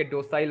তাদেরকে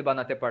ডোসাইল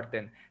বানাতে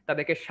পারতেন,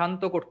 তাদেরকে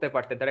শান্ত করতে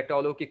পারতেন, তার একটা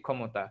অলৌকিক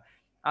ক্ষমতা।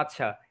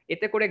 আচ্ছা,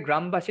 এতে করে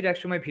গ্রামবাসীরা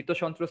একসময় ভীত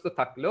সন্ত্রস্ত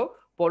থাকলেও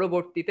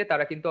পরবর্তীতে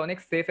তারা কিন্তু অনেক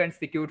সেফ অ্যান্ড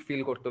সিকিউর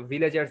ফিল করতো।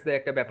 ভিলেজার্সদের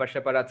একটা ব্যাপার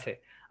স্যাপার আছে।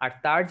 আর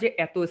তার যে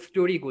এত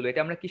স্টোরিগুলো,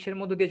 এটা আমরা কিসের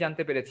মধ্যে দিয়ে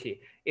জানতে পেরেছি?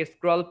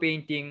 স্ক্রল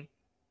পেইন্টিং,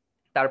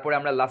 তারপরে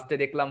আমরা লাস্টে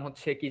দেখলাম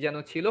হচ্ছে কি যেন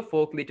ছিল,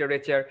 ফোক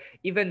লিটারেচার,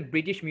 ইভেন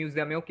ব্রিটিশ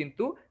মিউজিয়ামেও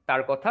কিন্তু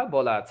তার কথা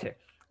বলা আছে।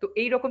 তো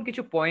এইরকম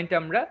কিছু পয়েন্ট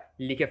আমরা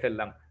লিখে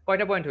ফেললাম।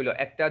 কয়টা পয়েন্ট হলো?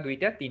 একটা,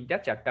 দুইটা, তিনটা,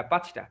 চারটা,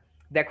 পাঁচটা।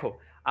 দেখো,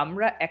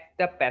 আমরা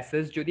একটা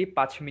প্যাসেজ যদি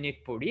 5 মিনিট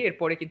পড়ি,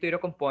 এরপরে কিন্তু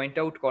এরকম পয়েন্ট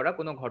আউট করা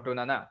কোনো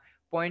ঘটনা না।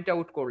 পয়েন্ট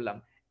আউট করলাম।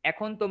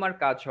 এখন তোমার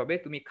কাজ হবে,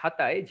 তুমি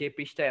খাতায় যে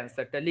পৃষ্ঠায়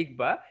অ্যান্সারটা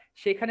লিখবা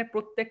সেখানে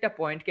প্রত্যেকটা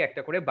পয়েন্টকে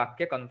একটা করে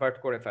বাক্যে কনভার্ট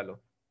করে ফেলো।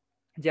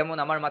 যেমন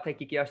আমার মাথায়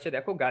কি কি আসছে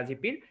দেখো, গাজী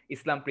পীর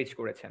ইসলাম প্রিচ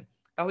করেছেন,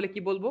 তাহলে কি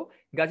বলবো?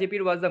 গাজী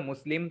পীর was the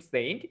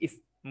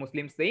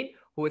Muslim Saint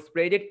who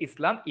spreaded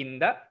Islam in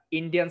the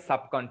Indian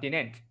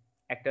subcontinent.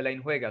 একটা লাইন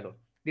হয়ে গেল।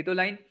 দ্বিতীয়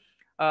line,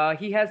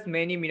 he had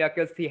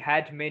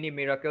many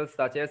miracles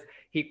such as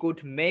he could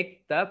make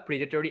the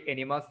predatory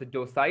animals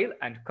docile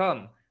and calm।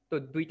 তো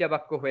দুইটা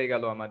বাক্য হয়ে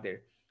গেল আমাদের।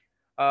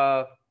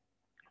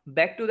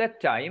 Back to that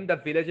time the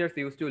villagers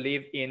use to live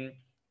in,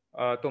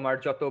 তোমার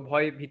যত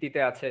ভয় ভীতিতে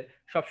আছে,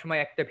 সবসময়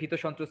একটা ভীত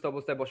সন্ত্রস্ত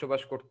অবস্থায়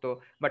বসবাস করতো।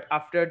 But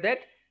after that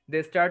they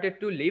started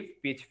to leave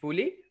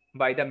peacefully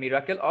by the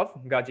miracle of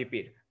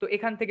গাজীপীর। তো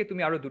এখান থেকে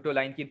তুমি আরো দুটো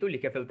লাইন কিন্তু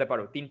লিখে ফেলতে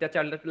পারো, তিনটা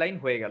চারটা লাইন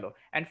হয়ে গেল।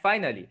 And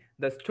finally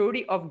the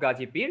story of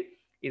গাজীপীর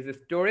is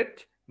storeyed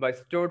বা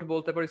স্টোর্ড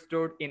বলতে পারো,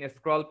 stored in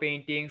scroll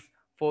paintings,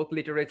 folk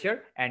literature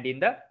and in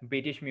the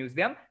British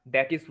Museum.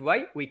 That is why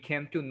we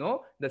came to know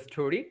the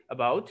story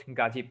about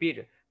Gazipir।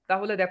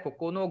 তাহলে দেখো,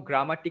 কোনো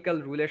grammatical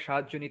রুলের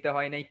সাহায্য নিতে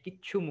হয় নাই,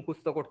 কিচ্ছু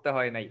মুখস্থ করতে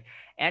হয় নাই,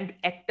 অ্যান্ড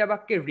একটা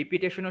বাক্যের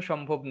রিপিটেশনও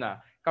সম্ভব না।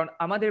 কারণ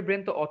আমাদের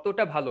ব্রেন তো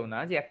অতটা ভালো না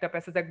যে একটা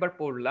প্যাসেজ একবার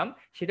পড়লাম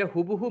সেটা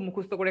হুবহু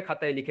মুখস্থ করে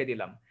খাতায় লিখে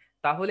দিলাম।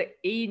 তাহলে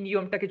এই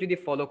নিয়মটাকে যদি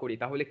ফলো করি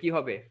তাহলে কি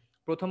হবে?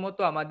 প্রথমত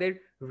আমাদের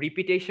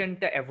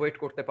রিপিটেশনটা অ্যাভয়েড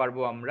করতে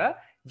পারবো আমরা,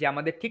 যে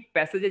আমাদের ঠিক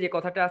প্যাসেজে যে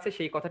কথাটা আছে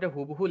সেই কথাটা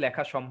হুবহু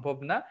লেখা সম্ভব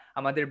না,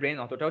 আমাদের ব্রেন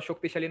অতটাও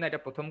শক্তিশালী না,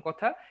 এটা প্রথম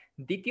কথা।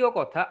 দ্বিতীয়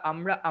কথা,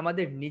 আমরা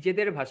আমাদের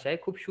নিজেদের ভাষায়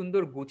খুব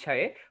সুন্দর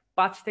গুছায়ে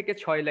 5 থেকে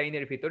 6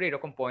 লাইনের ভিতরে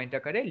এরকম পয়েন্ট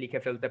আকারে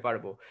লিখে ফেলতে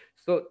পারবো।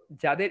 সো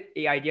যাদের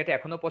এই আইডিয়াটা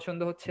এখনো পছন্দ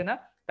হচ্ছে না,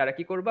 তারা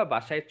কি করবা,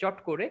 বাসায় চট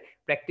করে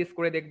প্র্যাকটিস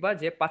করে দেখবা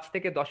যে 5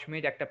 থেকে 10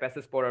 মিনিট একটা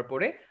প্যাসেজ পড়ার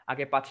পরে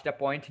আগে 5টা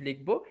পয়েন্ট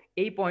লিখবো।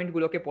 এই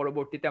পয়েন্টগুলোকে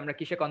পরবর্তীতে আমরা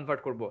কিসে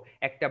কনভার্ট করব?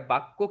 একটা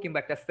বাক্য কিংবা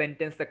একটা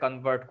সেন্টেন্সে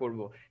কনভার্ট করব।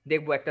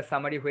 দেখবো একটা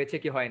সামারি হয়েছে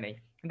কি হয় নাই।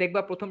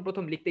 দেখবা প্রথম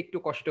প্রথম লিখতে একটু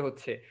কষ্ট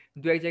হচ্ছে,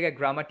 দু এক জায়গায়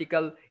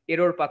গ্রামাটিক্যাল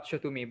এরর পাচ্ছ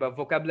তুমি, বা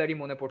ভোকাবুলারি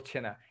মনে পড়ছে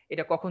না।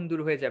 এটা কখন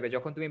দূর হয়ে যাবে?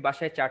 যখন তুমি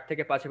বাসায় 4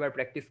 থেকে 5 বার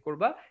প্র্যাকটিস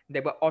করবা,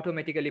 দেখবা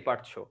অটোমেটিক্যালি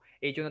পারছো।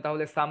 এই জন্য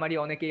তাহলে সামারি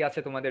অনেকেই আছে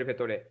তোমাদের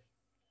ভেতরে,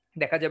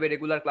 দেখা যাবে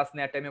রেগুলার ক্লাস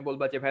নেওয়ার টাইমে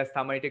বলবা যে ভাই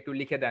সামারিটা একটু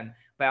লিখে দেন,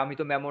 ভাই আমি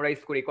তো মেমোরাইজ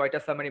করি, কয়টা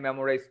সামারি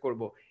মেমোরাইজ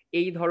করব।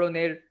 এই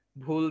ধরনের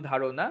ভুল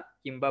ধারণা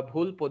কিংবা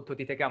ভুল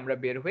পদ্ধতি থেকে আমরা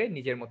বের হয়ে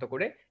নিজের মতো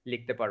করে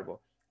লিখতে পারবো।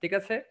 ঠিক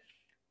আছে?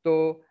 তো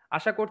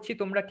আশা করছি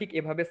তোমরা ঠিক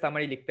এভাবে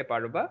সামারি লিখতে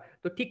পারবা।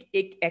 তো ঠিক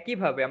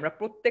একইভাবে আমরা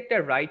প্রত্যেকটা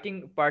রাইটিং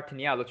পার্ট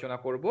নিয়ে আলোচনা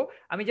করব।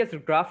 আমি জাস্ট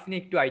গ্রাফ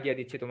নিয়ে একটু আইডিয়া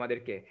দিচ্ছি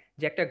তোমাদেরকে,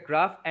 যে একটা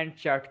গ্রাফ অ্যান্ড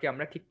চার্টকে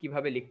আমরা ঠিক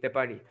কিভাবে লিখতে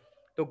পারি।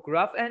 তো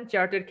গ্রাফ অ্যান্ড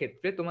চার্টের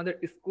ক্ষেত্রে তোমাদের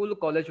স্কুল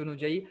কলেজ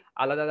অনুযায়ী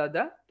আলাদা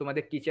আলাদা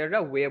তোমাদের টিচাররা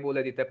ওয়ে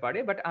বলে দিতে পারে,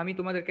 বাট আমি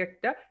তোমাদেরকে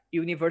একটা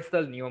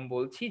ইউনিভার্সাল নিয়ম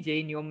বলছি,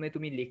 যেই নিয়মে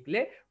তুমি লিখলে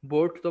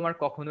বোর্ড তোমার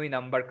কখনোই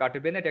নাম্বার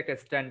কাটবে না, এটা একটা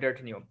স্ট্যান্ডার্ড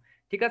নিয়ম।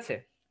 ঠিক আছে?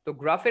 তো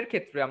গ্রাফের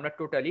ক্ষেত্রে আমরা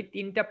টোটালি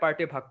 3টা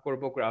পার্টে ভাগ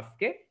করব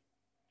গ্রাফকে।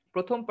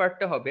 প্রথম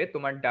পার্টটা হবে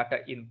তোমার ডাটা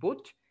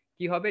ইনপুট।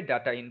 কি হবে?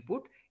 Data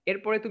input.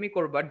 এরপরে তুমি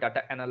করবা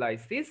ডাটা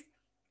অ্যানালাইসিস,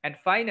 এন্ড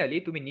ফাইনালি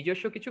তুমি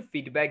নিজস্ব কিছু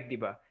ফিডব্যাক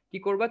দিবা। কি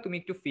করবা? তুমি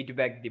একটু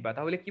ফিডব্যাক দিবা।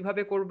 তাহলে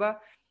কিভাবে করবা?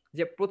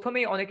 যে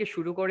প্রথমেই অনেকে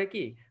শুরু করে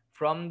কি,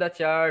 from the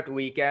chart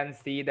we can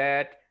see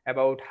that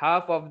about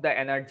half of the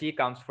energy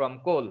comes from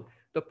কোল।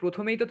 তো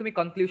প্রথমেই তো তুমি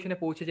কনক্লুশনে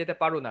পৌঁছে যেতে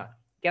পারো না।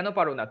 কেন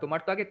পারো না? তোমার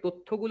তো আগে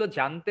তথ্যগুলো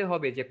জানতে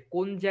হবে যে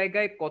কোন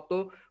জায়গায় কত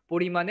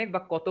পরিমাণে বা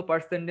কত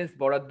পার্সেন্টেজ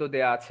বরাদ্দ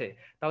দেয়া আছে।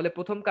 তাহলে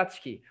প্রথম কাজ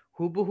কি?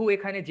 হুবহু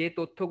এখানে যে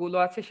তথ্যগুলো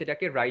আছে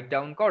সেটাকে রাইট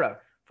ডাউন করা।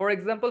 For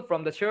example,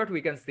 from the chart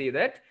we can see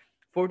that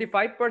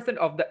 45%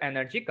 of the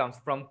energy comes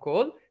from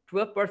coal,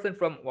 12%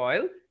 from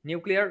oil,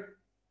 nuclear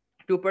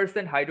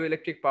 2%,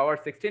 hydroelectric power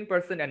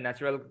 16%, and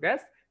natural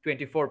gas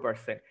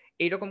 24%।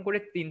 এইরকম করে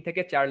 3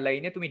 থেকে 4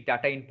 লাইনে তুমি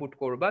ডাটা ইনপুট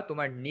করবা।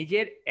 তোমার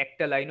নিজের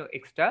একটা লাইনও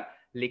এক্সট্রা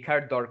লেখার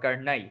দরকার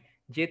নাই।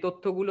 যে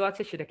তথ্যগুলো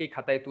আছে সেটাকেই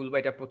খাতায় তুলবা,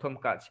 এটা প্রথম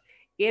কাজ।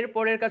 এর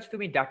পরের কাজ,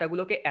 তুমি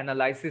ডাটাগুলোকে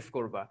অ্যানালাইসিস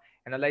করবা।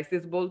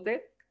 অ্যানালাইসিস বলতে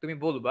তুমি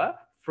বলবা,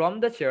 from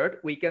the chart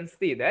we can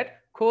see that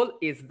coal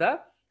is the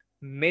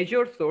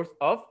major source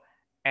of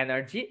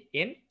energy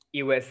in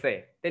USA.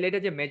 তাহলে এটা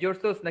যে মেজর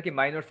সোর্স নাকি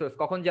মাইনর সোর্স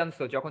কখন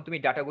জানছো? যখন তুমি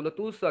ডাটাগুলো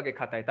তুলছো আগে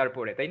খাতায়,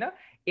 তারপরে, তাই না?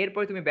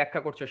 এরপরে তুমি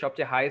ব্যাখ্যা করছো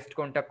সবচেয়ে হাইয়েস্ট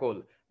কোনটা কোল,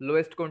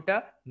 লোয়েস্ট কোনটা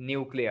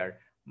নিউক্লিয়ার,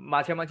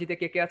 মাঝামাঝিতে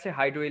কে কে আছে,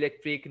 hydro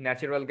electric,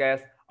 natural gas,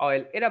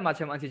 oil, এরা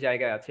মাঝামাঝি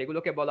জায়গায় আছে।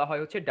 এগুলোকে বলা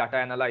হয় হচ্ছে ডাটা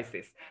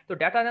অ্যানালাইসিস। তো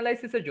ডাটা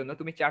অ্যানালাইসিসের জন্য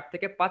তুমি 4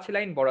 থেকে 5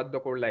 লাইন বরাদ্দ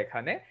করলা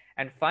এখানে,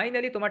 এন্ড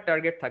ফাইনালি তোমার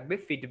টার্গেট থাকবে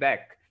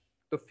ফিডব্যাক।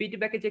 তো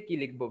ফিডব্যাকে যে কি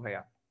লিখবো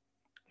ভাইয়া?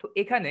 তো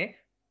এখানে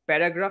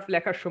প্যারাগ্রাফ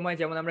লেখার সময়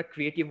যেমন আমরা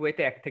ক্রিয়েটিভ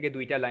ওয়েতে 1 থেকে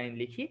 2টা লাইন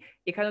লিখি,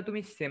 এখানে তুমি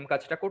সেম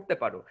কাজটা করতে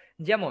পারো।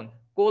 যেমন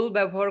কোল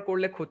ব্যবহার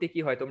করলে ক্ষতি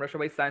কি হয়, তোমরা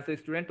সবাই সায়েন্সের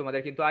স্টুডেন্ট,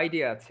 তোমাদের কিন্তু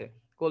আইডিয়া আছে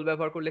কোল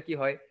ব্যবহার করলে কি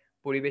হয়।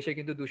 পরিবেশে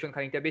কিন্তু দূষণ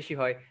খানিকটা বেশি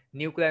হয়,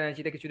 নিউক্লিয়ার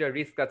এনার্জিতে কিছুটা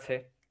রিস্ক আছে।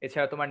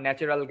 এছাড়া তোমার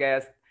ন্যাচারাল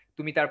গ্যাস,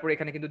 তুমি তারপর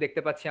এখানে কিন্তু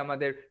দেখতে পাচ্ছি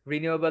আমাদের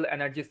রিনিউয়েবল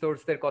এনার্জি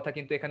সোর্সের কথা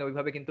কিন্তু এখানে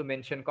ওইভাবে কিন্তু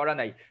মেনশন করা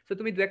নাই। সো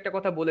তুমি দু একটা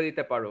কথা বলে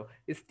দিতে পারো,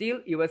 still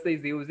USA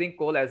is using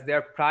coal as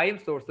there prime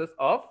sources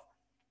of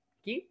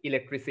কি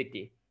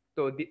ইলেকট্রিসিটি।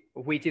 তো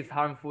হুইচ ইজ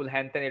হার্মফুল,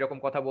 হ্যান ত্যান এরকম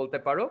কথা বলতে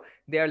পারো।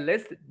 দে আর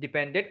less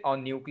dependent on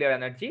nuclear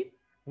energy,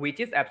 which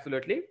is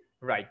absolutely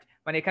right.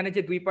 মানে এখানে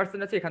যে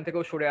 2% আছে এখান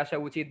থেকেও সরে আসা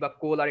উচিত, বা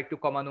কোল আর একটু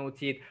কমানো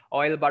উচিত,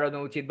 অয়েল বাড়ানো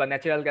উচিত, বা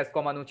ন্যাচারাল গ্যাস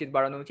কমানো উচিত,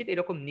 বাড়ানো উচিত,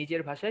 এরকম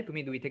নিজের ভাষায়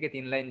তুমি 2 থেকে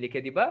 3 লাইন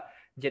লিখে দিবা,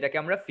 যেটাকে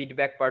আমরা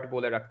ফিডব্যাক পার্ট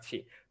বলে রাখছি।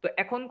 তো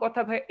এখন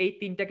কথা ভাই, এই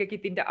তিনটাকে কি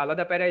 3টা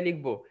আলাদা প্যারায়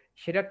লিখবো,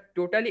 সেটা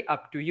টোটালি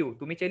আপ টু ইউ।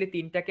 তুমি চাইলে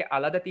 3টাকে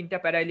আলাদা 3টা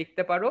প্যারায়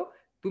লিখতে পারো,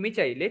 তুমি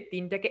চাইলে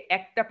 3টাকে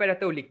একটা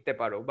প্যারাতেও লিখতে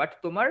পারো, বাট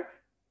তোমার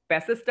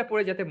প্যাসেজটা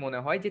পড়ে যাতে মনে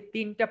হয় যে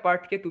 3টা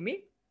পার্টকে তুমি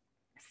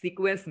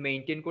সিকোয়েন্স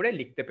মেইনটেইন করে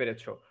লিখতে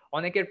পেরেছো।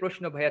 অনেকের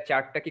প্রশ্ন, ভাইয়া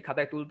চার্টটা কি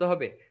খাতায় তুলতে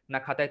হবে, না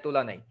খাতায়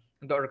তোলা নাই,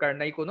 দরকার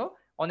নাই কোনো।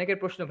 অনেকের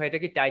প্রশ্ন, ভাই এটা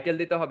কি টাইটেল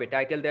দিতে হবে,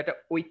 টাইটেল দেওয়াটা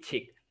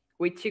ঐচ্ছিক।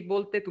 ঐচ্ছিক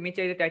বলতে তুমি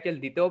চাইলে টাইটেল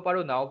দিতেও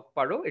পারো, নাও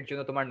পারো, এর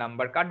জন্য তোমার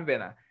নাম্বার কাটবে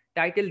না।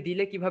 টাইটেল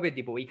দিলে কিভাবে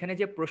দিব, এখানে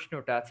যে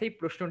প্রশ্নটা আছে এই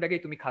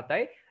প্রশ্নটাকেই তুমি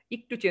খাতায়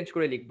একটু চেঞ্জ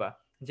করে লিখবা।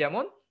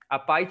 যেমন a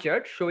pie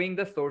chart showing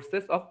the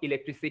sources of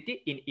electricity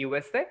in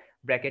USA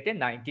ব্র্যাকেটে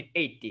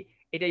 1980,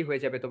 এটাই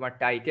হয়ে যাবে তোমার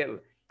টাইটেল।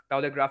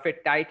 তাহলে গ্রাফের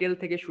টাইটেল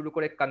থেকে শুরু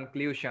করে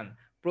কনক্লুশন,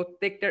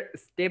 প্রত্যেকটার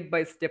স্টেপ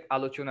বাই স্টেপ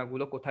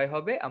আলোচনাগুলো কোথায়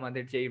হবে,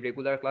 আমাদের যে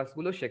রেগুলার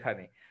ক্লাসগুলো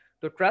সেখানে।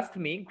 তো ট্রাস্ট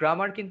মি,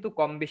 গ্রামার কিন্তু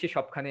কম বেশি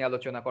সবখানে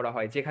আলোচনা করা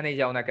হয়, যেখানেই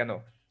যাও না কেন,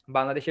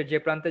 বাংলাদেশের যে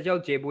প্রান্তে যাও,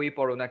 যে বই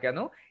পড়ো না কেন।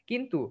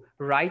 কিন্তু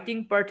রাইটিং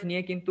পার্ট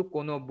নিয়ে কিন্তু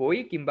কোনো বই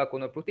কিংবা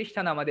কোনো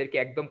প্রতিষ্ঠান আমাদেরকে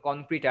একদম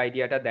কনক্রিট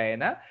আইডিয়াটা দেয়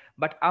না।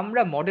 বাট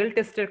আমরা মডেল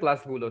টেস্টের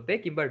ক্লাসগুলোতে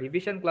কিংবা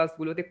রিভিশন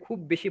ক্লাসগুলোতে খুব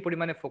বেশি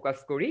পরিমাণে ফোকাস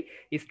করি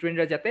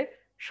স্টুডেন্টরা যাতে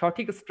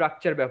সঠিক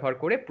স্ট্রাকচার ব্যবহার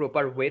করে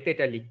প্রপার ওয়েতে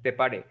এটা লিখতে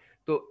পারে।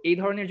 তো এই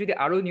ধরনের যদি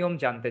আরো নিয়ম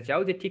জানতে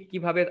চাও যে ঠিক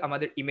কিভাবে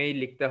আমাদের ইমেইল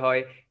লিখতে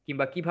হয়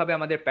কিংবা কিভাবে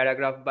আমাদের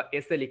প্যারাগ্রাফ বা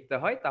এসে লিখতে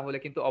হয়, তাহলে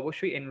কিন্তু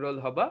অবশ্যই এনরোল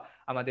হবা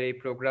আমাদের এই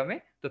প্রোগ্রামে।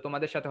 তো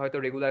তোমাদের সাথে হয়তো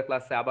রেগুলার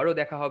ক্লাসে আবারও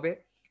দেখা হবে।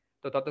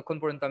 তো ততক্ষণ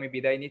পর্যন্ত আমি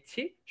বিদায়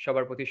নিচ্ছি,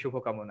 সবার প্রতি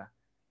শুভকামনা।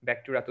 ব্যাক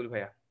টু রাতুল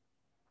ভাইয়া।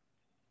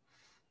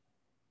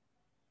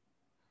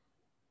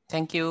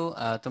 Thank you.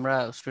 তোমরা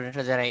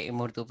স্টুডেন্টরা যারা এই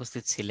মুহূর্তে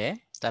উপস্থিত ছিলে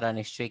তারা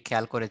নিশ্চয়ই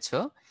খেয়াল করেছো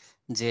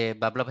যে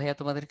বাবলা ভাইয়া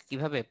তোমাদেরকে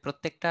কিভাবে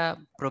প্রত্যেকটা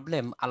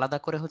প্রবলেম আলাদা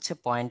করে হচ্ছে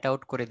পয়েন্ট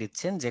আউট করে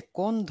দিচ্ছেন যে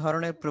কোন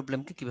ধরনের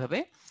প্রবলেমকে কিভাবে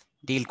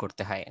ডিল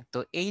করতে হয়। তো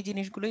এই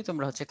জিনিসগুলোই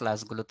তোমরা হচ্ছে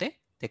ক্লাসগুলোতে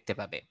দেখতে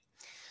পাবে।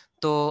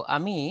 তো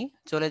আমি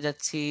চলে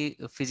যাচ্ছি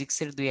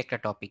ফিজিক্সের 2-1টা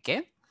টপিকে।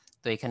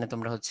 তো এখানে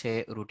তোমরা হচ্ছে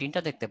রুটিনটা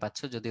দেখতে পাচ্ছ,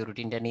 যদিও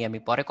রুটিনটা নিয়ে আমি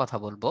পরে কথা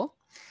বলবো।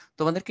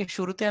 তোমাদেরকে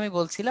শুরুতে আমি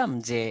বলছিলাম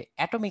যে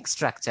অ্যাটমিক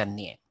স্ট্রাকচার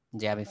নিয়ে,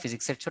 যে আমি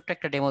ফিজিক্সের ছোট্ট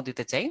একটা ডেমো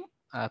দিতে চাই,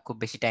 খুব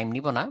বেশি টাইম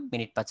নিব না,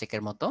 মিনিট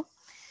 5-এর মতো।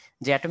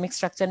 যে অ্যাটমিক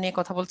স্ট্রাকচার নিয়ে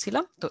কথা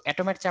বলছিলাম, তো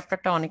অ্যাটমের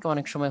চ্যাপ্টারটা অনেকে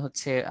অনেক সময়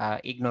হচ্ছে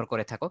ইগনোর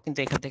করে থাকো, কিন্তু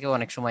এখান থেকে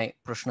অনেক সময়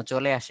প্রশ্ন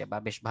চলে আসে বা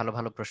বেশ ভালো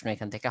ভালো প্রশ্ন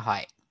এখান থেকে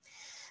হয়।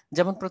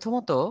 যেমন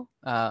প্রথমত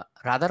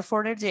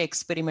রাদারফোর্ডের যে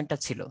এক্সপেরিমেন্টটা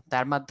ছিল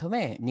তার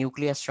মাধ্যমে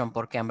নিউক্লিয়াস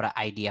সম্পর্কে আমরা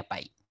আইডিয়া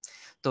পাই।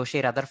 তো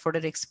সেই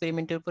রাদারফোর্ডের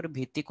এক্সপেরিমেন্টের উপরে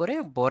ভিত্তি করে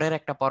বোরের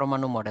একটা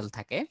পরমাণু মডেল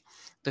থাকে।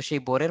 তো সেই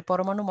বোরের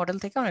পরমাণু মডেল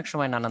থেকে অনেক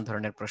সময় নানান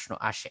ধরনের প্রশ্ন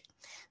আসে।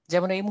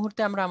 যেমন এই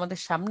মুহূর্তে আমরা আমাদের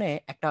সামনে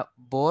একটা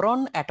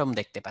বোরন অ্যাটম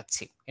দেখতে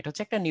পাচ্ছি। এটা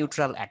হচ্ছে একটা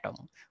নিউট্রাল অ্যাটম।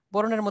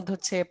 বোরনের মধ্যে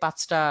হচ্ছে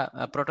 5টা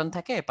প্রোটন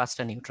থাকে,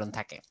 5টা নিউট্রন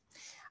থাকে।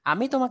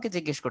 আমি তোমাকে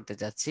জিজ্ঞেস করতে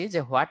চাচ্ছি যে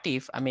হোয়াট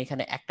ইফ আমি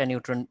এখানে একটা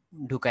নিউট্রন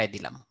ঢুকাই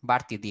দিলাম,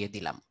 বাড়তি দিয়ে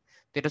দিলাম,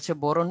 তো এটা হচ্ছে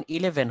বোরন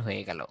 11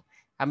 হয়ে গেল।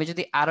 আমি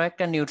যদি আরো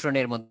একটা নিউট্রন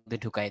এর মধ্যে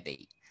ঢুকাই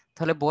দেই,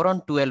 তাহলে বোরন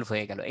 12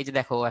 হয়ে গেল। এই যে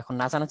দেখো এখন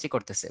নাচানাচি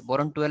করতেছে,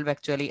 বোরন 12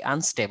 অ্যাকচুয়ালি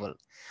আনস্টেবল।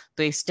 তো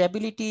এই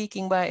স্টেবিলিটি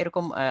কিংবা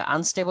এরকম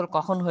আনস্টেবল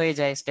কখন হয়ে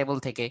যায় স্টেবল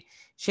থেকে,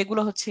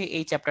 সেগুলো হচ্ছে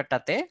এই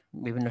চ্যাপ্টারটাতে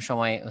বিভিন্ন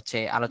সময় হচ্ছে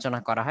আলোচনা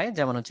করা হয়।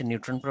 যেমন হচ্ছে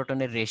নিউট্রন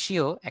প্রোটনের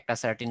রেশিও একটা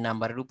সার্টিন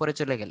নাম্বারের উপরে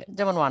চলে গেলে,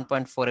 যেমন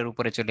 1.4 এর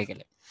উপরে চলে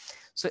গেলে।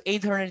 সো এই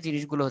ধরনের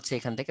জিনিসগুলো হচ্ছে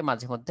এখান থেকে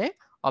মাঝে মধ্যে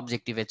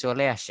অবজেক্টিভে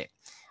চলে আসে।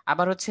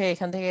 আবার হচ্ছে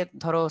এখান থেকে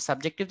ধরো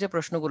সাবজেক্টিভ যে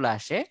প্রশ্নগুলো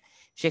আসে,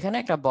 সেখানে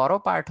একটা বড়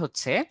পার্ট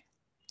হচ্ছে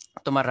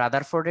তোমার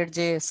রাদারফোর্ডের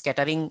যে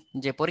স্ক্যাটারিং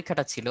যে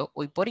পরীক্ষাটা ছিল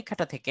ওই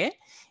পরীক্ষাটা থেকে,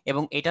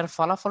 এবং এটার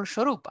ফলাফল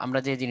স্বরূপ আমরা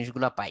যে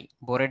জিনিসগুলো পাই,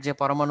 বোরের যে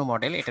পরমাণু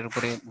মডেল এটার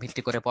উপরে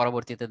ভিত্তি করে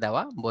পরবর্তীতে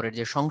দেওয়া বোরের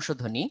যে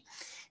সংশোধনী,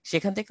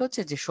 সেখান থেকে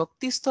হচ্ছে যে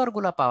শক্তি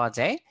স্তরগুলো পাওয়া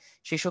যায়,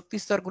 সেই শক্তি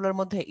স্তরগুলোর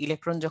মধ্যে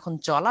ইলেকট্রন যখন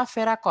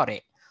চলাফেরা করে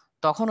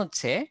তখন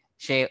হচ্ছে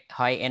সে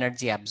হয়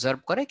এনার্জি অ্যাবজর্ব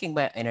করে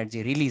কিংবা এনার্জি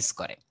রিলিজ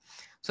করে।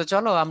 সো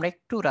চলো আমরা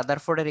একটু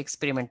রাদারফোর্ডের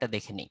এক্সপেরিমেন্টটা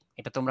দেখে নিই।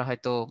 এটা তোমরা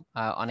হয়তো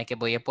অনেকে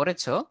বইয়ে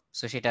পড়েছো।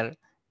 সো সেটার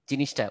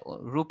জিনিসটা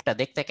রূপটা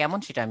দেখতে কেমন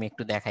সেটা আমি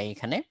একটু দেখাই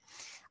এখানে।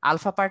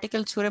 আলফা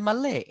পার্টিকেল ছুঁড়ে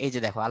মারলে এই যে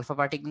দেখো আলফা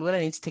পার্টিকেল গুলো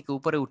নিচ থেকে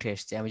উপরে উঠে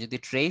এসছে। আমি যদি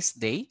ট্রেস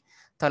দেই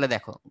তাহলে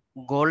দেখো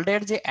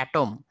গোল্ডের যে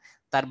অ্যাটম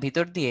তার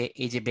ভিতর দিয়ে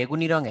এই যে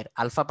বেগুনি রঙের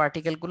আলফা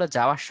পার্টিকেল গুলো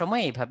যাওয়ার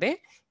সময় এইভাবে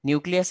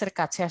নিউক্লিয়াসের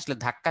কাছে আসলে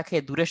ধাক্কা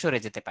খেয়ে দূরে সরে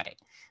যেতে পারে।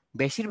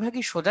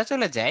 বেশিরভাগই সোজা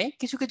চলে যায়,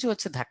 কিছু কিছু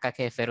হচ্ছে ধাক্কা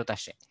খেয়ে ফেরত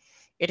আসে।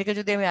 এটাকে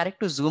যদি আমি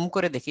আরেকটু জুম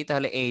করে দেখি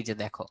তাহলে এই যে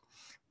দেখো,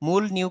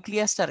 মূল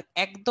নিউক্লিয়াসটার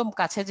একদম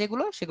কাছে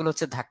যেগুলো সেগুলো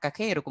হচ্ছে ধাক্কা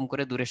খেয়ে এরকম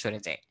করে দূরে সরে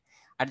যায়,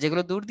 আর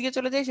যেগুলো দূর দিয়ে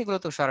চলে যায় সেগুলো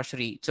তো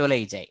সরাসরি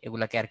চলেই যায়,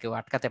 এগুলাকে আর কেউ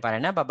আটকাতে পারে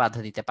না বা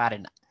বাধা দিতে পারে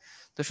না।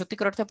 তো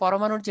সত্যিকার অর্থে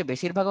পরমাণুর যে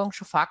বেশিরভাগ অংশ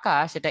ফাঁকা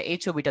সেটা এই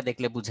ছবিটা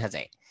দেখলে বোঝা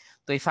যায়।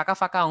 তো এই ফাঁকা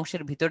ফাঁকা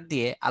অংশের ভিতর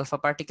দিয়ে আলফা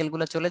পার্টিকেল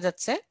গুলো চলে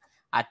যাচ্ছে,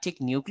 আর ঠিক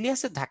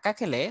নিউক্লিয়াসে ধাক্কা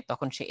খেলে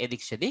তখন সে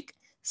এদিক সেদিক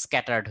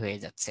স্ক্যাটার্ড হয়ে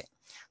যাচ্ছে।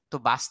 তো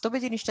বাস্তবে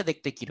জিনিসটা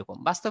দেখতে কিরকম?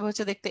 বাস্তবে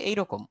হচ্ছে দেখতে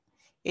এইরকম,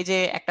 এই যে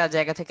একটা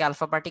জায়গা থেকে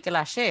আলফা পার্টিকেল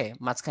আসে,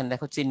 মাঝখানে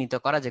দেখো চিহ্নিত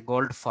করা যে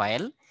গোল্ড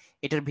ফয়েল,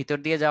 এটার ভিতর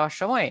দিয়ে যাওয়ার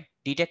সময়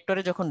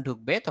ডিটেক্টরে যখন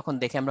ঢুকবে তখন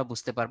দেখে আমরা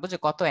বুঝতে পারবো যে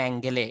কত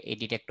অ্যাঙ্গেলে এই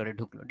ডিটেক্টরে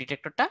ঢুকলো।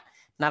 ডিটেক্টরটা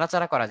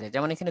নাড়াচাড়া করা যায়,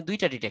 যেমন এখানে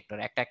দুইটা ডিটেক্টর,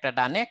 একটা একটা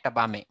ডানে একটা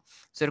বামে,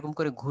 সেরকম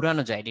করে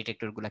ঘুরানো যায়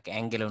ডিটেক্টর গুলাকে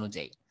অ্যাঙ্গেল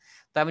অনুযায়ী।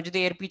 তো আমি যদি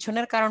এর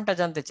পিছনের কারণটা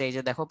জানতে চাই,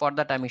 যে দেখো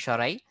পর্দাটা আমি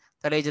সরাই,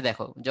 তাহলে এই যে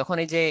দেখো যখন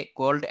এই যে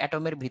গোল্ড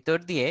অ্যাটমের ভিতর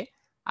দিয়ে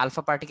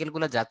আলফা পার্টিকেল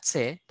গুলো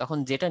যাচ্ছে, তখন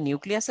যেটা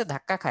নিউক্লিয়াসে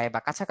ধাক্কা খায় বা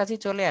কাছাকাছি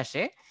চলে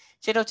আসে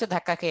সেটা হচ্ছে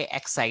ধাক্কা খেয়ে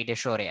এক সাইডে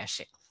সরে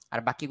আসে, আর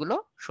বাকিগুলো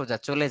সোজা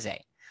চলে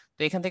যায়।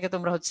 তো এখান থেকে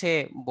তোমরা হচ্ছে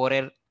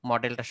বোরের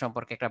মডেলটা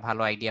সম্পর্কে একটা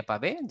ভালো আইডিয়া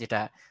পাবে, যেটা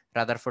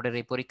রাদারফোর্ডের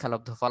এই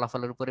পরীক্ষালব্ধ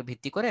ফলাফলের উপরে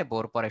ভিত্তি করে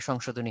বোর পরে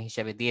সংশোধনী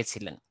হিসেবে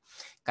দিয়েছিলেন।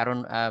 কারণ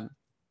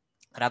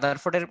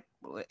রাদারফোর্ডের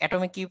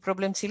অ্যাটমে কি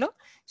প্রবলেম ছিল,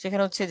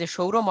 সেখানে হচ্ছে যে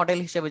সৌর মডেল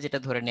হিসেবে যেটা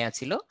ধরে নেওয়া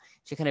ছিল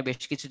সেখানে বেশ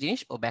কিছু জিনিস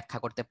ও ব্যাখ্যা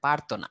করতে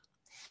পারতো না।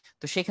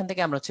 তো সেখান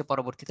থেকে আমরা হচ্ছে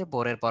পরবর্তীতে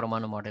বোরের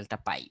পরমাণু মডেলটা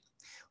পাই।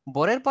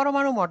 বোরের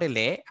পরমাণু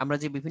মডেলে আমরা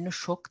যে বিভিন্ন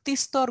শক্তি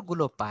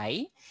স্তরগুলো পাই,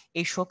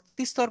 এই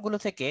শক্তি স্তরগুলো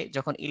থেকে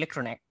যখন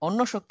ইলেকট্রন অন্য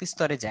শক্তি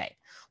স্তরে যায়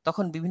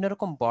তখন বিভিন্ন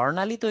রকম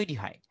বর্ণালী তৈরি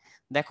হয়।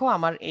 দেখো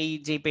আমার এই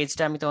যে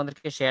পেজটা আমি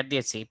তোমাদেরকে শেয়ার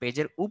দিয়েছি,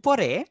 পেজের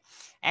উপরে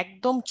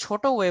একদম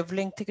ছোট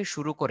ওয়েভলেংথ থেকে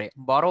শুরু করে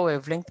বড়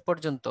ওয়েভলেংথ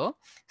পর্যন্ত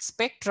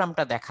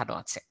স্পেকট্রামটা দেখানো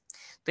আছে।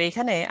 তো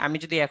এখানে আমি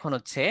যদি এখন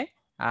হচ্ছে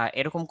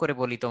এরকম করে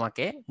বলি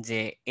তোমাকে যে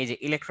এই যে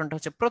ইলেকট্রনটা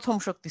হচ্ছে প্রথম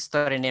শক্তি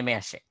স্তরে নেমে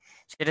আসে,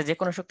 সেটা যে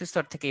কোনো শক্তি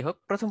স্তর থেকেই হোক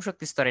প্রথম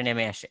শক্তি স্তরে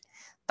নেমে আসে,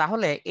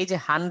 তাহলে এই যে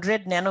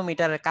 100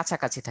 ন্যানোমিটারের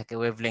কাছাকাছি থাকে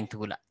ওয়েভলেংথ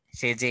গুলা,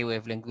 সে যে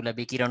ওয়েভলেংথ গুলা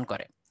বিকিরণ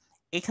করে,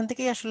 এখান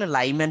থেকেই আসলে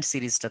লাইম্যান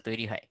সিরিজটা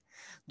তৈরি হয়।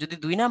 যদি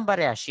 2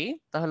 নম্বরে আসি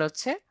তাহলে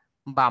হচ্ছে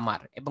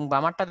বামার, এবং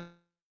বামারটা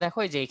দেখো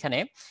এই যে এখানে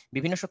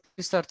বিভিন্ন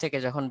শক্তি স্তর থেকে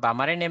যখন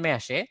বামারে নেমে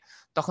আসে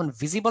তখন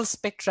ভিজিবল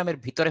স্পেকট্রামের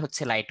ভিতরে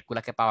হচ্ছে লাইট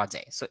গুলাকে পাওয়া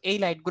যায়। সো এই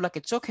লাইট গুলাকে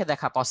চোখে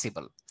দেখা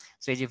পসিবল।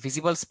 সো এই যে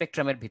ভিজিবল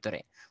স্পেকট্রামের ভিতরে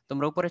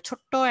তোমরা উপরে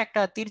ছোট্ট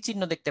একটা তীর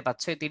চিহ্ন দেখতে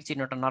পাচ্ছ, এই তীর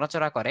চিহ্নটা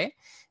নড়াচড়া করে,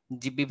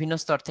 যে বিভিন্ন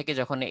স্তর থেকে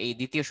যখন এই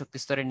দ্বিতীয় শক্তি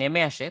স্তরে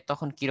নেমে আসে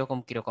তখন কিরকম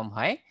কিরকম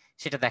হয়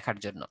সেটা দেখার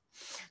জন্য।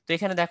 তো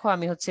এখানে দেখো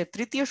আমি হচ্ছে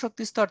তৃতীয়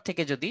শক্তি স্তর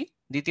থেকে যদি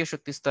দ্বিতীয়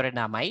শক্তি স্তরে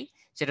নামাই,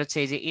 সেটা হচ্ছে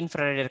এই যে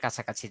ইনফ্রারেডের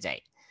কাছাকাছি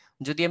যায়।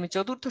 যদি আমি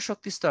চতুর্থ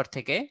শক্তি স্তর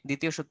থেকে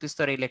দ্বিতীয় শক্তি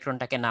স্তরে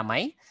ইলেকট্রনটাকে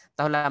নামাই,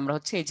 তাহলে আমরা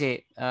হচ্ছে এই যে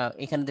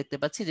এখানে দেখতে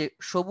পাচ্ছি যে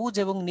সবুজ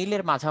এবং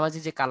নীলের মাঝামাঝি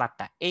যে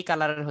কালারটা, এই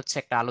কালারের হচ্ছে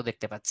একটা আলো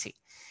দেখতে পাচ্ছি।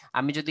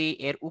 আমি যদি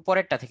এর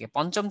উপরেরটা থেকে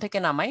পঞ্চম থেকে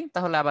নামাই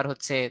তাহলে আবার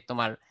হচ্ছে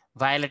তোমার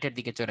ভায়োলেটের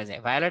দিকে চলে যায়,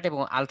 ভায়োলেট এবং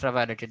আলট্রা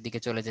ভায়োলেটের দিকে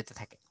চলে যেতে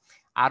থাকে।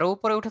 আরো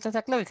উপরে উঠাতে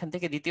থাকলেও এখান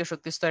থেকে দ্বিতীয়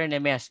শক্তি স্তরে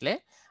নেমে আসলে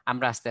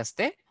আমরা আস্তে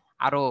আস্তে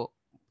আরো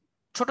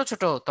ছোট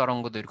ছোট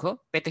তরঙ্গ দৈর্ঘ্য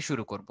পেতে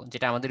শুরু করব,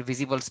 যেটা আমাদের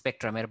ভিজিবল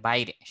স্পেকট্রামের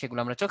বাইরে, সেগুলো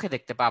আমরা চোখে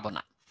দেখতে পাবো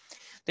না।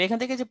 তো এখান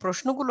থেকে যে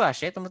প্রশ্নগুলো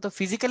আসে, তোমরা তো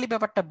ফিজিক্যালি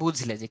ব্যাপারটা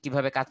বুঝলে যে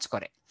কিভাবে কাজ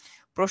করে।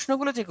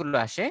 প্রশ্নগুলো যেগুলো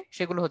আসে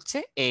সেগুলো হচ্ছে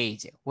এই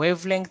যে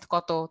ওয়েভলেংথ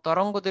কত,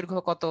 তরঙ্গ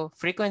দৈর্ঘ্য কত,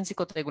 ফ্রিকোয়েন্সি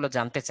কত, এগুলো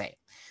জানতে চাই।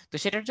 তো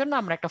সেটার জন্য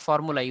আমরা একটা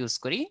ফর্মুলা ইউজ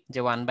করি যে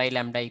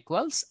 1/λ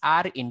equals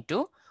r into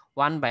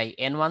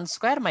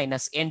 1/n1²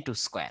 minus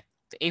n2²।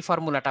 তো এই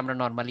ফর্মুলাটা আমরা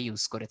নর্মালি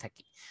ইউজ করে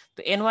থাকি। তো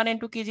n1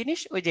 n2 কি জিনিস,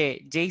 ওই যে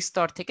যেই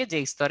স্তর থেকে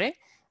যেই স্তরে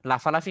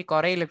লাফালাফি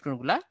করে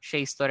ইলেকট্রনগুলা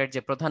সেই স্তরের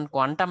যে প্রধান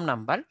কোয়ান্টাম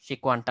নাম্বার, সেই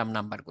কোয়ান্টাম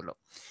নাম্বারগুলো।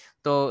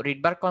 তো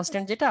রিডবার্গ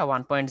কনস্ট্যান্ট যেটা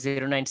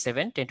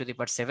 1.097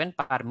 10⁷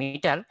 পার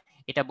মিটার,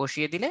 এটা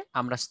বসিয়ে দিলে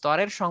আমরা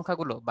স্তরের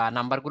সংখ্যাগুলো বা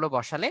নাম্বারগুলো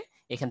বসালে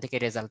এখান থেকে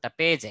রেজাল্টটা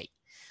পেয়ে যাই।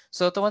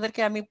 সো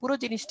তোমাদেরকে আমি পুরো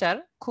জিনিসটার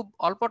খুব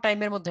অল্প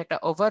টাইমের মধ্যে একটা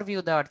ওভারভিউ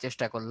দেওয়ার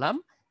চেষ্টা করলাম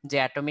যে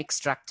অ্যাটমিক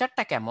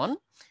স্ট্রাকচারটা কেমন,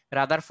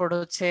 রাদারফোর্ড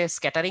হচ্ছে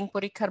স্ক্যাটারিং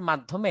পরীক্ষার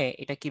মাধ্যমে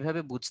এটা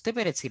কিভাবে বুঝতে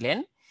পেরেছিলেন,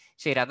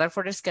 সেই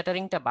রাদারফোর্ডের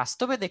স্ক্যাটারিংটা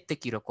বাস্তবে দেখতে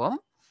কিরকম,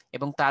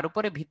 এবং তার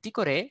উপরে ভিত্তি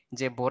করে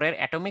যে বোরের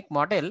অ্যাটমিক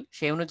মডেল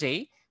সেই অনুযায়ী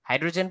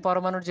হাইড্রোজেন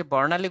পরমাণুর যে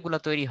বর্ণালীগুলো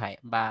তৈরি হয়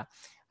বা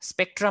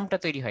স্পেকট্রামটা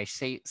তৈরি হয়,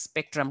 সেই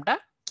স্পেকট্রামটা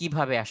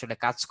কিভাবে আসলে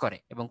কাজ করে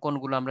এবং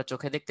কোনগুলো আমরা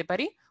চোখে দেখতে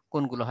পারি,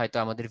 কোনগুলো হয়তো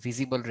আমাদের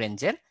ভিজিবল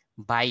রেঞ্জের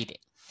বাইরে।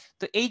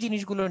 তো এই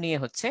জিনিসগুলো নিয়ে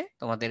হচ্ছে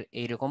তোমাদের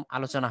এইরকম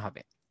আলোচনা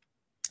হবে।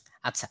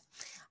 আচ্ছা,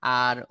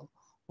 আর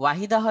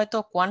ওয়াহিদা হয়তো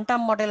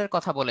কোয়ান্টাম মডেলের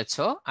কথা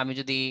বলেছো, আমি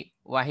যদি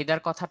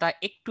ওয়াহিদার কথাটা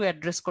একটু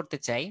অ্যাড্রেস করতে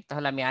চাই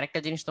তাহলে আমি আরেকটা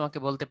জিনিস তোমাকে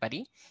বলতে পারি।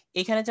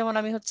 এখানে যেমন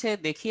আমি হচ্ছে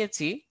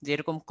দেখিয়েছি যে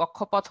এরকম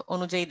কক্ষপথ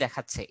অনুযায়ী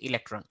দেখাচ্ছে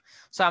ইলেকট্রন।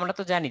 সো আমরা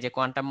তো জানি যে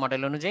কোয়ান্টাম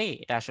মডেল অনুযায়ী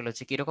এটা আসলে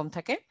হচ্ছে কিরকম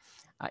থাকে,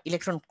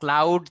 ইলেকট্রন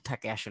ক্লাউড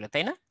থাকে আসলে,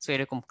 তাই না? সো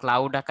এরকম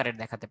ক্লাউড আকারের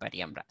দেখাতে পারি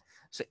আমরা।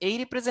 সো এই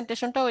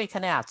রিপ্রেজেন্টেশনটাও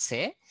এখানে আছে,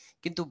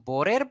 কিন্তু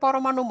বোরের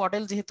পরমাণু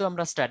মডেল যেহেতু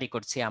আমরা স্টাডি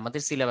করছি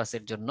আমাদের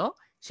সিলেবাসের জন্য,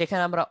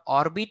 সেখানে আমরা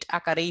অরবিট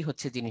আকারেই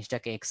হচ্ছে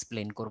জিনিসটাকে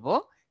এক্সপ্লেন করব,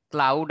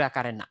 ক্লাউড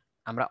আকারে না,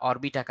 আমরা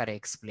অরবিট আকারে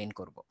এক্সপ্লেন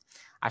করব।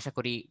 আশা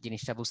করি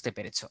জিনিসটা বুঝতে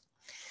পেরেছো।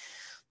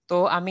 তো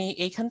আমি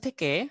এইখান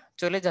থেকে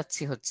চলে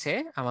যাচ্ছি হচ্ছে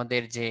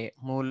আমাদের যে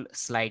মূল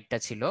স্লাইডটা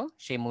ছিল,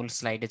 সেই মূল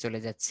স্লাইডে চলে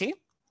যাচ্ছি,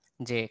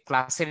 যে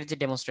ক্লাসের যে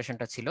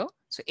ডেমনস্ট্রেশনটা ছিল।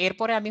 সো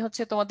এরপরে আমি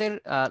হচ্ছে তোমাদের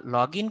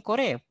লগ ইন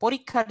করে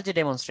পরীক্ষার যে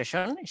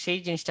ডেমনস্ট্রেশন, সেই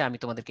জিনিসটা আমি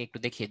তোমাদেরকে একটু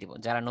দেখিয়ে দিব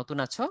যারা নতুন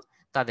আছো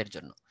তাদের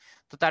জন্য।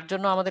 তো তার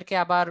জন্য আমাদেরকে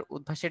আবার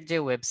উদ্ভাসের যে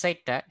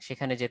ওয়েবসাইটটা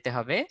সেখানে যেতে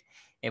হবে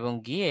এবং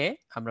গিয়ে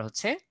আমরা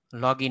হচ্ছে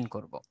লগ ইন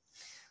করবো।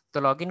 তো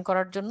লগ ইন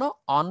করার জন্য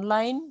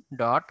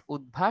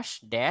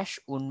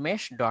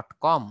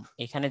online.udvash-unmesh.com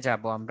এখানে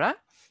যাব আমরা,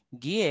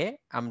 গিয়ে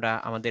আমরা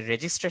আমাদের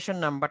রেজিস্ট্রেশন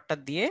নাম্বারটা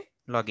দিয়ে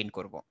লগ ইন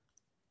করবো।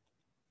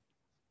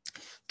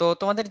 তো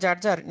তোমাদের যার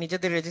যার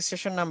নিজেদের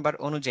রেজিস্ট্রেশন নাম্বার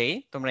অনুযায়ী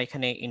তোমরা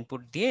এখানে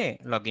ইনপুট দিয়ে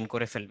লগ ইন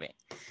করে ফেলবে।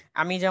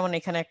 আমি যেমন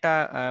এখানে একটা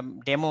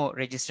ডেমো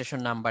রেজিস্ট্রেশন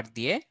নাম্বার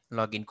দিয়ে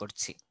লগ ইন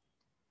করছি।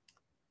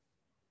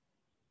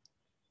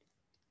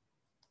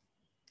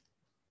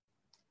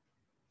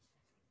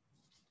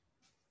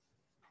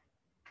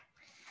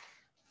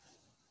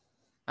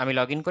 আমি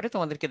লগ ইন করে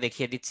তোমাদেরকে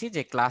দেখিয়ে দিচ্ছি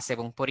যে ক্লাস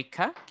এবং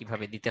পরীক্ষা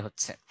কিভাবে দিতে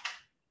হচ্ছে।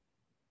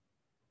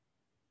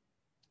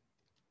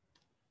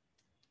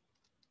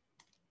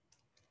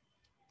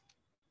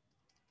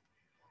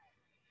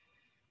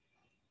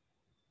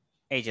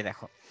 এই যে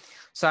দেখো,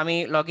 সো আমি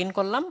লগ ইন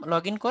করলাম।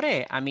 লগ ইন করে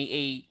আমি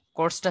এই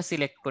কোর্সটা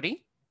সিলেক্ট করি।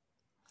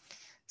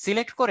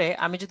 সিলেক্ট করে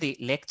আমি যদি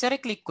লেকচারে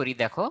ক্লিক করি,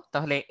 দেখো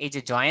তাহলে এই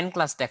যে জয়েন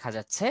ক্লাস দেখা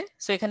যাচ্ছে।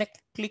 সো এখানে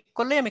ক্লিক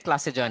করলে আমি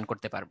ক্লাসে জয়েন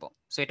করতে পারবো।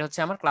 সো এটা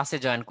হচ্ছে আমার ক্লাসে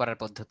জয়েন করার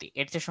পদ্ধতি,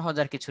 এর চেয়ে সহজ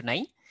আর কিছু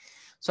নাই।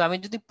 সো আমি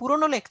যদি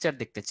পুরনো লেকচার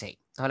দেখতে চাই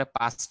তাহলে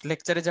পাস্ট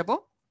লেকচারে যাব।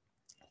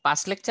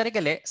 পাস্ট লেকচারে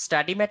গেলে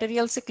স্টাডি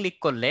ম্যাটেরিয়ালসে ক্লিক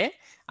করলে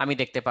আমি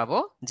দেখতে পাবো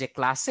যে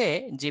ক্লাসে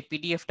যে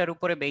পিডিএফটার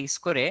উপরে বেস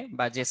করে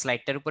বা যে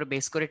স্লাইডটার উপরে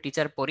বেস করে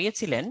টিচার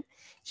পড়িয়েছিলেন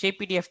সেই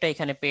পিডিএফটা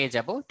এখানে পেয়ে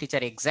যাব,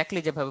 টিচার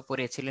এক্স্যাক্টলি যেভাবে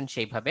পড়িয়েছিলেন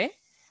সেইভাবে।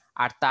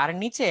 আর তার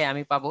নিচে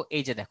আমি পাবো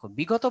এই যে দেখো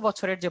বিগত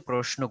বছরের যে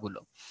প্রশ্নগুলো,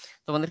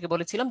 তোমাদেরকে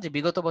বলেছিলাম যে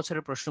বিগত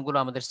বছরের প্রশ্নগুলো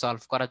আমাদের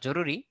সলভ করা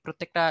জরুরি।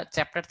 প্রত্যেকটা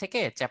চ্যাপ্টার থেকে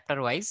চ্যাপ্টার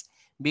ওয়াইজ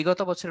বিগত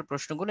বছরের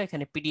প্রশ্নগুলো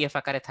এখানে পিডিএফ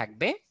আকারে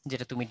থাকবে,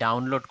 যেটা তুমি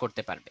ডাউনলোড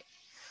করতে পারবে।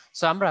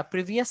 সো আমরা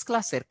প্রিভিয়াস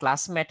ক্লাসের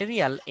ক্লাস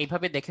ম্যাটেরিয়াল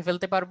এইভাবে দেখে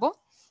ফেলতে পারবো।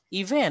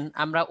 ইভেন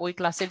আমরা ওই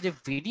ক্লাসের যে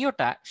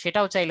ভিডিওটা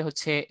সেটাও চাইলে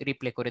হচ্ছে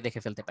রিপ্লে করে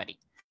দেখে ফেলতে পারি।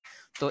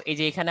 তো এই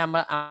যে এখানে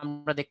আমরা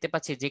আমরা দেখতে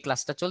পাচ্ছি যে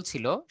ক্লাসটা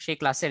চলছিল সেই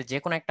ক্লাসের যে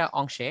কোনো একটা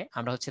অংশে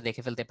আমরা হচ্ছে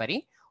দেখে ফেলতে পারি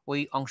ওই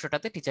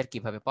অংশটাতে টিচার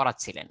কিভাবে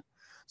পড়াচ্ছিলেন।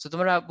 সো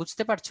তোমরা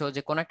বুঝতে পারছো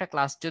যে কোনো একটা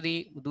ক্লাস যদি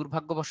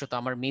দুর্ভাগ্যবশত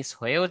আমার মিস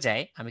হয়েও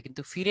যায়, আমি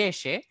কিন্তু ফিরে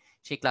এসে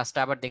সেই ক্লাসটা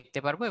আবার দেখতে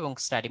পারবো এবং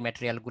স্টাডি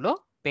ম্যাটেরিয়াল গুলো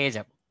পেয়ে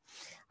যাব।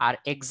 আর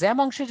এক্সাম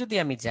অংশে যদি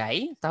আমি যাই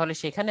তাহলে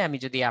সেখানে আমি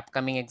যদি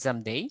আপকামিং এক্সাম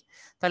দেই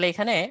তাহলে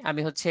এখানে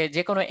আমি হচ্ছে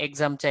যে কোনো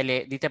এক্সাম চাইলে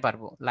দিতে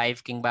পারবো, লাইভ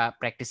কিংবা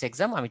প্র্যাকটিস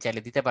এক্সাম আমি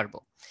চাইলে দিতে পারবো।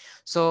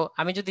 সো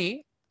আমি যদি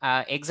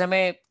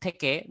এক্সামে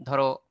থেকে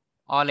ধরো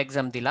অল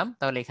এক্সাম দিলাম,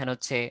 তাহলে এখানে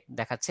হচ্ছে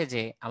দেখাচ্ছে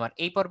যে আমার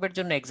এই পর্বের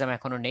জন্য এক্সাম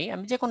এখনো নেই,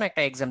 আমি যে কোনো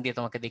একটা এক্সাম দিয়ে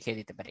তোমাকে দেখিয়ে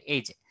দিতে পারি।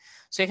 এই যে,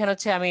 সো এখানে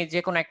হচ্ছে আমি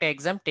যে কোনো একটা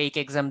এক্সাম, টেক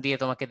এক্সাম দিয়ে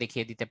তোমাকে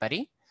দেখিয়ে দিতে পারি।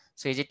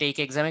 সো এই যে টেক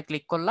এক্সামে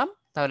ক্লিক করলাম,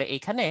 তাহলে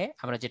এইখানে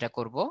আমরা যেটা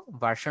করব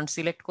ভার্সন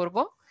সিলেক্ট করব,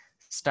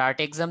 স্টার্ট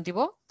এক্সাম দিব।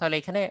 তাহলে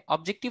এখানে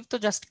অবজেক্টিভ তো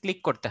জাস্ট ক্লিক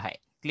করতে হয়,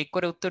 ক্লিক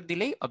করে উত্তর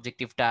দিলেই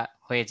অবজেক্টিভটা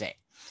হয়ে যায়।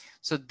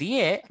 সো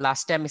দিয়ে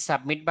লাস্টে আমি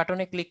সাবমিট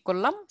বাটনে ক্লিক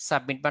করলাম,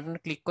 সাবমিট বাটনে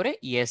ক্লিক করে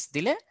ইয়েস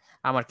দিলে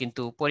আমার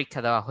কিন্তু পরীক্ষা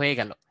দেওয়া হয়ে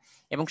গেল।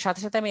 এবং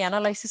সাথে সাথে আমি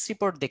অ্যানালাইসিস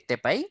রিপোর্ট দেখতে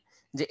পাই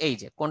যে এই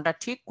যে কোনটা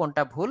ঠিক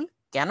কোনটা ভুল,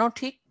 কেন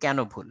ঠিক কেন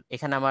ভুল,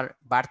 এখানে আমার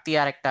বাড়তি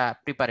আর একটা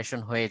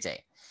প্রিপারেশন হয়ে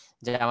যায়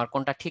যে আমার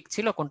কোনটা ঠিক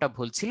ছিল কোনটা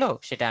ভুল ছিল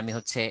সেটা আমি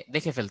হচ্ছে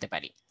দেখে ফেলতে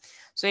পারি।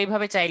 সো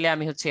এইভাবে চাইলে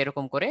আমি হচ্ছে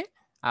এরকম করে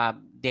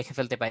দেখে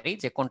ফেলতে পারি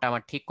যে কোনটা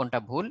আমার ঠিক কোনটা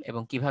ভুল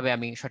এবং কিভাবে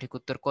আমি সঠিক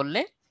উত্তর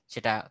করলে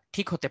সেটা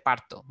ঠিক হতে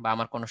পারতো বা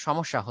আমার কোনো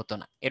সমস্যা হতো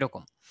না,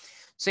 এরকম।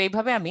 সো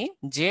এইভাবে আমি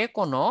যে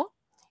কোনো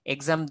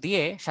এক্সাম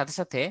দিয়ে সাথে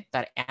সাথে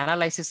তার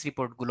অ্যানালাইসিস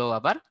রিপোর্ট গুলো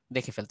আবার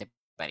দেখে ফেলতে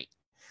পারি।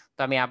 তো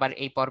আমি আবার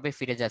এই পর্বে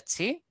ফিরে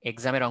যাচ্ছি,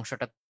 এক্সামের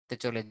অংশটাতে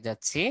চলে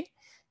যাচ্ছি,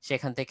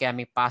 সেখান থেকে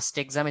আমি পাস্ট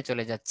এক্সামে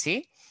চলে যাচ্ছি।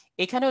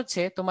 এখানে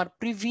হচ্ছে তোমার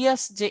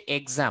প্রিভিয়াস যে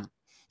এক্সাম,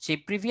 সেই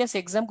প্রিভিয়াস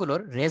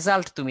এক্সামগুলোর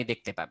রেজাল্ট তুমি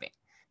দেখতে পাবে,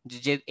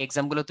 যে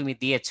এক্সামগুলো তুমি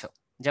দিয়েছো।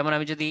 যেমন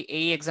আমি যদি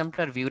এই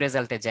এক্সামটার ভিউ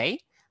রেজাল্টে যাই,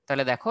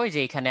 তাহলে দেখো যে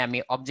এখানে আমি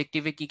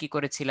অবজেক্টিভে কি কি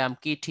করেছিলাম,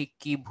 কি ঠিক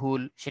কি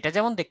ভুল সেটা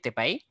যেমন দেখতে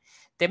পাই,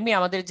 তেমনি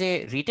আমাদের যে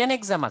রিটেন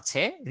এক্সাম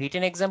আছে,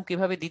 রিটেন এক্সাম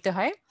কিভাবে দিতে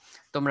হয়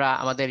তোমরা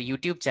আমাদের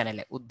ইউটিউব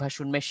চ্যানেলে, উদ্ভাস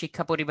উন্মেষ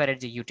শিক্ষা পরিবারের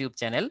যে ইউটিউব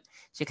চ্যানেল,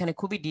 সেখানে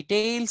খুবই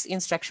ডিটেইলস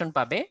ইনস্ট্রাকশন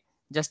পাবে।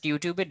 জাস্ট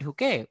ইউটিউবে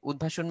ঢুকে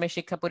উদ্ভাস উন্মেষ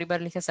শিক্ষা পরিবার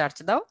লিখে সার্চ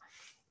দাও,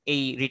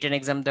 এই রিটেন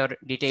এক্সাম দেওয়ার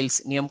ডিটেইলস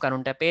নিয়ম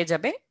কানুনটা পেয়ে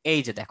যাবে।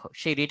 এই যে দেখো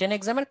সেই রিটেন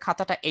এক্সামের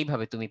খাতাটা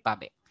এইভাবে তুমি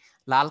পাবে,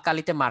 লাল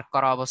কালিতে মার্ক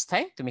করা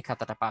অবস্থায় তুমি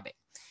খাতাটা পাবে।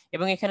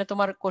 এবং এখানে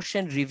তোমার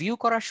কোশ্চেন রিভিউ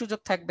করার সুযোগ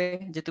থাকবে,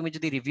 যে তুমি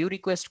যদি রিভিউ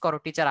রিকোয়েস্ট করো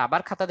টিচার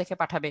আবার খাতা দেখে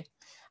পাঠাবে।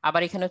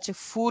 আবার এখানে হচ্ছে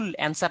ফুল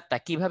অ্যান্সারটা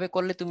কিভাবে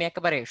করলে তুমি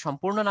একেবারে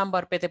সম্পূর্ণ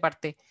নাম্বার পেতে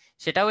পারতে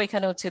সেটাও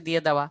এখানে হচ্ছে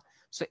দিয়ে দেওয়া।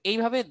 সো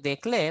এইভাবে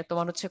দেখলে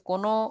তোমার হচ্ছে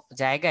কোনো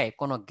জায়গায়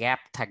কোনো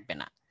গ্যাপ থাকবে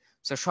না।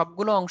 সো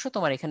সবগুলো অংশ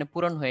তোমার এখানে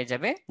পূরণ হয়ে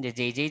যাবে, যে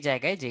যেই যেই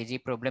জায়গায় যেই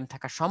যেই প্রবলেম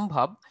থাকা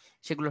সম্ভব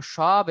সেগুলো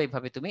সব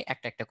এইভাবে তুমি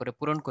একটা একটা করে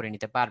পূরণ করে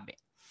নিতে পারবে।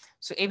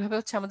 সো এইভাবে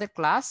হচ্ছে আমাদের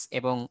ক্লাস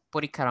এবং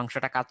পরীক্ষার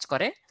অংশটা কাজ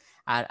করে।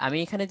 আর আমি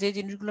এখানে যে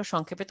জিনিসগুলো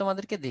সংক্ষেপে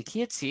তোমাদেরকে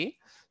দেখিয়েছি,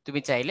 তুমি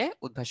চাইলে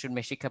উদ্ভাস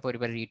উন্মেষ শিক্ষা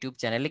পরিবারের ইউটিউব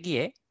চ্যানেলে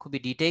গিয়ে খুবই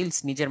ডিটেইলস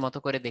নিজের মতো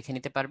করে দেখে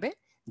নিতে পারবে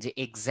যে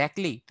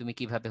এক্স্যাক্টলি তুমি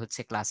কিভাবে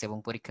হচ্ছে ক্লাস এবং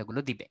পরীক্ষাগুলো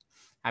দিবে।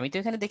 আমি তো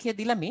এখানে দেখিয়ে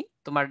দিলামই,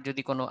 তোমার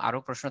যদি কোনো আরো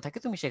প্রশ্ন থাকে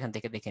তুমি সেখান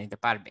থেকে দেখে নিতে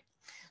পারবে।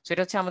 সেটা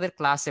হচ্ছে আমাদের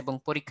ক্লাস এবং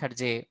পরীক্ষার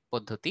যে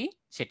পদ্ধতি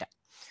সেটা।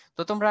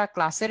 তো তোমরা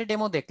ক্লাসের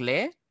ডেমো দেখলে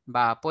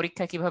বা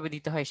পরীক্ষা কিভাবে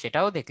দিতে হয়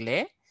সেটাও দেখলে,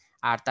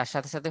 আর তার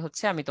সাথে সাথে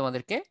হচ্ছে আমি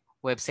তোমাদেরকে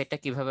ওয়েবসাইটটা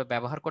কিভাবে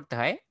ব্যবহার করতে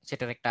হয়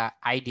সেটার একটা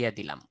আইডিয়া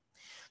দিলাম।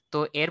 তো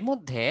এর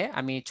মধ্যে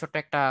আমি ছোট্ট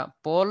একটা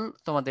পোল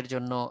তোমাদের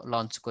জন্য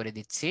লঞ্চ করে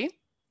দিচ্ছি।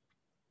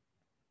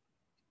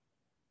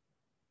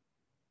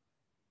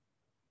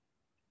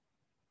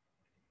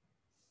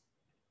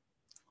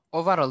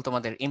 ওভারঅল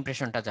তোমাদের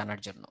ইমপ্রেশনটা জানার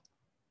জন্য।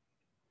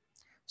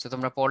 তো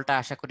তোমরা পোলটা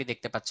আশা করি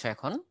দেখতে পাচ্ছ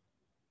এখন।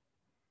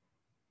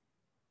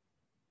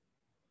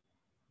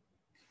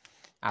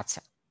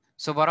 আচ্ছা,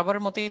 সো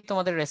বরাবরের মতোই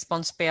তোমাদের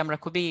রেসপন্স পেয়ে আমরা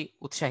খুবই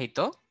উৎসাহিত,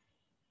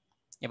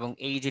 এবং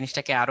এই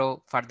জিনিসটাকে আরো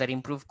ফার্দার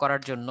ইমপ্রুভ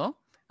করার জন্য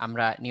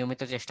আমরা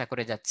নিয়মিত চেষ্টা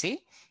করে যাচ্ছি,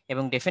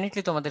 এবং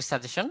ডেফিনেটলি তোমাদের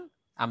সাজেশন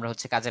আমরা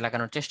হচ্ছে কাজে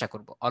লাগানোর চেষ্টা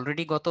করব।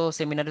 অলরেডি গত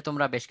সেমিনারে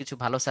তোমরা বেশ কিছু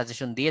ভালো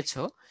সাজেশন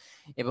দিয়েছো,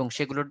 এবং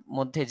সেগুলোর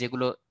মধ্যে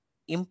যেগুলো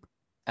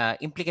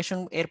ইমপ্লিকেশন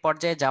এর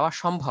পর্যায়ে যাওয়া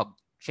সম্ভব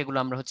সেগুলো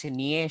আমরা হচ্ছে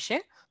নিয়ে এসে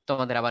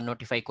তোমাদের আবার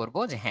নোটিফাই করব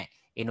যে হ্যাঁ,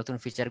 এই নতুন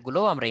ফিচারগুলো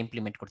আমরা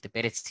ইমপ্লিমেন্ট করতে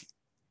পেরেছি।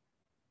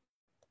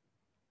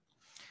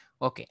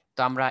 ওকে, তো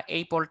আমরা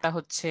এই পোলটা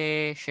হচ্ছে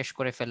শেষ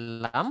করে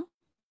ফেললাম।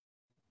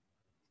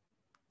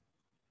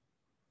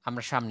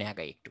 আমরা সামনে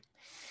আগাই একটু।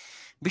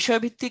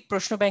 বিষয়ভিত্তিক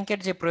প্রশ্ন ব্যাংকের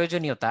যে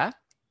প্রয়োজনীয়তা,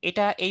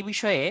 এটা এই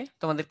বিষয়ে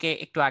তোমাদেরকে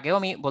একটু আগেও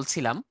আমি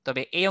বলছিলাম,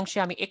 তবে এই অংশে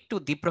আমি একটু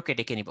দীপ্রকে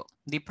ডেকে নিব।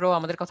 দীপ্র,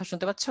 আমাদের কথা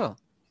শুনতে পাচ্ছ?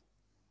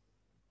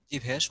 জি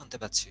ভাইয়া, শুনতে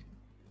পাচ্ছি।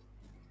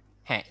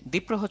 হ্যাঁ,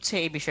 দীপ্র হচ্ছে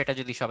এই বিষয়টা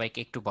যদি সবাইকে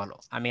একটু বলো,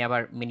 আমি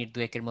আবার মিনিট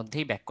দুয়েকের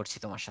মধ্যেই ব্যাক করছি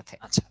তোমার সাথে।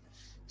 আচ্ছা,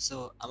 সো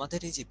আমাদের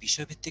এই যে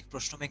বিষয়ভিত্তিক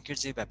প্রশ্ন ব্যাংকের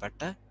যে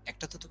ব্যাপারটা,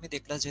 একটা তো তুমি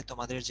দেখলা যে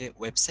তোমাদের যে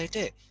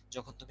ওয়েবসাইটে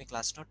যখন তুমি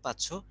ক্লাস নোট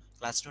পাচ্ছ,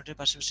 ক্লাস নোটের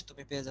পাশাপাশি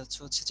তুমি পেয়ে যাচ্ছ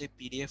হচ্ছে যে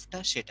পিডিএফটা,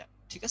 সেটা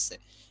ঠিক আছে।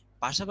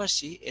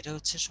 পাশাপাশি এটা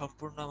হচ্ছে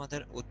সম্পূর্ণ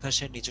আমাদের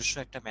উদ্ভাসের নিজস্ব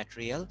একটা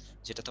ম্যাটেরিয়াল,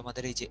 যেটা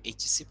তোমাদের এই যে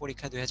এইচএসসি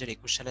পরীক্ষা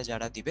 2021 সালে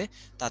যারা দিবে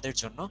তাদের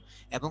জন্য।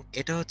 এবং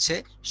এটা হচ্ছে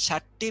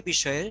 60টি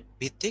বিষয়ের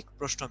ভিত্তিক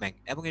প্রশ্ন ব্যাংক,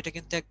 এবং এটা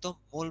কিন্তু একদম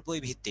মূল বই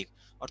ভিত্তিক।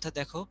 অর্থাৎ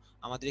দেখো,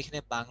 আমাদের এখানে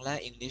Bangla,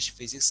 English,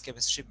 physics,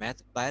 chemistry, math,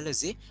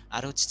 biology,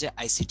 আর হচ্ছে যে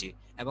আইসিটি,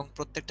 এবং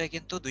প্রত্যেকটা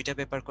কিন্তু দুইটা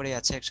পেপার করে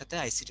আছে একসাথে।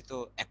 আইসিটি তো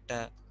একটা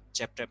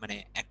চ্যাপ্টার, মানে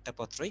একটা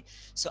পত্রই।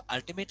 সো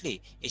আলটিমেটলি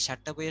এই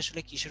 7টা বই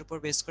আসলে কিসের উপর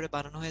বেস করে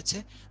বানানো হয়েছে?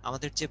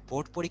 আমাদের যে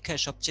বোর্ড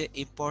পরীক্ষায় সবচেয়ে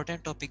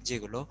ইম্পর্ট্যান্ট টপিক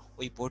যেগুলো,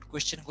 ওই বোর্ড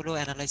কোয়েশ্চেনগুলো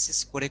অ্যানালাইসিস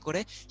করে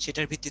করে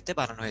সেটার ভিত্তিতে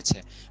বানানো হয়েছে।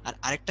 আর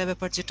আরেকটা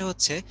ব্যাপার যেটা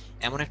হচ্ছে,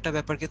 এমন একটা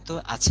ব্যাপার কিন্তু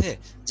আছে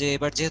যে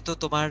এবার যেহেতু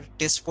তোমার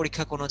টেস্ট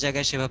পরীক্ষা কোনো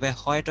জায়গায় সেভাবে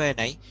হয় টয়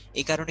নাই,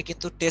 এই কারণে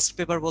কিন্তু টেস্ট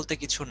পেপার বলতে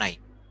কিছু নাই।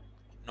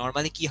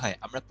 নর্মালি কি হয়,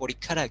 আমরা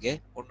পরীক্ষার আগে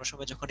অন্য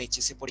সময় যখন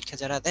এইচএসসি পরীক্ষা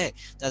যারা দেয়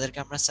তাদেরকে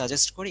আমরা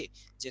সাজেস্ট করি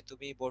যে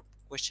তুমি বোর্ড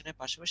কোশ্চেনের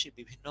পাশাপাশি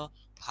বিভিন্ন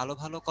ভালো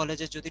ভালো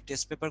কলেজের যদি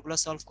টেস্ট পেপারগুলো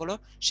সলভ করো,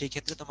 সেই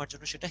ক্ষেত্রে তোমার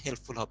জন্য সেটা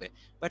হেল্পফুল হবে।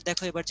 বাট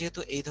দেখো, এবার যেহেতু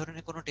এই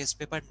ধরনের কোনো টেস্ট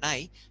পেপার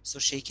নাই, সো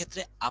সেই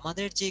ক্ষেত্রে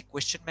আমাদের যে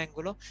কোয়েশ্চেন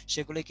ব্যাংকগুলো,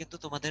 সেগুলোই কিন্তু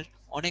তোমাদের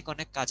অনেক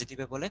অনেক কাজে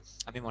দিবে বলে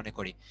আমি মনে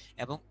করি।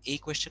 এবং এই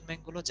কোয়েশ্চেন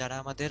ব্যাংকগুলো যারা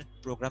আমাদের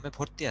প্রোগ্রামে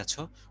ভর্তি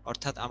আছো,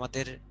 অর্থাৎ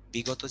আমাদের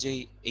বিগত যেই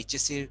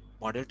এইচএসসির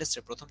মডেল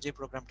টেস্টের প্রথম যে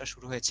প্রোগ্রামটা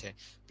শুরু হয়েছে,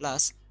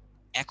 প্লাস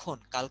এখন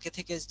কালকে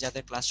থেকে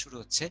যাদের ক্লাস শুরু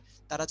হচ্ছে,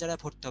 তারা যারা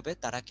ভর্তি হবে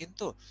তারা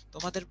কিন্তু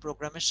তোমাদের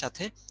প্রোগ্রামের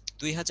সাথে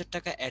 2000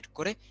 টাকা অ্যাড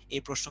করে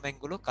এই প্রশ্ন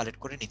ব্যাংকগুলো কালেক্ট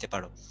করে নিতে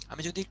পারো।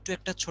 আমি যদি একটু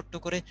একটা ছোট্ট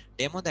করে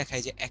ডেমো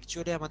দেখাই যে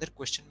অ্যাকচুয়ালি আমাদের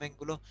কোয়েশ্চেন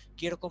ব্যাংকগুলো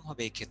কিরকম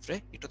হবে, এই ক্ষেত্রে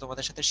একটু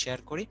তোমাদের সাথে শেয়ার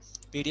করি।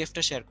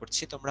 পিডিএফটা শেয়ার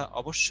করছি, তোমরা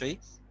অবশ্যই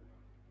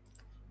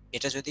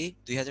এটা যদি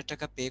 2000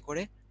 টাকা পে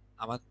করে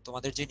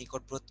তোমাদের যে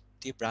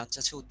নিকটবর্তী ব্রাঞ্চ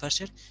আছে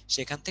উদ্ভাসের,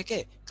 সেখান থেকে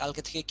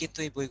কালকে থেকে কিন্তু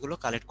এই বইগুলো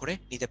কালেক্ট করে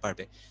নিতে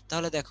পারবে।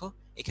 তাহলে দেখো,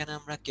 এখানে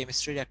আমরা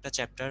কেমিস্ট্রির একটা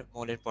চ্যাপ্টার,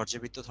 মৌলের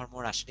পর্যাবৃত্ত ধর্ম,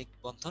 রাসায়নিক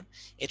বন্ধন,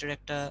 এটার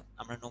একটা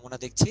আমরা নমুনা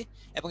দেখছি।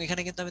 এবং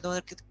এখানে কিন্তু আমি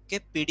তোমাদেরকে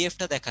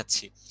পিডিএফটা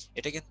দেখাচ্ছি।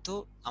 এটা কিন্তু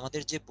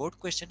আমাদের যে বোর্ড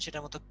কোয়েশ্চেন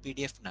সেটার মতো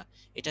পিডিএফ না।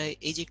 এটা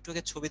এই যে একটু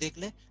আগে ছবি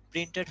দেখলে,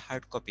 প্রিন্টেড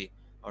হার্ড কপি।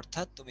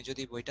 অর্থাৎ তুমি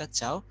যদি বইটা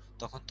চাও,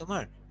 তখন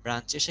তোমার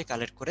ব্রাঞ্চে এসে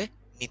কালেক্ট করে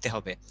নিতে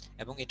হবে।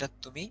 এবং এটা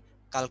তুমি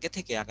কালকে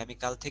থেকে,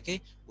 আগামীকাল থেকে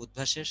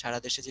উদ্ভাসের সারা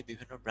দেশে যে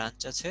বিভিন্ন ব্রাঞ্চ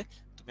আছে,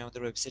 তুমি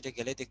আমাদের ওয়েবসাইটে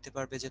গেলে দেখতে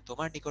পারবে যে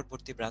তোমার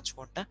নিকটবর্তী ব্রাঞ্চ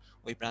কোনটা,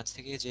 ওই ব্রাঞ্চ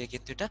থেকে যে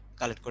কিন্তু এটা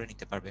কালেক্ট করে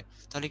নিতে পারবে।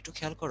 তাহলে একটু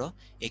খেয়াল করো,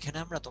 এখানে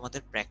আমরা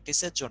তোমাদের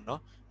প্র্যাকটিসের জন্য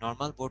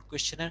নর্মাল বোর্ড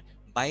কোয়েশ্চেনের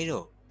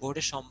বাইরেও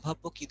বোর্ডে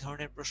সম্ভাব্য কি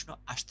ধরনের প্রশ্ন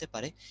আসতে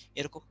পারে,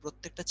 এরকম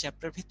প্রত্যেকটা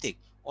চ্যাপ্টার ভিত্তিক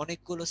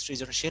অনেকগুলো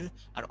সৃজনশীল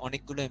আর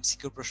অনেকগুলো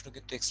এমসিকিউ প্রশ্ন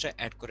কিন্তু এক্সট্রা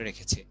অ্যাড করে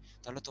রেখেছি।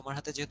 তাহলে তোমার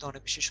হাতে যেহেতু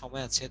অনেক বেশি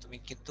সময় আছে, তুমি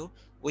কিন্তু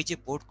ওই যে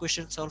বোর্ড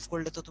কোয়েশ্চেন সলভ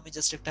করলে তো তুমি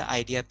জাস্ট একটা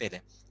আইডিয়া পেলে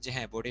যে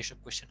হ্যাঁ, বোর্ডে এসব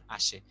কোয়েশ্চেন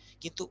আসে,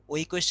 কিন্তু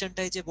ওই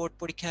কোয়েশ্চেনটাই যে বোর্ড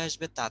পরীক্ষায়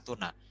আসবে তা তো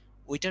না।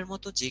 ওইটার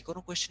মতো যে কোনো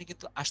কোয়েশ্চেন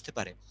কিন্তু আসতে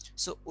পারে।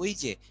 সো ওই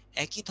যে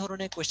একই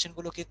ধরনের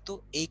কোয়েশ্চেনগুলো কিন্তু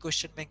এই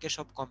কোয়েশ্চেন ব্যাংকে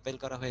সব কম্পাইল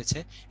করা হয়েছে,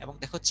 এবং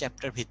দেখো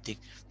চ্যাপ্টার ভিত্তিক।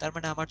 তার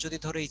মানে আমার যদি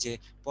ধরো এই যে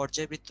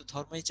পর্যায়বৃত্ত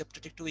ধর্ম, এই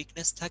চ্যাপ্টারটা একটু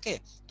উইকনেস থাকে,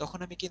 তখন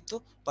আমি কিন্তু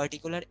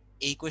পার্টিকুলার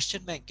এই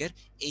কোয়েশ্চেন ব্যাংকের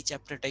এই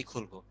চ্যাপ্টারটাই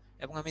খুলবো,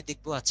 এবং আমি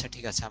দেখবো আচ্ছা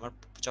ঠিক আছে আমার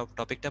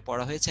টপিকটা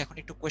পড়া হয়েছে, এখন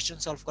একটু কোয়েশ্চেন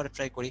সলভ করে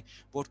ট্রাই করি।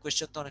 বোর্ড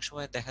কোয়েশ্চেন তো অনেক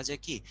সময় দেখা যায়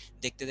কি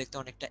দেখতে দেখতে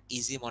অনেকটা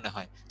ইজি মনে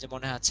হয়, যে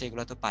মনে হয় আচ্ছা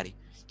এগুলো তো পারি,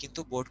 কিন্তু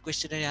বোর্ড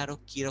কোয়েশ্চেনের আরো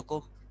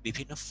কিরকম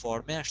বিভিন্ন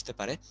ফর্মে আসতে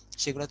পারে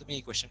সেগুলো তুমি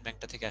এই কোয়েশ্চেন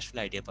ব্যাংকটা থেকে আসলে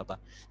আইডিয়া পাবা।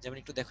 যেমন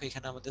একটু দেখো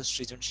এখানে আমাদের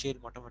সৃজনশীল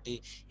মোটামুটি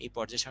এই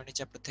পর্যায় সারণী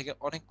চ্যাপ্টার থেকে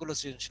অনেকগুলো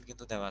সৃজনশীল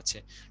কিন্তু দেওয়া আছে।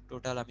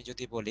 টোটাল আমি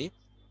যদি বলি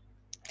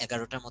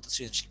 11টার মতো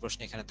সৃজনশীল প্রশ্ন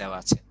এখানে দেওয়া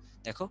আছে,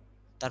 দেখো।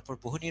 তারপর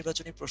বহু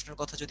নির্বাচনী প্রশ্নের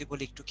কথা যদি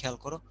বলি, একটু খেয়াল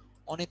করো,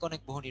 অনেক অনেক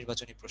বহু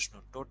নির্বাচনী প্রশ্ন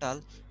টোটাল।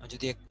 আমি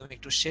যদি একদম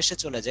একটু শেষে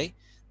চলে যাই,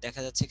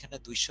 দেখা যাচ্ছে এখানে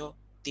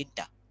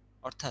 203টা।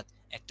 অর্থাৎ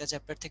একটা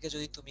চ্যাপ্টার থেকে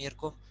যদি তুমি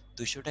এরকম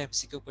 200টা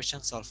এমসিকিউ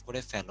কোয়েশ্চেন সলভ করে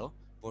ফেলো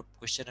বোর্ড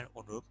কোয়েশ্চেনের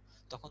অনুরূপ,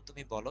 তখন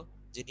তুমি বলো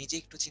যে নিজে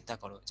একটু চিন্তা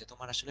করো যে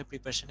তোমার আসলে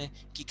প্রিপারেশনে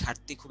কি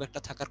ঘাটতি খুব একটা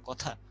থাকার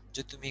কথা,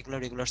 যদি তুমি এগুলো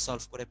রেগুলার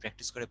সলভ করে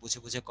প্র্যাকটিস করে বুঝে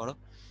বুঝে করো।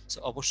 সো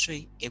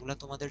অবশ্যই এগুলা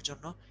তোমাদের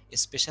জন্য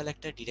স্পেশাল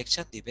একটা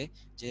ডিরেকশন দিবে,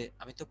 যে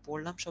আমি তো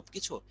পড়লাম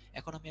সবকিছু,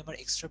 এখন আমি আমার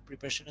এক্সট্রা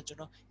প্রিপারেশনের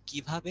জন্য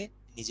কিভাবে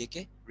নিজেকে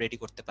রেডি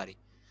করতে পারি।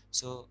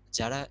 সো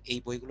যারা এই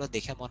বইগুলো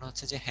দেখে মনে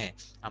হচ্ছে যে হ্যাঁ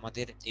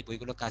আমাদের এই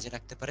বইগুলো কাজে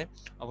লাগতে পারে,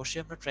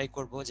 অবশ্যই আমরা ট্রাই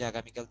করব যে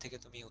আগামীকাল থেকে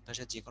তুমি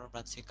উদ্ভাসের যে কোনো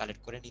ব্রাঞ্চ থেকে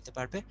কালেক্ট করে নিতে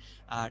পারবে।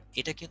 আর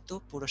এটা কিন্তু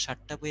পুরো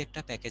 60টা বই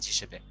একটা প্যাকেজ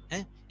হিসেবে,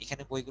 হ্যাঁ,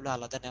 এখানে বইগুলো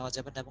আলাদা নেওয়া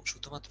যাবে না। এবং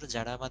শুধুমাত্র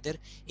যারা আমাদের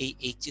এই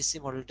এইচএসসি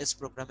মডেল টেস্ট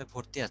প্রোগ্রামে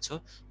ভর্তি আছো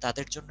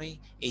তাদের জন্যই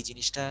এই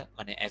জিনিসটা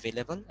মানে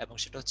অ্যাভেলেবল, এবং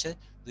সেটা হচ্ছে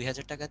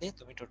 2000 টাকা দিয়ে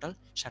তুমি টোটাল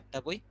 60টা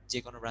বই যে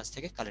কোনো ব্রাঞ্চ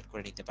থেকে কালেক্ট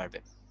করে নিতে পারবে।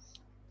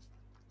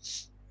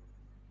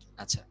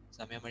 আচ্ছা,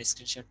 আমি আমার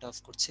স্ক্রিন শেয়ারটা অফ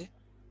করছি।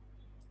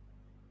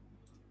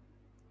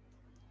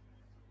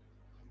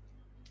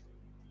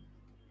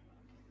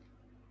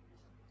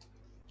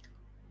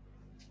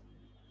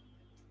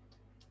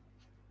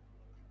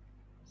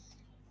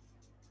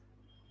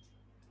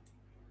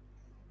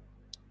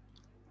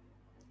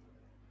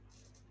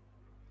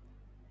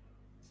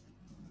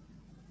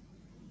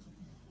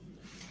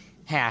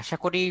 হ্যাঁ, আশা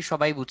করি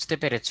সবাই বুঝতে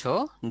পেরেছো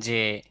যে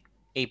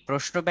এই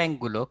প্রশ্ন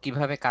ব্যাংকগুলো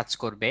কিভাবে কাজ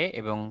করবে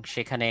এবং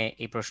সেখানে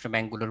এই প্রশ্ন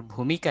ব্যাংকগুলোর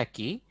ভূমিকা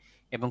কি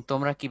এবং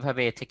তোমরা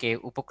কিভাবে এ থেকে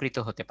উপকৃত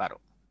হতে পারো।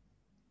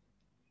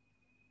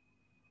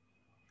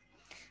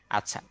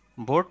 আচ্ছা,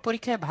 বোর্ড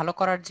পরীক্ষায় ভালো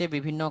করার যে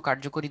বিভিন্ন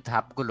কার্যকরী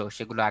ধাপগুলো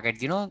সেগুলো আগের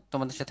দিনও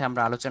তোমাদের সাথে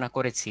আমরা আলোচনা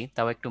করেছি,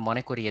 তাও একটু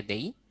মনে করিয়ে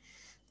দেই।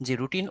 যে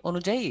রুটিন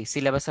অনুযায়ী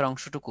সিলেবাসের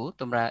অংশটুকু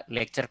তোমরা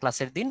লেকচার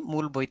ক্লাসের দিন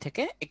মূল বই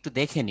থেকে একটু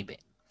দেখে নিবে।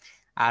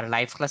 আর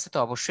লাইভ ক্লাসে তো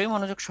অবশ্যই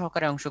মনোযোগ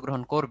সহকারে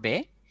অংশগ্রহণ করবে।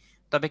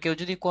 তবে কেউ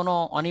যদি কোনো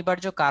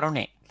অনিবার্য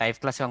কারণে লাইভ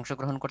ক্লাসে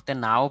অংশগ্রহণ করতে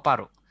নাও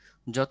পারো,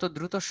 যত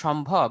দ্রুত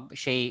সম্ভব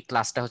সেই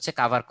ক্লাসটা হচ্ছে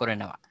কাভার করে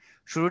নেওয়া।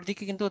 শুরুর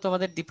দিকে কিন্তু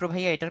তোমাদের দীপ্র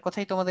ভাইয়া এটার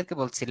কথাই তোমাদেরকে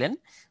বলছিলেন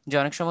যে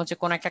অনেক সময় হচ্ছে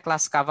কোনো একটা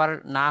ক্লাস কাভার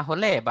না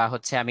হলে বা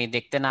হচ্ছে আমি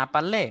দেখতে না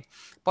পারলে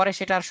পরে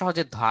সেটা আর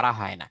সহজে ধরা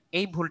হয় না।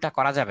 এই ভুলটা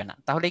করা যাবে না,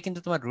 তাহলেই কিন্তু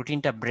তোমার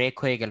রুটিনটা ব্রেক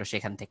হয়ে গেল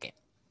সেখান থেকে।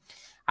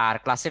 আর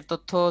ক্লাসের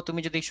তথ্য তুমি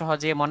যদি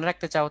সহজে মনে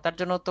রাখতে চাও তার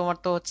জন্য তোমার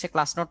তো হচ্ছে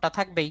ক্লাস নোটটা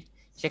থাকবেই,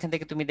 সেখান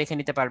থেকে তুমি দেখে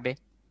নিতে পারবে।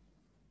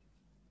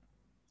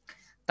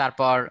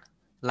 তারপর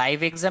লাইভ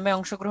এক্সামে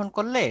অংশগ্রহণ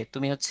করলে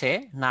তুমি হচ্ছে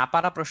না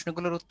পারা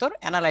প্রশ্নগুলোর উত্তর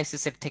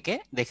অ্যানালাইসিসের থেকে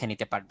দেখে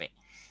নিতে পারবে।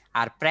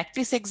 আর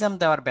প্র্যাকটিস এক্সাম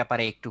দেওয়ার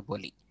ব্যাপারে একটু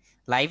বলি।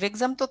 লাইভ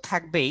এক্সাম তো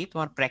থাকবেই,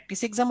 তোমার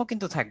প্র্যাকটিস এক্সামও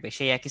কিন্তু থাকবে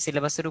সেই একই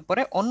সিলেবাসের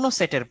উপরে অন্য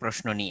সেটের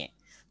প্রশ্ন নিয়ে।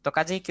 তো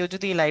কাজেই কেউ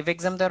যদি লাইভ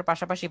এক্সাম দেওয়ার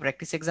পাশাপাশি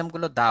প্র্যাকটিস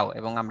এক্সামগুলো দাও,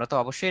 এবং আমরা তো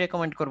অবশ্যই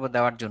রেকমেন্ড করব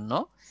দেওয়ার জন্য,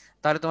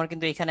 তাহলে তোমার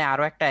কিন্তু এখানে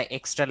আরো একটা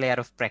এক্সট্রা লেয়ার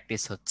অফ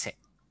প্র্যাকটিস হচ্ছে।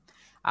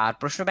 আর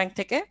প্রশ্ন ব্যাংক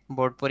থেকে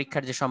বোর্ড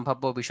পরীক্ষার যে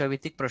সম্ভাব্য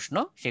বিষয়ভিত্তিক প্রশ্ন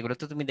সেগুলো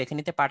তো তুমি দেখে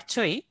নিতে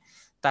পারছোই,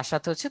 তার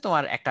সাথে হচ্ছে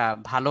তোমার একটা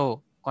ভালো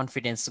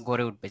কনফিডেন্স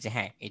গড়ে উঠবে যে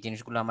হ্যাঁ এই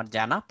জিনিসগুলো আমার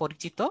জানা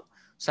পরিচিত,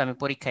 সো আমি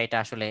পরীক্ষা এটা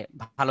আসলে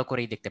ভালো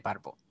করেই দেখতে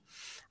পারবো।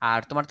 আর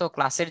তোমার তো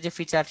ক্লাসের যে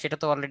ফিচার সেটা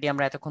তো অলরেডি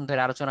আমরা এতক্ষণ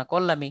ধরে আলোচনা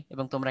করলামই,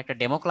 এবং তোমরা একটা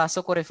ডেমো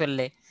ক্লাসও করে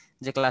ফেললে,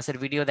 যে ক্লাসের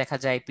ভিডিও দেখা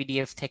যায়,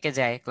 পিডিএফ থেকে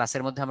যায়,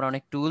 ক্লাসের মধ্যে আমরা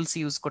অনেক টুলস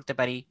ইউজ করতে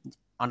পারি,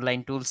 অনলাইন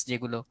টুলস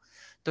যেগুলো,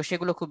 তো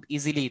সেগুলো খুব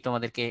ইজিলি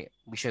তোমাদেরকে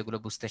বিষয়গুলো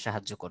বুঝতে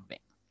সাহায্য করবে।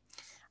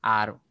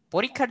 আর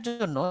পরীক্ষার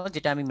জন্য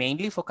যেটা আমি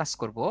মেইনলি ফোকাস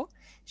করব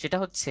সেটা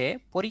হচ্ছে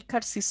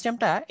পরীক্ষার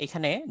সিস্টেমটা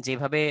এখানে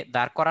যেভাবে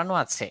দাঁড় করানো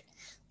আছে,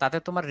 তাতে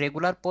তোমার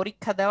রেগুলার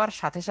পরীক্ষা দেওয়ার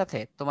সাথে সাথে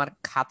তোমার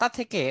খাতা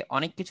থেকে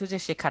অনেক কিছু যে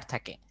শেখার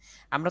থাকে।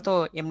 আমরা তো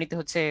এমনিতে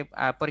হচ্ছে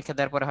পরীক্ষা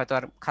দেওয়ার পরে হয়তো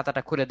আর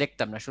খাতাটা খুলে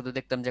দেখতাম না, শুধু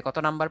দেখতাম যে কত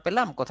নাম্বার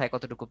পেলাম, কোথায়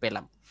কতটুকু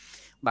পেলাম,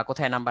 বা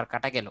কোথায় নাম্বার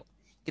কাটা গেল।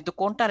 কিন্তু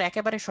কোনটার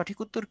একেবারে সঠিক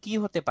উত্তর কি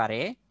হতে পারে,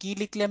 কি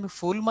লিখলে আমি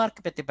ফুল মার্ক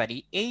পেতে পারি,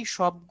 এই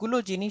সবগুলো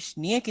জিনিস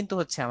নিয়ে কিন্তু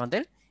হচ্ছে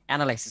আমাদের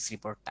অ্যানালাইসিস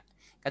রিপোর্টটা।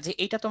 কাজে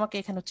এইটা তোমাকে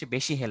এখানে হচ্ছে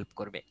বেশি হেল্প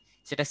করবে,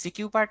 সেটা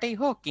সিকিউ পার্টেই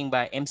হোক কিংবা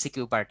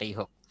এমসিকিউ পার্টেই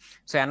হোক।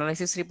 সো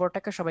অ্যানালাইসিস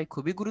রিপোর্টটাকে সবাই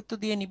খুবই গুরুত্ব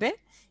দিয়ে নিবে,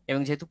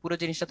 এবং যেহেতু পুরো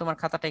জিনিসটা তোমার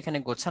খাতাটা এখানে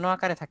গোছানো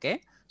আকারে থাকে,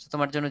 তো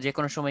তোমার জন্য যে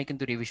কোনো সময়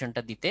কিন্তু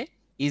রিভিশনটা দিতে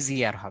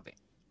ইজিয়ার হবে।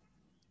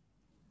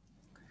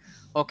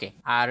 ওকে,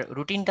 আর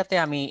রুটিনটাতে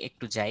আমি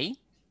একটু যাই।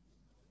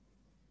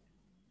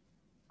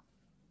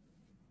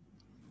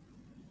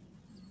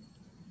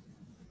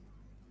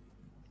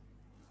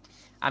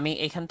 আমি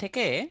এখান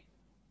থেকে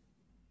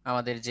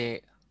আমাদের যে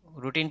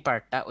রুটিন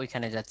পার্টটা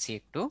ওইখানে যাচ্ছি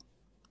একটু।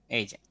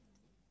 এই যে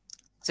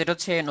সেটা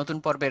হচ্ছে নতুন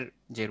পর্বের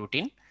যে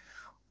রুটিন,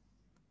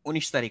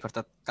 19 তারিখ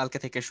অর্থাৎ কালকে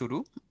থেকে শুরু।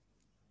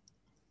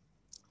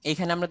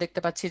 এইখানে আমরা দেখতে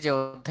পাচ্ছি যে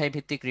অধ্যায়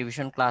ভিত্তিক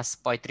রিভিশন ক্লাস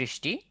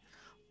 35টি,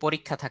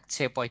 পরীক্ষা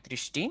থাকছে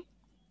 35টি,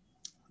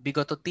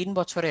 বিগত 3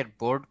 বছরের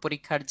বোর্ড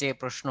পরীক্ষার যে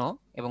প্রশ্ন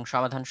এবং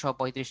সমাধান সহ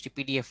 35টি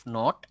PDF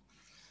note,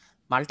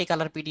 multi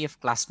colour PDF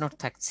class note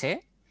থাকছে,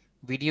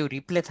 ভিডিও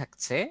রিপ্লে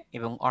থাকছে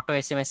এবং অটো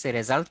এসএমএস এর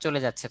রেজাল্ট চলে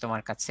যাচ্ছে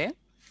তোমার কাছে,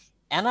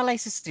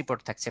 অ্যানালাইসিস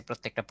রিপোর্ট থাকছে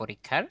প্রত্যেকটা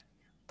পরীক্ষার,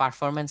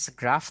 পারফরম্যান্স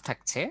গ্রাফ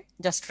থাকছে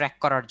জাস্ট ট্র্যাক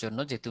করার জন্য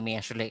যে তুমি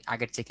আসলে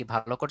আগের চেয়ে কি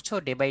ভালো করছো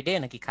ডে বাই ডে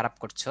নাকি খারাপ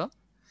করছো।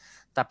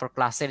 তারপর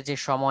ক্লাসের যে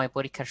সময়,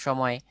 পরীক্ষার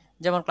সময়,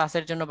 যেমন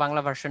ক্লাসের জন্য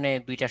বাংলা ভার্সনে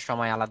 2টার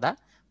সময় আলাদা,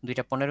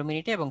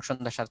 2:15 এবং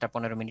সন্ধ্যা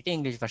 7:15,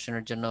 ইংলিশ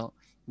ভার্সনের জন্য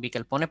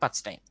বিকেল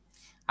 4:45টায়।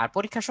 আর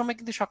পরীক্ষার সময়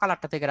কিন্তু সকাল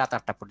 8টা থেকে রাত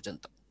 8টা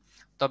পর্যন্ত।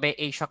 তবে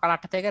এই সকাল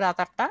 8টা থেকে রাত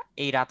 8টা,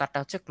 এই রাত 8টা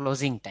হচ্ছে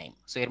ক্লোজিং টাইম।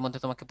 সো এর মধ্যে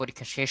তোমাকে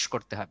পরীক্ষা শেষ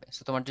করতে হবে।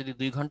 সো তোমার যদি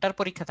 2 ঘন্টার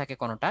পরীক্ষা থাকে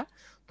কোনোটা,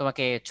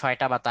 তোমাকে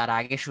 6টা বা তার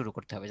আগে শুরু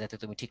করতে হবে যাতে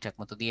তুমি ঠিকঠাক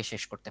মতো দিয়ে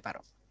শেষ করতে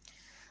পারো।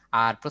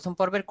 আর প্রথম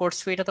পর্বের কোর্স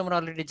ফিটা তোমরা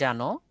অলরেডি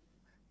জানো,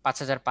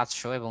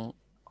 5,500, এবং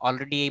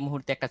অলরেডি এই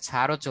মুহূর্তে একটা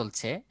ছাড়ও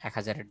চলছে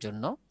 1,000-এর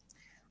জন্য।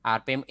 আর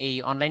এই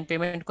অনলাইন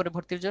পেমেন্ট করে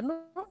ভর্তির জন্য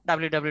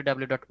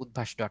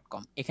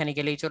www.udvash.com, এখানে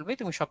গেলেই চলবে,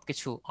 তুমি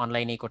সবকিছু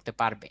অনলাইনেই করতে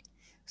পারবে।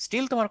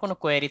 স্টিল তোমার কোনো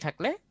কোয়েরি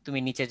থাকলে তুমি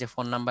নিচে যে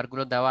ফোন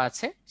নাম্বারগুলো দেওয়া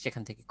আছে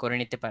সেখান থেকে করে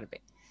নিতে পারবে।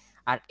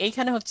 আর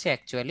এইখানে হচ্ছে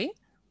অ্যাকচুয়ালি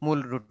মূল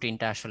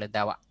রুটিনটা আসলে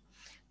দেওয়া।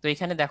 তো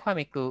এখানে দেখো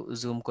আমি একটু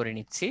জুম করে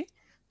নিচ্ছি।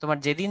 তোমার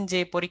যেদিন যে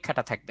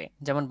পরীক্ষাটা থাকবে,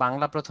 যেমন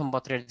বাংলা প্রথম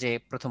পত্রের যে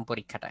প্রথম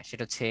পরীক্ষাটা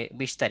সেটা হচ্ছে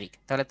 20 তারিখ,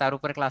 তাহলে তার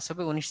উপরে ক্লাস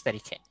হবে 19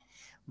 তারিখে।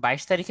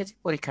 22 তারিখে যে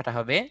পরীক্ষাটা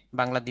হবে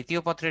বাংলা দ্বিতীয়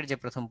পত্রের যে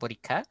প্রথম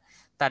পরীক্ষা,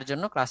 তার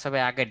জন্য ক্লাস হবে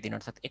আগের দিন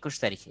অর্থাৎ 21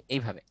 তারিখে।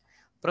 এইভাবে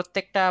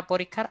প্রত্যেকটা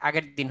পরীক্ষার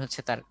আগের দিন হচ্ছে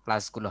তার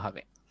ক্লাসগুলো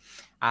হবে।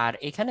 আর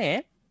এখানে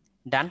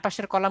ডান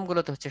পাশের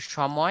কলামগুলোতে হচ্ছে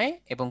সময়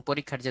এবং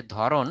পরীক্ষার যে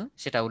ধরন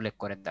সেটা উল্লেখ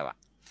করে দেওয়া,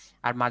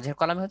 আর মাঝের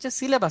কলামে হচ্ছে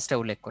সিলেবাসটা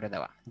উল্লেখ করে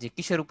দেওয়া যে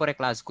কিসের উপরে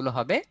ক্লাসগুলো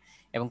হবে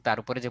এবং তার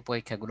উপরে যে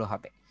পরীক্ষাগুলো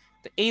হবে।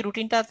 তো এই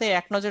রুটিনটাতে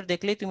এক নজর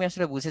দেখলেই তুমি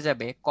আসলে বুঝে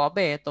যাবে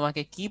কবে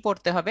তোমাকে কি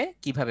পড়তে হবে,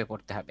 কিভাবে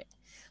পড়তে হবে।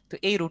 তো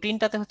এই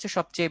রুটিনটাতে হচ্ছে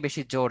সবচেয়ে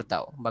বেশি জোর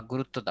দাও বা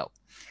গুরুত্ব দাও।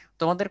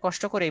 তোমাদের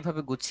কষ্ট করে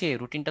এইভাবে গুছিয়ে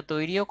রুটিনটা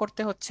তৈরিও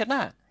করতে হচ্ছে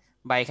না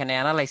বা এখানে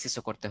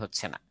অ্যানালাইসিসও করতে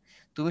হচ্ছে না।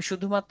 তুমি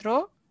শুধুমাত্র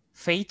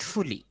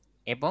ফেইথফুলি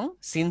এবং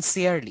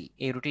সিনসিয়ারলি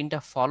এই রুটিনটা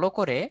ফলো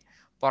করে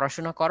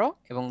পড়াশোনা করো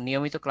এবং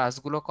নিয়মিত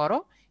ক্লাসগুলো করো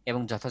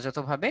এবং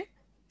যথাযথভাবে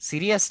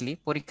সিরিয়াসলি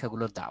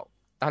পরীক্ষাগুলো দাও।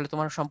 তাহলে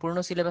তোমার সম্পূর্ণ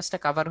সিলেবাসটা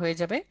কভার হয়ে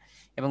যাবে।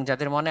 এবং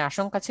যাদের মনে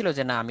আশঙ্কা ছিল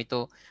যে না আমি তো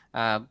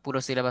পুরো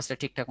সিলেবাসটা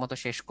ঠিকঠাক মতো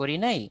শেষ করি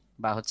নাই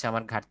বা হচ্ছে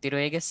আমার ঘাটতি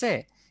রয়ে গেছে,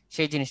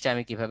 সেই জিনিসটা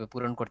আমি কিভাবে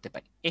পূরণ করতে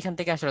পারি, এখান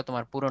থেকে আসলে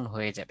তোমার পূরণ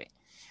হয়ে যাবে।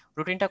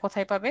 রুটিনটা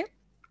কোথায় পাবে?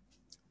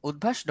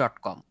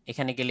 udvash.com,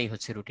 এখানে গেলেই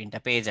হচ্ছে রুটিনটা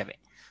পেয়ে যাবে।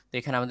 তো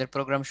এখানে আমাদের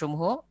প্রোগ্রাম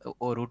সমূহ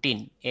ও রুটিন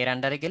এর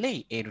আন্ডারে গেলেই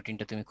এই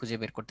রুটিনটা তুমি খুঁজে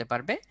বের করতে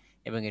পারবে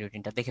এবং এই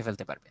রুটিনটা দেখে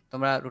ফেলতে পারবে।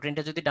 তোমরা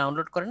রুটিনটা যদি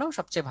ডাউনলোড করে নাও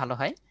সবচেয়ে ভালো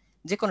হয়,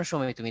 যে কোনো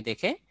সময় তুমি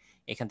দেখে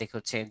এখান থেকে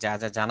হচ্ছে যা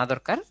যা জানা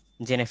দরকার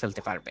জেনে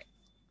ফেলতে পারবে।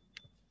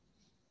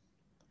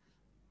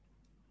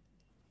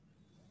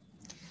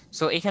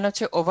 সো এখানে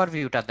হচ্ছে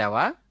ওভারভিউটা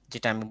দেওয়া,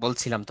 যেটা আমি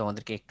বলছিলাম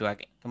তোমাদেরকে একটু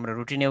আগে। তোমরা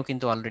রুটিনেও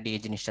কিন্তু অলরেডি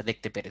এই জিনিসটা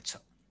দেখতে পেরেছো।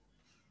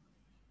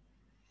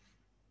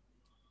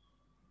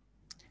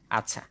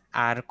 আচ্ছা,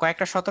 আর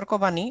কয়েকটা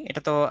সতর্কবাণী,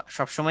 এটা তো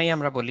সবসময়ই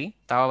আমরা বলি,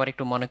 তাও আবার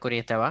একটু মনে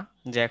করিয়ে দেওয়া,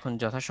 যে এখন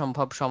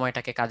যথাসম্ভব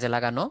সময়টাকে কাজে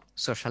লাগানো,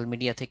 সোশ্যাল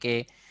মিডিয়া থেকে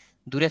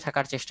দূরে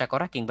থাকার চেষ্টা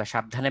করা কিংবা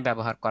সাবধানে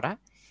ব্যবহার করা,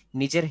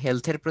 নিজের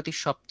হেলথের প্রতি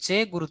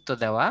সবচেয়ে গুরুত্ব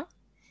দেওয়া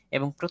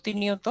এবং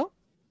প্রতিনিয়ত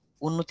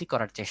উন্নতি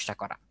করার চেষ্টা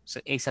করা। সো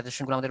এই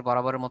সাজেশনগুলো আমাদের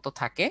বরাবরের মতো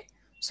থাকে।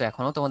 সো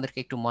এখনো তোমাদেরকে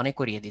একটু মনে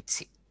করিয়ে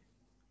দিচ্ছি।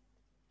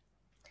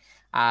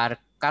 আর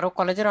কারো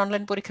কলেজের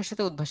অনলাইন পরীক্ষার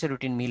সাথে উদ্ভাসের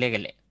রুটিন মিলে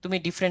গেলে তুমি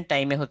ডিফারেন্ট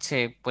টাইমে হচ্ছে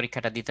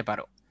পরীক্ষাটা দিতে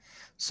পারো।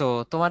 সো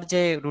তোমার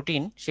যে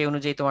রুটিন সেই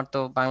অনুযায়ী তোমার তো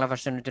বাংলা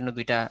ভার্সনের জন্য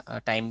 2টা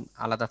টাইম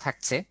আলাদা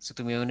থাকছে। সো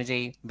তুমি ওই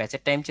অনুযায়ী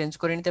ব্যাচের টাইম চেঞ্জ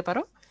করে নিতে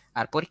পারো।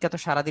 আর পরীক্ষা তো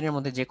সারাদিনের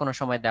মধ্যে যে কোনো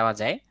সময় দেওয়া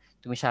যায়,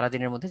 তুমি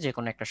সারাদিনের মধ্যে যে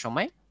কোনো একটা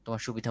সময়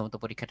তোমার সুবিধা মতো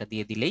পরীক্ষাটা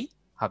দিয়ে দিলেই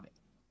হবে।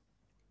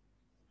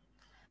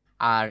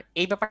 আর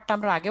এই ব্যাপারটা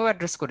আমরা আগেও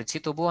অ্যাড্রেস করেছি,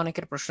 তবুও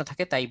অনেকের প্রশ্ন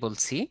থাকে তাই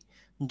বলছি।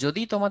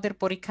 যদি তোমাদের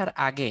পরীক্ষার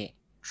আগে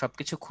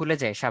সবকিছু খুলে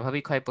যায়,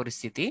 স্বাভাবিক হয়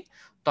পরিস্থিতি,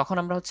 তখন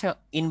আমরা হচ্ছে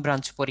ইন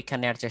ব্রাঞ্চ পরীক্ষা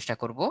নেওয়ার চেষ্টা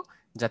করব,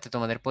 যাতে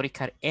তোমাদের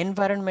পরীক্ষার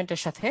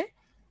এনভায়রনমেন্টের সাথে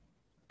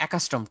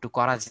অ্যাকাস্টম টু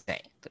করা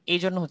যায়। তো এই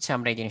জন্য হচ্ছে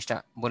আমরা এই জিনিসটা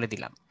বলে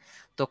দিলাম।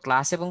 তো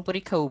ক্লাস এবং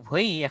পরীক্ষা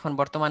উভয়ই এখন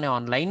বর্তমানে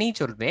অনলাইনেই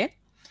চলবে,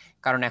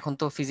 কারণ এখন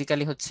তো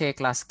ফিজিক্যালি হচ্ছে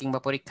ক্লাস কিংবা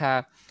পরীক্ষা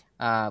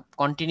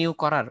কন্টিনিউ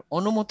করার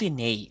অনুমতি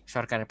নেই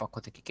সরকারের পক্ষ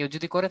থেকে। কেউ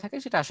যদি করে থাকে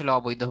সেটা আসলে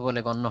অবৈধ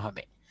বলে গণ্য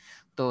হবে।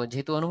 তো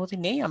যেহেতু অনুমতি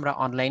নেই, আমরা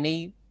অনলাইনেই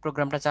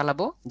প্রোগ্রামটা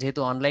চালাবো। যেহেতু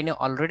অনলাইনে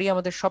অলরেডি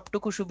আমাদের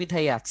সবটুকু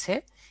সুবিধাই আছে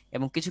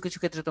এবং কিছু কিছু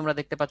ক্ষেত্রে তোমরা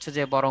দেখতে পাচ্ছ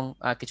যে বরং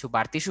কিছু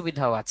বাড়তি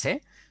সুবিধাও আছে।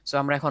 সো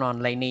আমরা এখন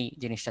অনলাইনেই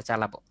জিনিসটা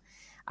চালাবো।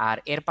 আর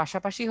এর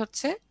পাশাপাশি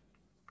হচ্ছে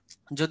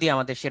যদি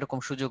আমাদের সেরকম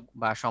সুযোগ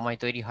বা সময়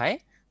তৈরি হয়,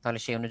 তাহলে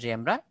সেই অনুযায়ী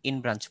আমরা ইন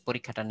ব্রাঞ্চ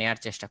পরীক্ষাটা নেয়ার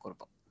চেষ্টা করব।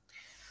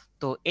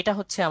 তো এটা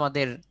হচ্ছে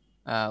আমাদের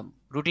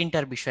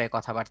রুটিনটার বিষয়ে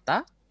কথাবার্তা।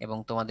 এবং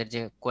তোমাদের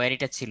যে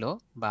কোয়ারিটা ছিল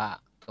বা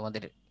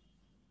তোমাদের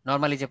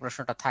নর্মালি যে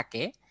প্রশ্নটা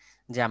থাকে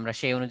যে আমরা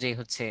সেই অনুযায়ী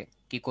হচ্ছে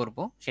কি করব,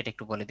 সেটা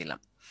একটু বলে দিলাম।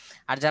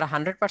 আর যারা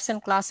 100%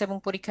 ক্লাস এবং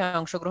পরীক্ষায়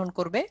অংশগ্রহণ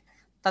করবে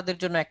তাদের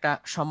জন্য একটা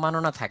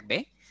সম্মাননা থাকবে।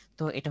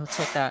 তো এটা হচ্ছে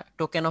একটা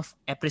টোকেন অফ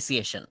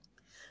অ্যাপ্রিসিয়েশন।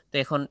 তো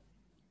এখন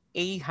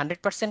এই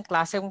 100%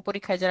 ক্লাস এবং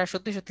পরীক্ষায় যারা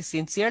সত্যি সত্যি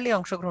সিনসিয়ারলি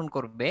অংশগ্রহণ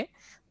করবে,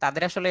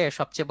 তাদের আসলে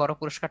সবচেয়ে বড়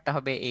পুরস্কারটা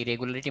হবে এই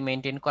রেগুলারিটি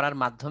মেনটেন করার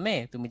মাধ্যমে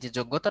তুমি যে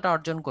যোগ্যতাটা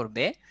অর্জন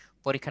করবে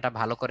পরীক্ষাটা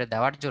ভালো করে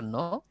দেওয়ার জন্য,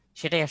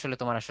 সেটাই আসলে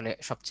তোমার আসলে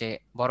সবচেয়ে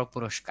বড়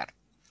পুরস্কার।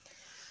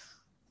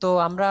 তো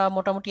আমরা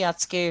মোটামুটি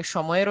আজকে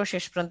সময়েরও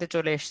শেষ প্রান্তে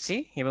চলে এসেছি,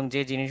 এবং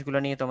যে জিনিসগুলো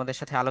নিয়ে তোমাদের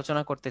সাথে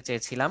আলোচনা করতে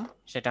চেয়েছিলাম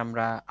সেটা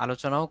আমরা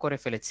আলোচনাও করে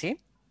ফেলেছি।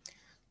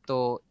 তো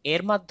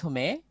এর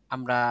মাধ্যমে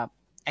আমরা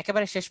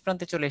একেবারে শেষ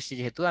প্রান্তে চলে এসেছি,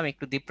 যেহেতু আমি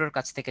একটু দীপ্রর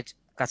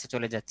কাছে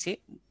চলে যাচ্ছি।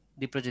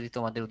 দীপ্র যদি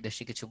তোমাদের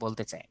উদ্দেশ্যে কিছু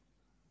বলতে চায়।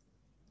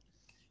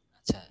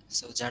 আচ্ছা,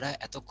 সো যারা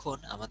এতক্ষণ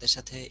আমাদের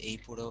সাথে এই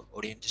পুরো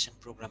ওরিয়েন্টেশন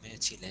প্রোগ্রামে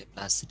ছিলে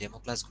প্লাস ডেমো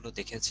ক্লাসগুলো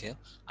দেখেছে,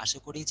 আশা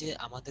করি যে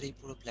আমাদের এই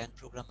পুরো প্ল্যান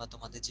প্রোগ্রাম বা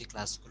তোমাদের যে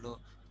ক্লাসগুলো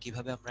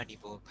কিভাবে আমরা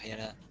নিব,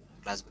 ভাইয়ারা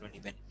ক্লাসগুলো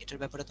নেবেন, এটার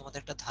ব্যাপারে তোমাদের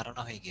একটা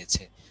ধারণা হয়ে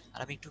গিয়েছে। আর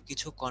আমি একটু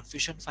কিছু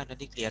কনফিউশন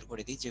ফাইনালি ক্লিয়ার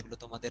করে দিই, যেগুলো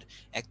তোমাদের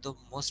একদম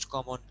মোস্ট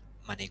কমন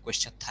মানে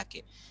কোয়েশ্চেন থাকে।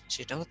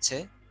 সেটা হচ্ছে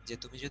যে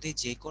তুমি যদি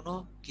যে কোনো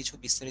কিছু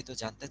বিস্তারিত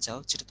জানতে চাও,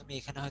 যেটা তুমি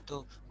এখানে হয়তো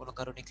কোনো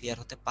কারণে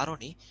ক্লিয়ার হতে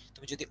পারোনি,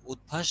 তুমি যদি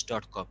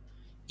udvash.com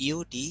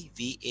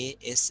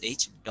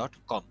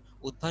udvash.com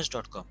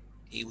udvash.com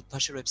এই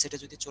উদ্ভাসের ওয়েবসাইটে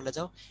যদি চলে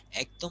যাও,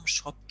 একদম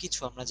সবকিছু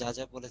আমরা যা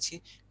যা বলেছি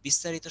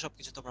বিস্তারিত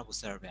সবকিছু তোমরা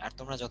বুঝতে পারবে। আর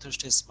তোমরা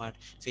যথেষ্ট স্মার্ট,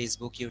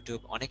 ফেসবুক,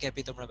 ইউটিউব অনেক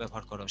অ্যাপই তোমরা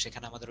ব্যবহার করো,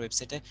 সেখানে আমাদের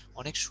ওয়েবসাইটে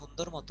অনেক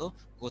সুন্দর মতো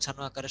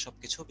গোছানো আকারে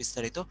সবকিছু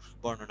বিস্তারিত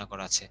বর্ণনা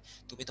করা আছে।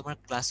 তুমি তোমার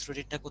ক্লাস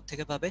রুটিনটা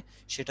কোত্থেকে পাবে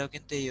সেটাও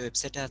কিন্তু এই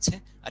ওয়েবসাইটে আছে।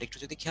 আর একটু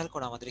যদি খেয়াল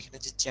করো, আমাদের এখানে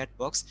যে চ্যাট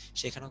বক্স,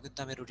 সেখানেও কিন্তু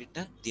আমি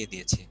রুটিনটা দিয়ে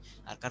দিয়েছি।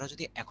 আর কারো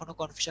যদি এখনো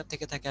কনফিউশন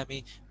থেকে থাকে আমি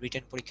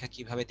রিটেন পরীক্ষা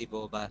কিভাবে দিব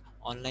বা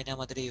অনলাইনে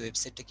আমাদের এই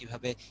ওয়েবসাইটটা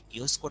কিভাবে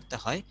ইউজ করতে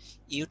হয়,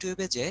 ইউটিউবে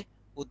যে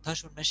উদ্ভাস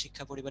উন্মেষ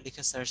শিক্ষা পরিবার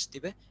লিখে সার্চ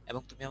দিবে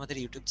এবং তুমি আমাদের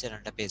ইউটিউব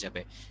চ্যানেলটা পেয়ে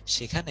যাবে।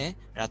 সেখানে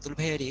রাতুল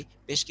ভাইয়েরই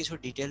বেশ কিছু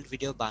ডিটেইলড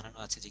ভিডিও বানানো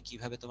আছে, যে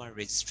কিভাবে তোমার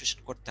রেজিস্ট্রেশন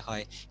করতে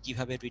হয়,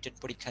 কিভাবে রিটেন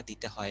পরীক্ষা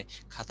দিতে হয়,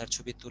 খাতার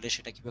ছবি তুলে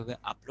সেটা কিভাবে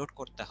আপলোড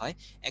করতে হয়,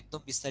 একদম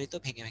বিস্তারিত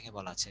ভেঙে ভেঙে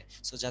বলা আছে।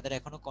 সো যাদের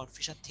এখনো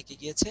কনফিউশন থেকে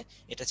গিয়েছে,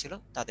 এটা ছিল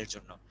তাদের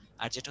জন্য।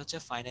 আর যেটা হচ্ছে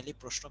ফাইনালি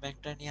প্রশ্ন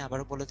ব্যাংকটা নিয়ে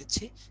আবারও বলে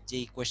দিচ্ছি, যে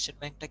এই কোয়েশ্চেন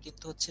ব্যাংকটা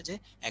কিন্তু হচ্ছে যে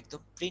একদম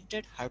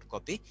প্রিন্টেড হার্ড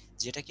কপি,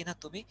 যেটা কিনা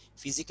তুমি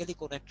ফিজিক্যালি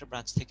কোনো একটা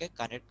ব্রাঞ্চ থেকে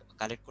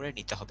কালেক্ট করে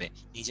নিতে হবে।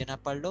 নিজে না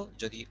পারলেও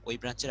যদি ওই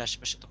ব্রাঞ্চের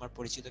আশেপাশে তোমার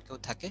পরিচিত কেউ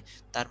থাকে,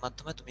 তার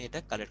মাধ্যমে তুমি এটা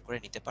কালেক্ট করে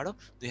নিতে পারো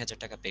 2000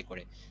 টাকা পে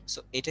করে। সো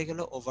এটা গেল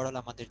ওভারঅল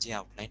আমাদের যে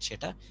আউটলাইন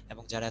সেটা।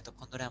 এবং যারা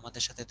এতক্ষণ ধরে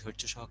আমাদের সাথে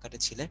ধৈর্য সহকারে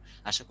ছিলে,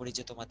 আশা করি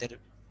যে তোমাদের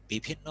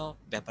বিভিন্ন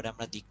ব্যাপারে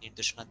আমরা দিক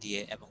নির্দেশনা দিয়ে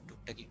এবং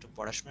টুকটাক একটু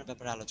পড়াশোনার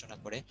ব্যাপারে আলোচনা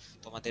করে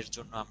তোমাদের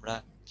জন্য আমরা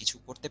কিছু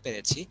করতে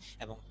পেরেছি।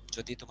 এবং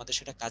যদি তোমাদের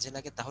সেটা কাজে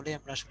লাগে, তাহলে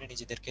আমরা আসলে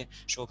নিজেদেরকে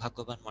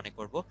সৌভাগ্যবান মনে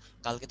করব।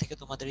 কালকে থেকে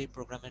তোমাদের এই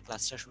প্রোগ্রামের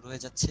ক্লাসটা শুরু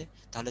হয়ে যাচ্ছে।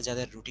 তাহলে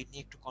যাদের রুটিন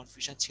নিয়ে একটু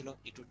কনফিউশন ছিল,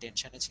 একটু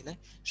টেনশনে ছিলে,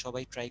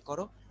 সবাই ট্রাই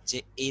করো যে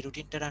এই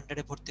রুটিনটার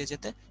আন্ডারে ভর্তি হয়ে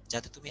যেতে,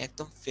 যাতে তুমি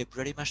একদম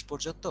ফেব্রুয়ারি মাস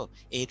পর্যন্ত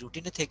এই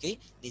রুটিনে থেকেই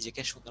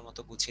নিজেকে সুন্দর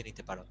মতো গুছিয়ে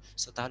নিতে পারো।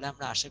 সো তাহলে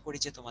আমরা আশা করি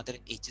যে তোমাদের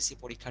এইচএসসি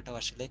পরীক্ষাটাও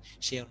আসলে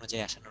সেই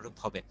অনুযায়ী আশানুরূপ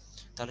হবে।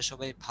 তাহলে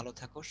সবাই ভালো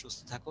থাকো, সুস্থ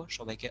থাকো,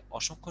 সবাইকে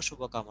অসংখ্য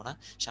শুভকামনা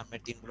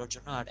সামনের দিনগুলোর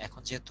জন্য। আর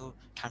এখন যেহেতু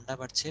ঠান্ডা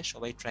বাড়ছে,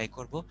 সবাই ট্রাই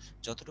করব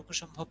যতটুকু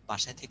সম্ভব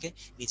বাসায় থেকে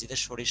নিজেদের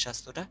শরীর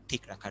স্বাস্থ্যটা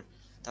ঠিক রাখার।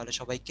 তাহলে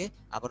সবাইকে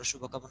আবারও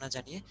শুভকামনা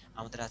জানিয়ে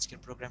আমাদের আজকের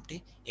প্রোগ্রামটি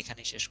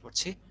এখানেই শেষ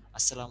করছি।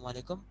 আসসালামু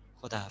আলাইকুম,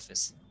 খোদা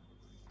হাফেজ।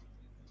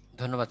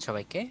 ধন্যবাদ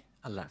সবাইকে।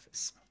 আল্লাহ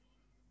হাফেজ।